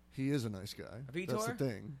guy. He is a nice guy. Vitor? That's the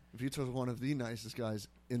thing. Vitor's one of the nicest guys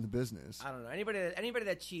in the business. I don't know. Anybody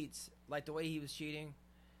that cheats like the way he was cheating.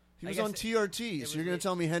 He was on TRT, so you're going to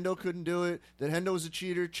tell me Hendo couldn't do it, that Hendo was a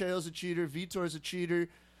cheater, Chael's a cheater, Vitor's a cheater,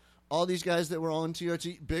 all these guys that were on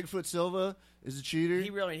TRT, Bigfoot Silva is a cheater.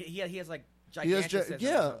 He has like gigantic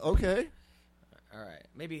okay. All right.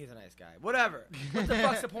 Maybe he's a nice guy. Whatever. What the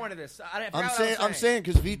fuck's the point of this? I'm saying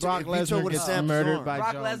because Vitor would have stamped murdered by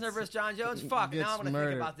Brock Jones. Lesnar versus John Jones? Fuck. Now I'm going to murdered.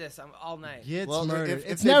 think about this all night. Gets Well, murdered. if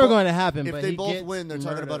It's they never both- going to happen. If but they he both gets win, they're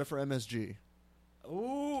talking murdered. about it for MSG.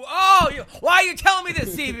 Ooh. Why are you telling me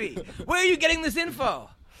this, CB? Where are you getting this info?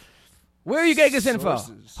 Where are you getting this info?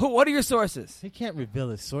 Sources. What are your sources? He can't reveal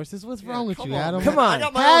his sources. What's wrong with you, on, Adam? man. Come on. I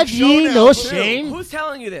got my own Have show ye now, no too. shame? Who's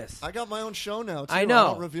telling you this? I got my own show now, too. I know.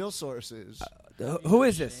 I don't reveal sources. Who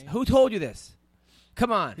is this? Who told you this?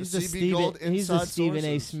 Come on. He's The the CB Gold inside Stephen A.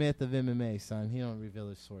 sources. Smith of MMA, son. He don't reveal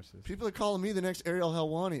his sources. People are calling me the next Ariel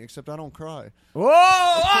Helwani, except I don't cry.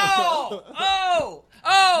 Whoa!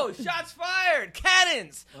 Oh! Shots fired!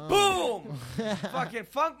 Cannons! Boom! Fucking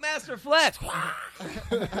Funkmaster Flex!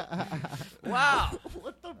 Wow!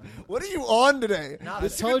 What the What are you on today?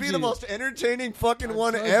 This could told be the you. most entertaining fucking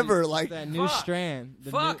one told you. ever. Like, That new Fuck. strand.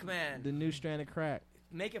 Man. The new strand of crack.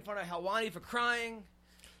 Making fun of Helwani for crying.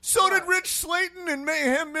 so did Rich Slayton and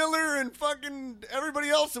Mayhem Miller and fucking everybody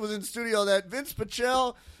else that was in studio. That Vince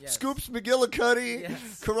Pichel, Yes. Scoops McGillicuddy,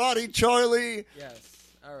 Yes. Karate Charlie. Yes.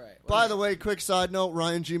 All right. By the way, quick side note: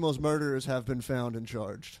 Ryan Gimo's murderers have been found and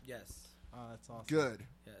charged. Yes. Oh, that's awesome. Good.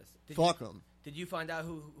 Yes. Did Fuck them. Did you find out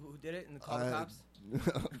who did it and call the cops?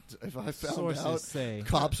 If I found Sources out, say.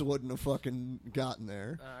 cops wouldn't have fucking gotten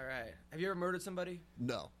there. All right. Have you ever murdered somebody?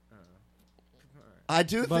 No. I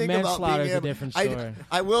do But think about manslaughter being is a able. different story.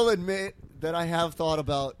 I will admit that I have thought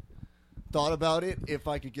about it if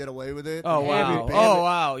I could get away with it. Oh wow! Every Oh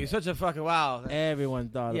wow! You're such a fucking wow. Everyone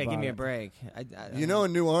thought Yeah, about give me a it. break. You know,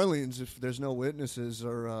 in New Orleans, if there's no witnesses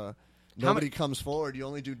or nobody comes forward, you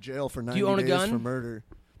only do jail for 90 you own a days gun? for murder.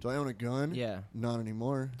 Do I own a gun? Yeah. Not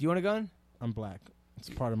anymore. Do you own a gun? I'm black. It's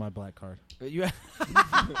part of my black card. You.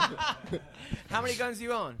 How many guns do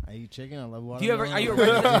you own? I eat chicken. I love water. Do you ever? Are you a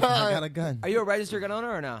registered? I got a gun. Are you a registered gun owner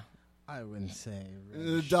or no? I wouldn't say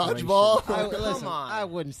Dodgeball? Listen, on. I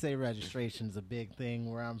wouldn't say registration's a big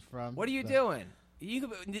thing where I'm from. What are you but- doing? You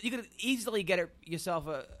could easily get yourself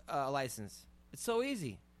a license. It's so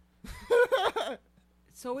easy.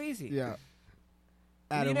 It's so easy. Yeah.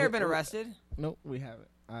 You never been arrested? Nope, we haven't.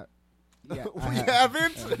 Yeah, We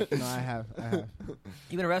haven't? No, I have.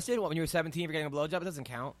 You been arrested? What, when you were 17 for getting a blowjob? It doesn't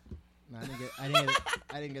count. No,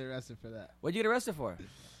 I didn't get arrested for that. What'd you get arrested for?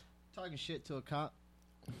 Talking shit to a cop.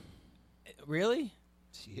 Really?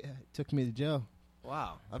 Yeah, it took me to jail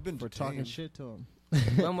Wow. I've been for detained. talking shit to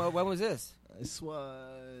him. when was this? This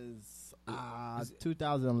was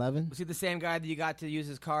 2011. Was he the same guy that you got to use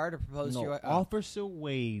his car to propose to No, your? Officer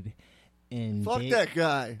Wade in Fuck that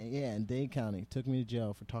guy. Yeah, in Dade County took me to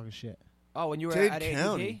jail for talking shit. Oh, when you were Dade at ATP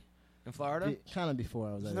County? in Florida? Kind of before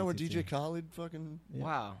I was Isn't at that where ATT. DJ Khaled fucking... Yeah.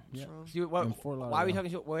 Wow. Yeah. So you, what, In Fort why were you Lauderdale.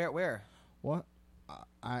 talking shit? Where? What?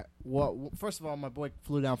 Well, first of all, my boy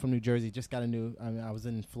flew down from New Jersey. Just got a new. I mean, I was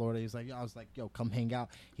in Florida. He was like, yo, come hang out.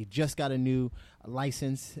 He just got a new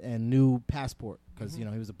license and new passport because it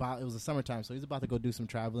was the summertime, so he was about to go do some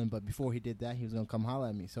traveling. But before he did that, he was gonna come holler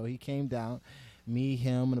at me. So he came down, me,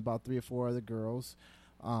 him, and about 3 or 4 other girls.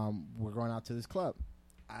 We're going out to this club.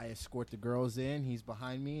 I escort the girls in. He's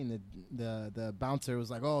behind me, and the bouncer was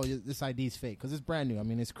like, "Oh, this ID's fake because it's brand new. I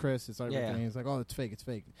mean, it's Chris. It's everything." Yeah. He's like, "Oh, it's fake. It's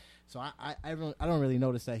fake." So I don't really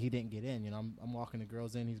notice that he didn't get in. I'm walking the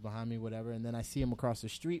girls in. He's behind me, whatever, and then I see him across the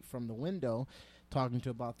street from the window, talking to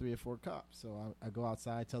about 3 or 4 cops. So I go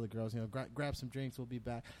outside, tell the girls, grab some drinks. We'll be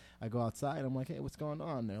back. I go outside. I'm like, "Hey, what's going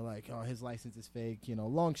on?" They're like, "Oh, his license is fake."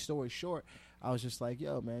 Long story short, I was just like,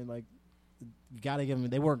 "Yo, man, like." You gotta give him.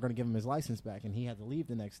 They weren't going to give him his license back, and he had to leave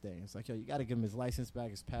the next day. It's like, yo, you got to give him his license back,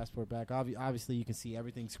 his passport back. Obviously, you can see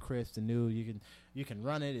everything's crisp and new. You can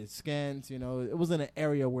run it. It scans. It was in an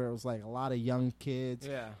area where it was like a lot of young kids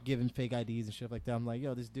giving fake IDs and shit like that. I'm like,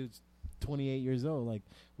 yo, this dude's 28 years old. Like,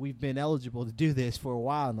 we've been eligible to do this for a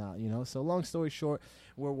while now. So long story short,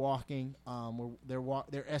 we're walking.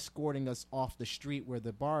 They're escorting us off the street where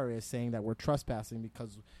the bar is, saying that we're trespassing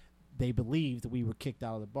because they believed we were kicked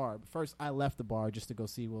out of the bar. But first, I left the bar just to go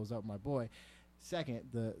see what was up with my boy. Second,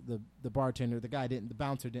 the bartender, the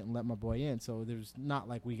bouncer didn't let my boy in. So there's not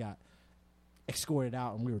like we got escorted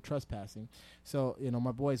out and we were trespassing. So,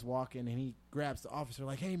 my boy's walking and he grabs the officer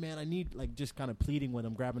like, "Hey man, I need," like just kind of pleading with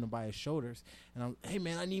him, grabbing him by his shoulders. And I'm, "Hey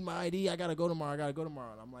man, I need my ID. I got to go tomorrow.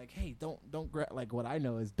 And I'm like, "Hey, don't grab," like what I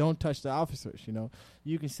know is don't touch the officers.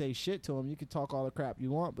 You can say shit to them. You can talk all the crap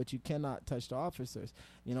you want, but you cannot touch the officers,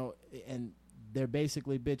 and they're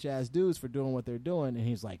basically bitch ass dudes for doing what they're doing. And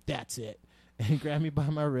he's like, "That's it." And he grabbed me by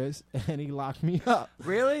my wrist and he locked me up.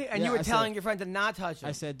 Really? And Yeah, you were I telling said- your friend to not touch him.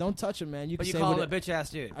 I said, "Don't touch him, man. but you say call him a whatever." bitch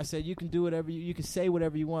ass dude. I said, "You can do whatever you can say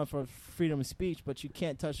whatever you want for freedom of speech, but you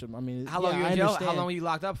can't touch him." I mean, How long yeah, were you I in jail? How understand. long were you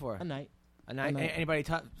locked up for? A night. A night? a night. Anybody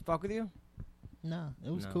fuck with you? No,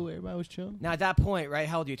 it was No. cool. Everybody was chill. Now at that point, right?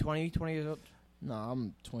 How old are you? 20 years old? No,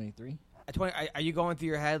 I'm 23. At 20, are you going through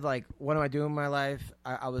your head like, what am I doing in my life?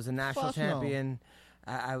 I was a national Fuck no. champion.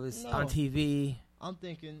 I was No. on TV. I'm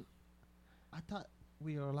thinking. I thought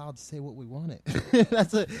we were allowed to say what we wanted.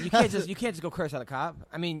 That's a. You can't just go curse at a cop.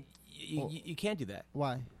 I mean, you can't do that.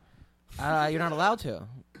 Why? You're not allowed to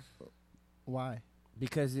Why?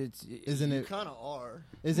 because it's. Isn't You it? kind of are.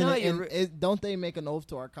 Isn't No, it? Don't they make an oath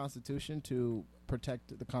to our Constitution to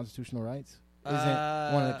protect the constitutional rights? Isn't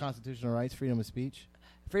one of the constitutional rights freedom of speech?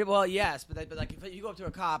 Well, yes, but like if you go up to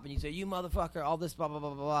a cop and you say, "You motherfucker," all this blah blah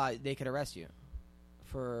blah blah blah, they could arrest you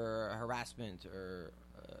for harassment or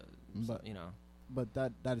But- you know. But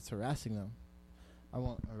that is harassing them. I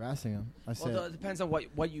won't harassing him. I said Well, it depends on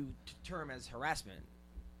what you term as harassment,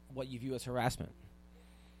 what you view as harassment.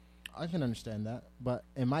 I can understand that, but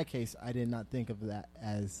in my case, I did not think of that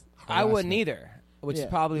as harassment. I wouldn't either, which is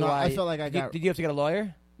probably why. I felt like I got. Did you have to get a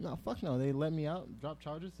lawyer? No, fuck no. They let me out, dropped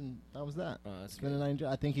charges, and that was that. Oh, that's Spent a night in jail.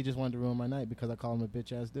 I think he just wanted to ruin my night because I called him a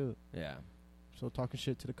bitch ass dude. Yeah. So talking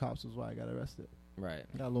shit to the cops was why I got arrested. Right.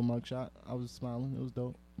 Got a little mug shot. I was smiling. It was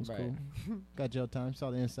dope. It was cool. Got jail time.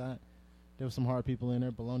 Saw the inside. There was some hard people in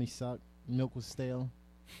there. Bologna sucked. Milk was stale.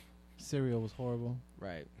 Cereal was horrible.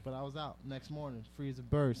 Right. But I was out next morning, free as a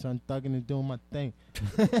bird, son, thugging and doing my thing.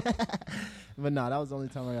 But no, that was the only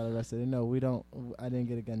time I got arrested. And no, I didn't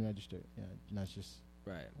get a gun registered. Yeah, that's just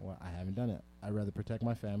right. Well, I haven't done it. I'd rather protect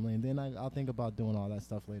my family, and then I'll think about doing all that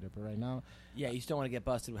stuff later. But right now, yeah, you still want to get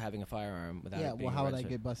busted with having a firearm without. Yeah, it being well, how would I registered.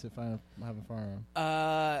 get busted for having a firearm?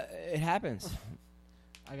 It happens.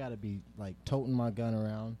 I gotta be like toting my gun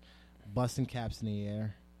around, busting caps in the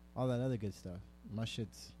air, all that other good stuff. My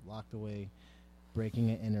shit's locked away, breaking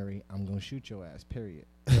and entering. I'm gonna shoot your ass. Period.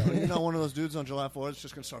 You're not one of those dudes on July 4th that's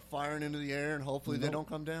just gonna start firing into the air and hopefully they don't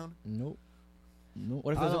come down. Nope.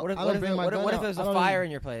 What if there's a fire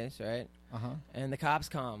in your place, right? And the cops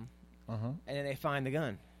come, and then they find the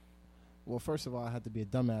gun. Well, first of all, I have to be a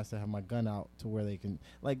dumbass to have my gun out to where they can.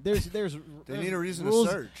 Like, there's they need a reason rules,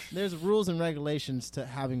 to search. There's rules and regulations to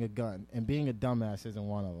having a gun, and being a dumbass isn't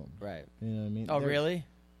one of them. Right. You know what I mean? Oh, really?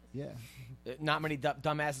 Yeah. Not many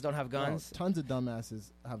dumbasses don't have guns. No, tons of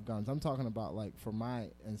dumbasses have guns. I'm talking about, like, for my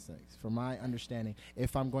instincts, for my understanding.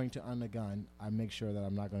 If I'm going to own a gun, I make sure that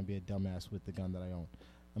I'm not going to be a dumbass with the gun that I own.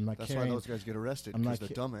 I'm not. That's why those guys get arrested because they're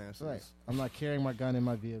dumbasses. Right. I'm not carrying my gun in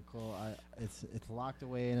my vehicle. It's locked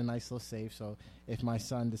away in a nice little safe. So if my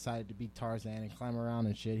son decided to be Tarzan and climb around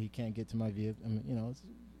and shit, he can't get to my vehicle. I mean, you know,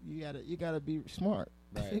 you gotta be smart.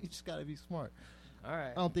 Right. You just gotta be smart. All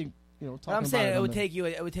right. I don't think talking I'm saying about it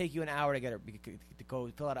would take you an hour to to go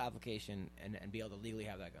fill out an application and be able to legally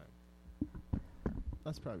have that gun.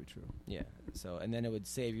 That's probably true. Yeah. So and then it would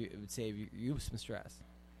save you some stress.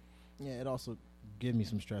 Yeah. It also give me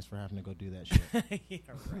some stress for having to go do that shit. Yeah,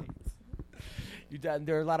 right.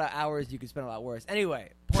 There are a lot of hours you could spend a lot worse. Anyway,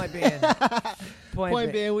 point being,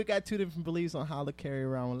 point being, we got two different beliefs on how to carry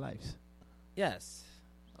around lives. Yes.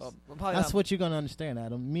 Well, that's what you're gonna understand,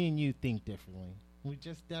 Adam. Me and you think differently. We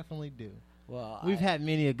just definitely do. Well, we've had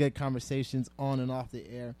many a good conversations on and off the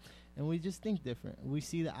air, and we just think different. We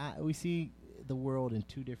see the world in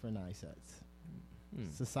two different eye sets.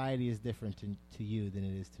 Society is different to you than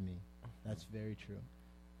it is to me. That's very true.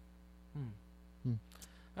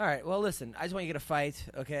 All right. Well, listen. I just want you to get a fight,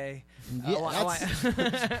 okay? Yeah,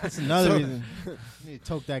 that's another reason. You need to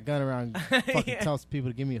tote that gun around and fucking tell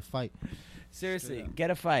people to give me a fight. Seriously,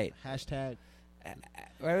 get a fight. Hashtag.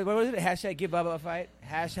 What was it? Hashtag give Bubba a fight.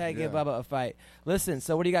 Hashtag give Bubba a fight. Listen.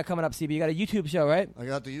 So what do you got coming up, CB? You got a YouTube show, right? I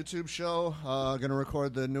got the YouTube show. Going to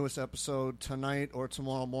record the newest episode tonight or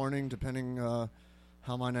tomorrow morning, depending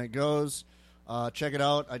how my night goes. Check it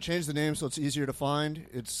out. I changed the name so it's easier to find.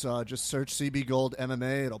 It's just search CB Gold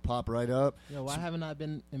MMA. It'll pop right up. Yo, why haven't I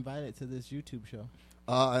been invited to this YouTube show?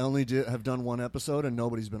 I only have done one episode and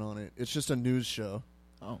nobody's been on it. It's just a news show.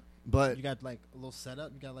 Oh. But you got like a little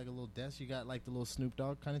setup? You got like a little desk? You got like the little Snoop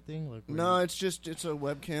Dogg kind of thing? Like, no, it's a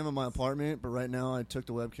webcam in my apartment. But right now I took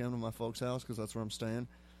the webcam to my folks' house because that's where I'm staying.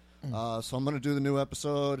 So I'm going to do the new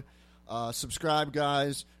episode. Subscribe,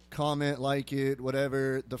 guys. Comment, like it,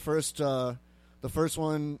 whatever. The first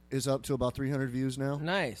one is up to about 300 views now.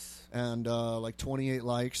 Nice. And like 28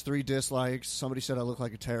 likes, 3 dislikes. Somebody said I look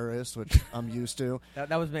like a terrorist, which I'm used to.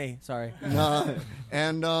 That was me. Sorry. No,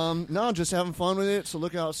 just having fun with it. So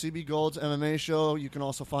look out, CB Gold's MMA show. You can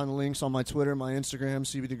also find the links on my Twitter, my Instagram,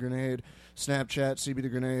 CB the Grenade, Snapchat, CB the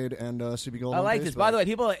Grenade, and CB Gold. I on like Facebook. this. By the way,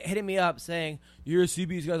 people are hitting me up saying, you're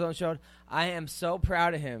CB's guys on the show. I am so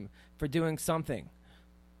proud of him for doing something.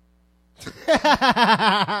 So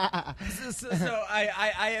I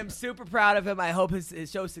am super proud of him. I hope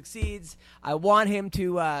his show succeeds. I want him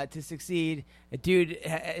to succeed. A dude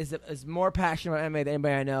is more passionate about MMA than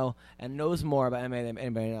anybody I know, and knows more about MMA than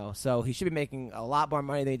anybody I know. So he should be making a lot more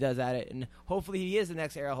money than he does at it, and hopefully he is the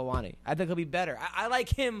next Ariel Helwani. I think he'll be better. I like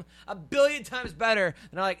him 1 billion times better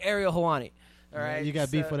than I like Ariel Helwani. All right, you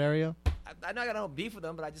got beef with Ariel? I not got no beef with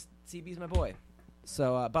him, but CB's my boy.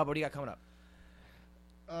 So Bubba, what do you got coming up?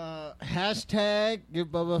 Hashtag give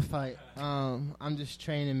Bubba a fight. I'm just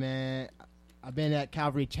training, man. I've been at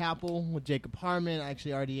Calvary Chapel with Jacob Harmon.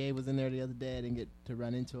 Actually, RDA was in there the other day. I didn't get to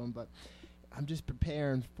run into him, but I'm just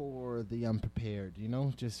preparing for the unprepared,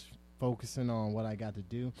 just focusing on what I got to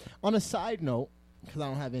do. On a side note, because I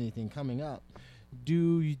don't have anything coming up,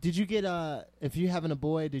 Did you get if you having a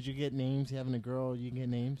boy, did you get names? You having a girl, you can get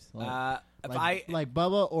names. Like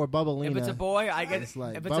Bubba or Bubbalina. If it's a boy, I get. It's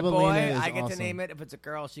like if it's a Bubbalina boy, is I get awesome. to name it. If it's a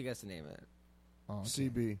girl, she gets to name it. Oh, okay.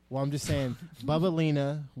 CB. Well, I'm just saying,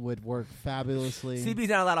 Bubbalina would work fabulously. CB's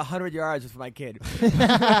not allowed 100 yards with my kid. Great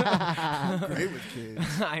with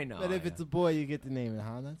kids. I know. But if it's a boy, you get to name it,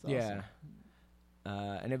 huh? That's awesome. Yeah.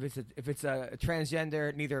 And if it's a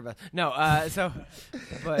transgender, neither of us. No.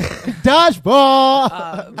 But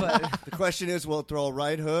Dodgeball. but The question is, will it throw a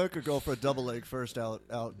right hook or go for a double leg first out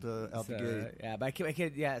the gate? yeah, my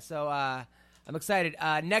kid. Yeah. So I'm excited.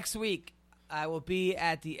 Next week I will be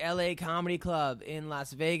at the LA Comedy Club in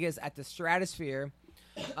Las Vegas at the Stratosphere.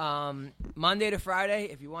 Monday to Friday.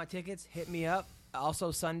 If you want tickets, hit me up.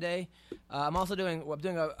 Also Sunday. We're doing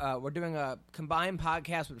a combined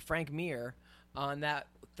podcast with Frank Mir on that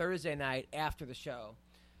Thursday night after the show.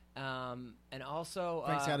 And also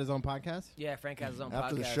Frank's got his own podcast? Yeah, Frank has his own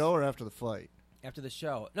After podcast. the show or after the fight? After the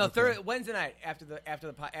show. No, Wednesday night after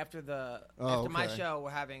my show, we're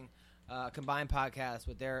having a combined podcast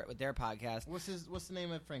with their podcast. What's the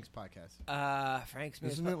name of Frank's podcast? Frank's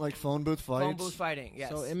Isn't it like phone booth fights? Phone booth fighting. Yes.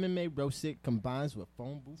 So MMA roasted combines with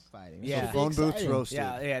phone booth fighting. Yeah. So phone booths roasted.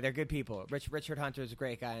 Yeah, they're good people. Richard Hunter is a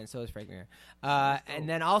great guy, and so is Frank Mir. And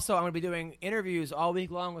then also, I'm going to be doing interviews all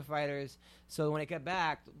week long with fighters. So when I get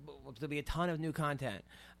back, there'll be a ton of new content.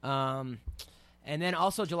 And then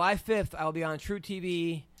also July 5th, I'll be on True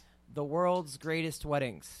TV, The World's Greatest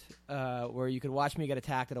Weddings, where you could watch me get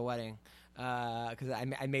attacked at a wedding. Because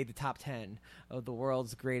I made the top 10 of the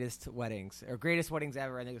world's greatest weddings, or greatest weddings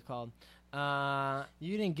ever, I think it's called.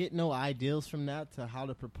 You didn't get no ideals from that to how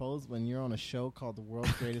to propose when you're on a show called The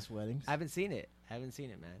World's Greatest Weddings? I haven't seen it,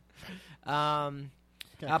 man.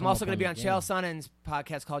 I'm also going to be on Chael Sonnen's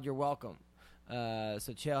podcast called You're Welcome.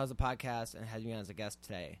 So Chael has a podcast and has me on as a guest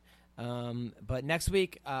today. But next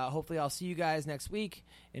week, hopefully I'll see you guys next week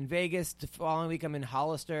in Vegas. The following week I'm in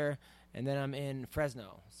Hollister, and then I'm in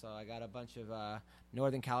Fresno. So I got a bunch of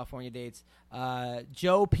Northern California dates.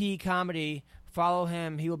 Joe P. Comedy, follow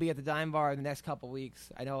him. He will be at the Dime Bar in the next couple weeks.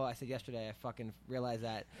 I know I said yesterday. I fucking realized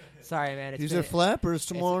that. Sorry, man. He's at Flappers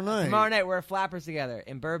tomorrow night. Tomorrow night we're at Flappers together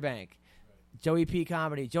in Burbank. Joey P.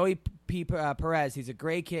 Comedy. Joey P. Perez. He's a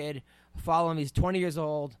great kid. Follow him. He's 20 years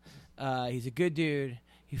old. He's a good dude.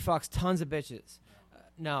 He fucks tons of bitches.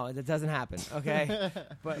 No, that doesn't happen, okay?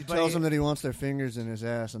 But He tells them that he wants their fingers in his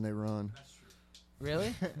ass and they run.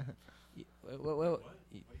 Really?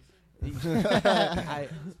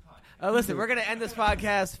 Listen, we're going to end this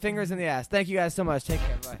podcast. Fingers in the ass. Thank you guys so much. Take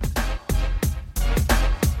care. Bye.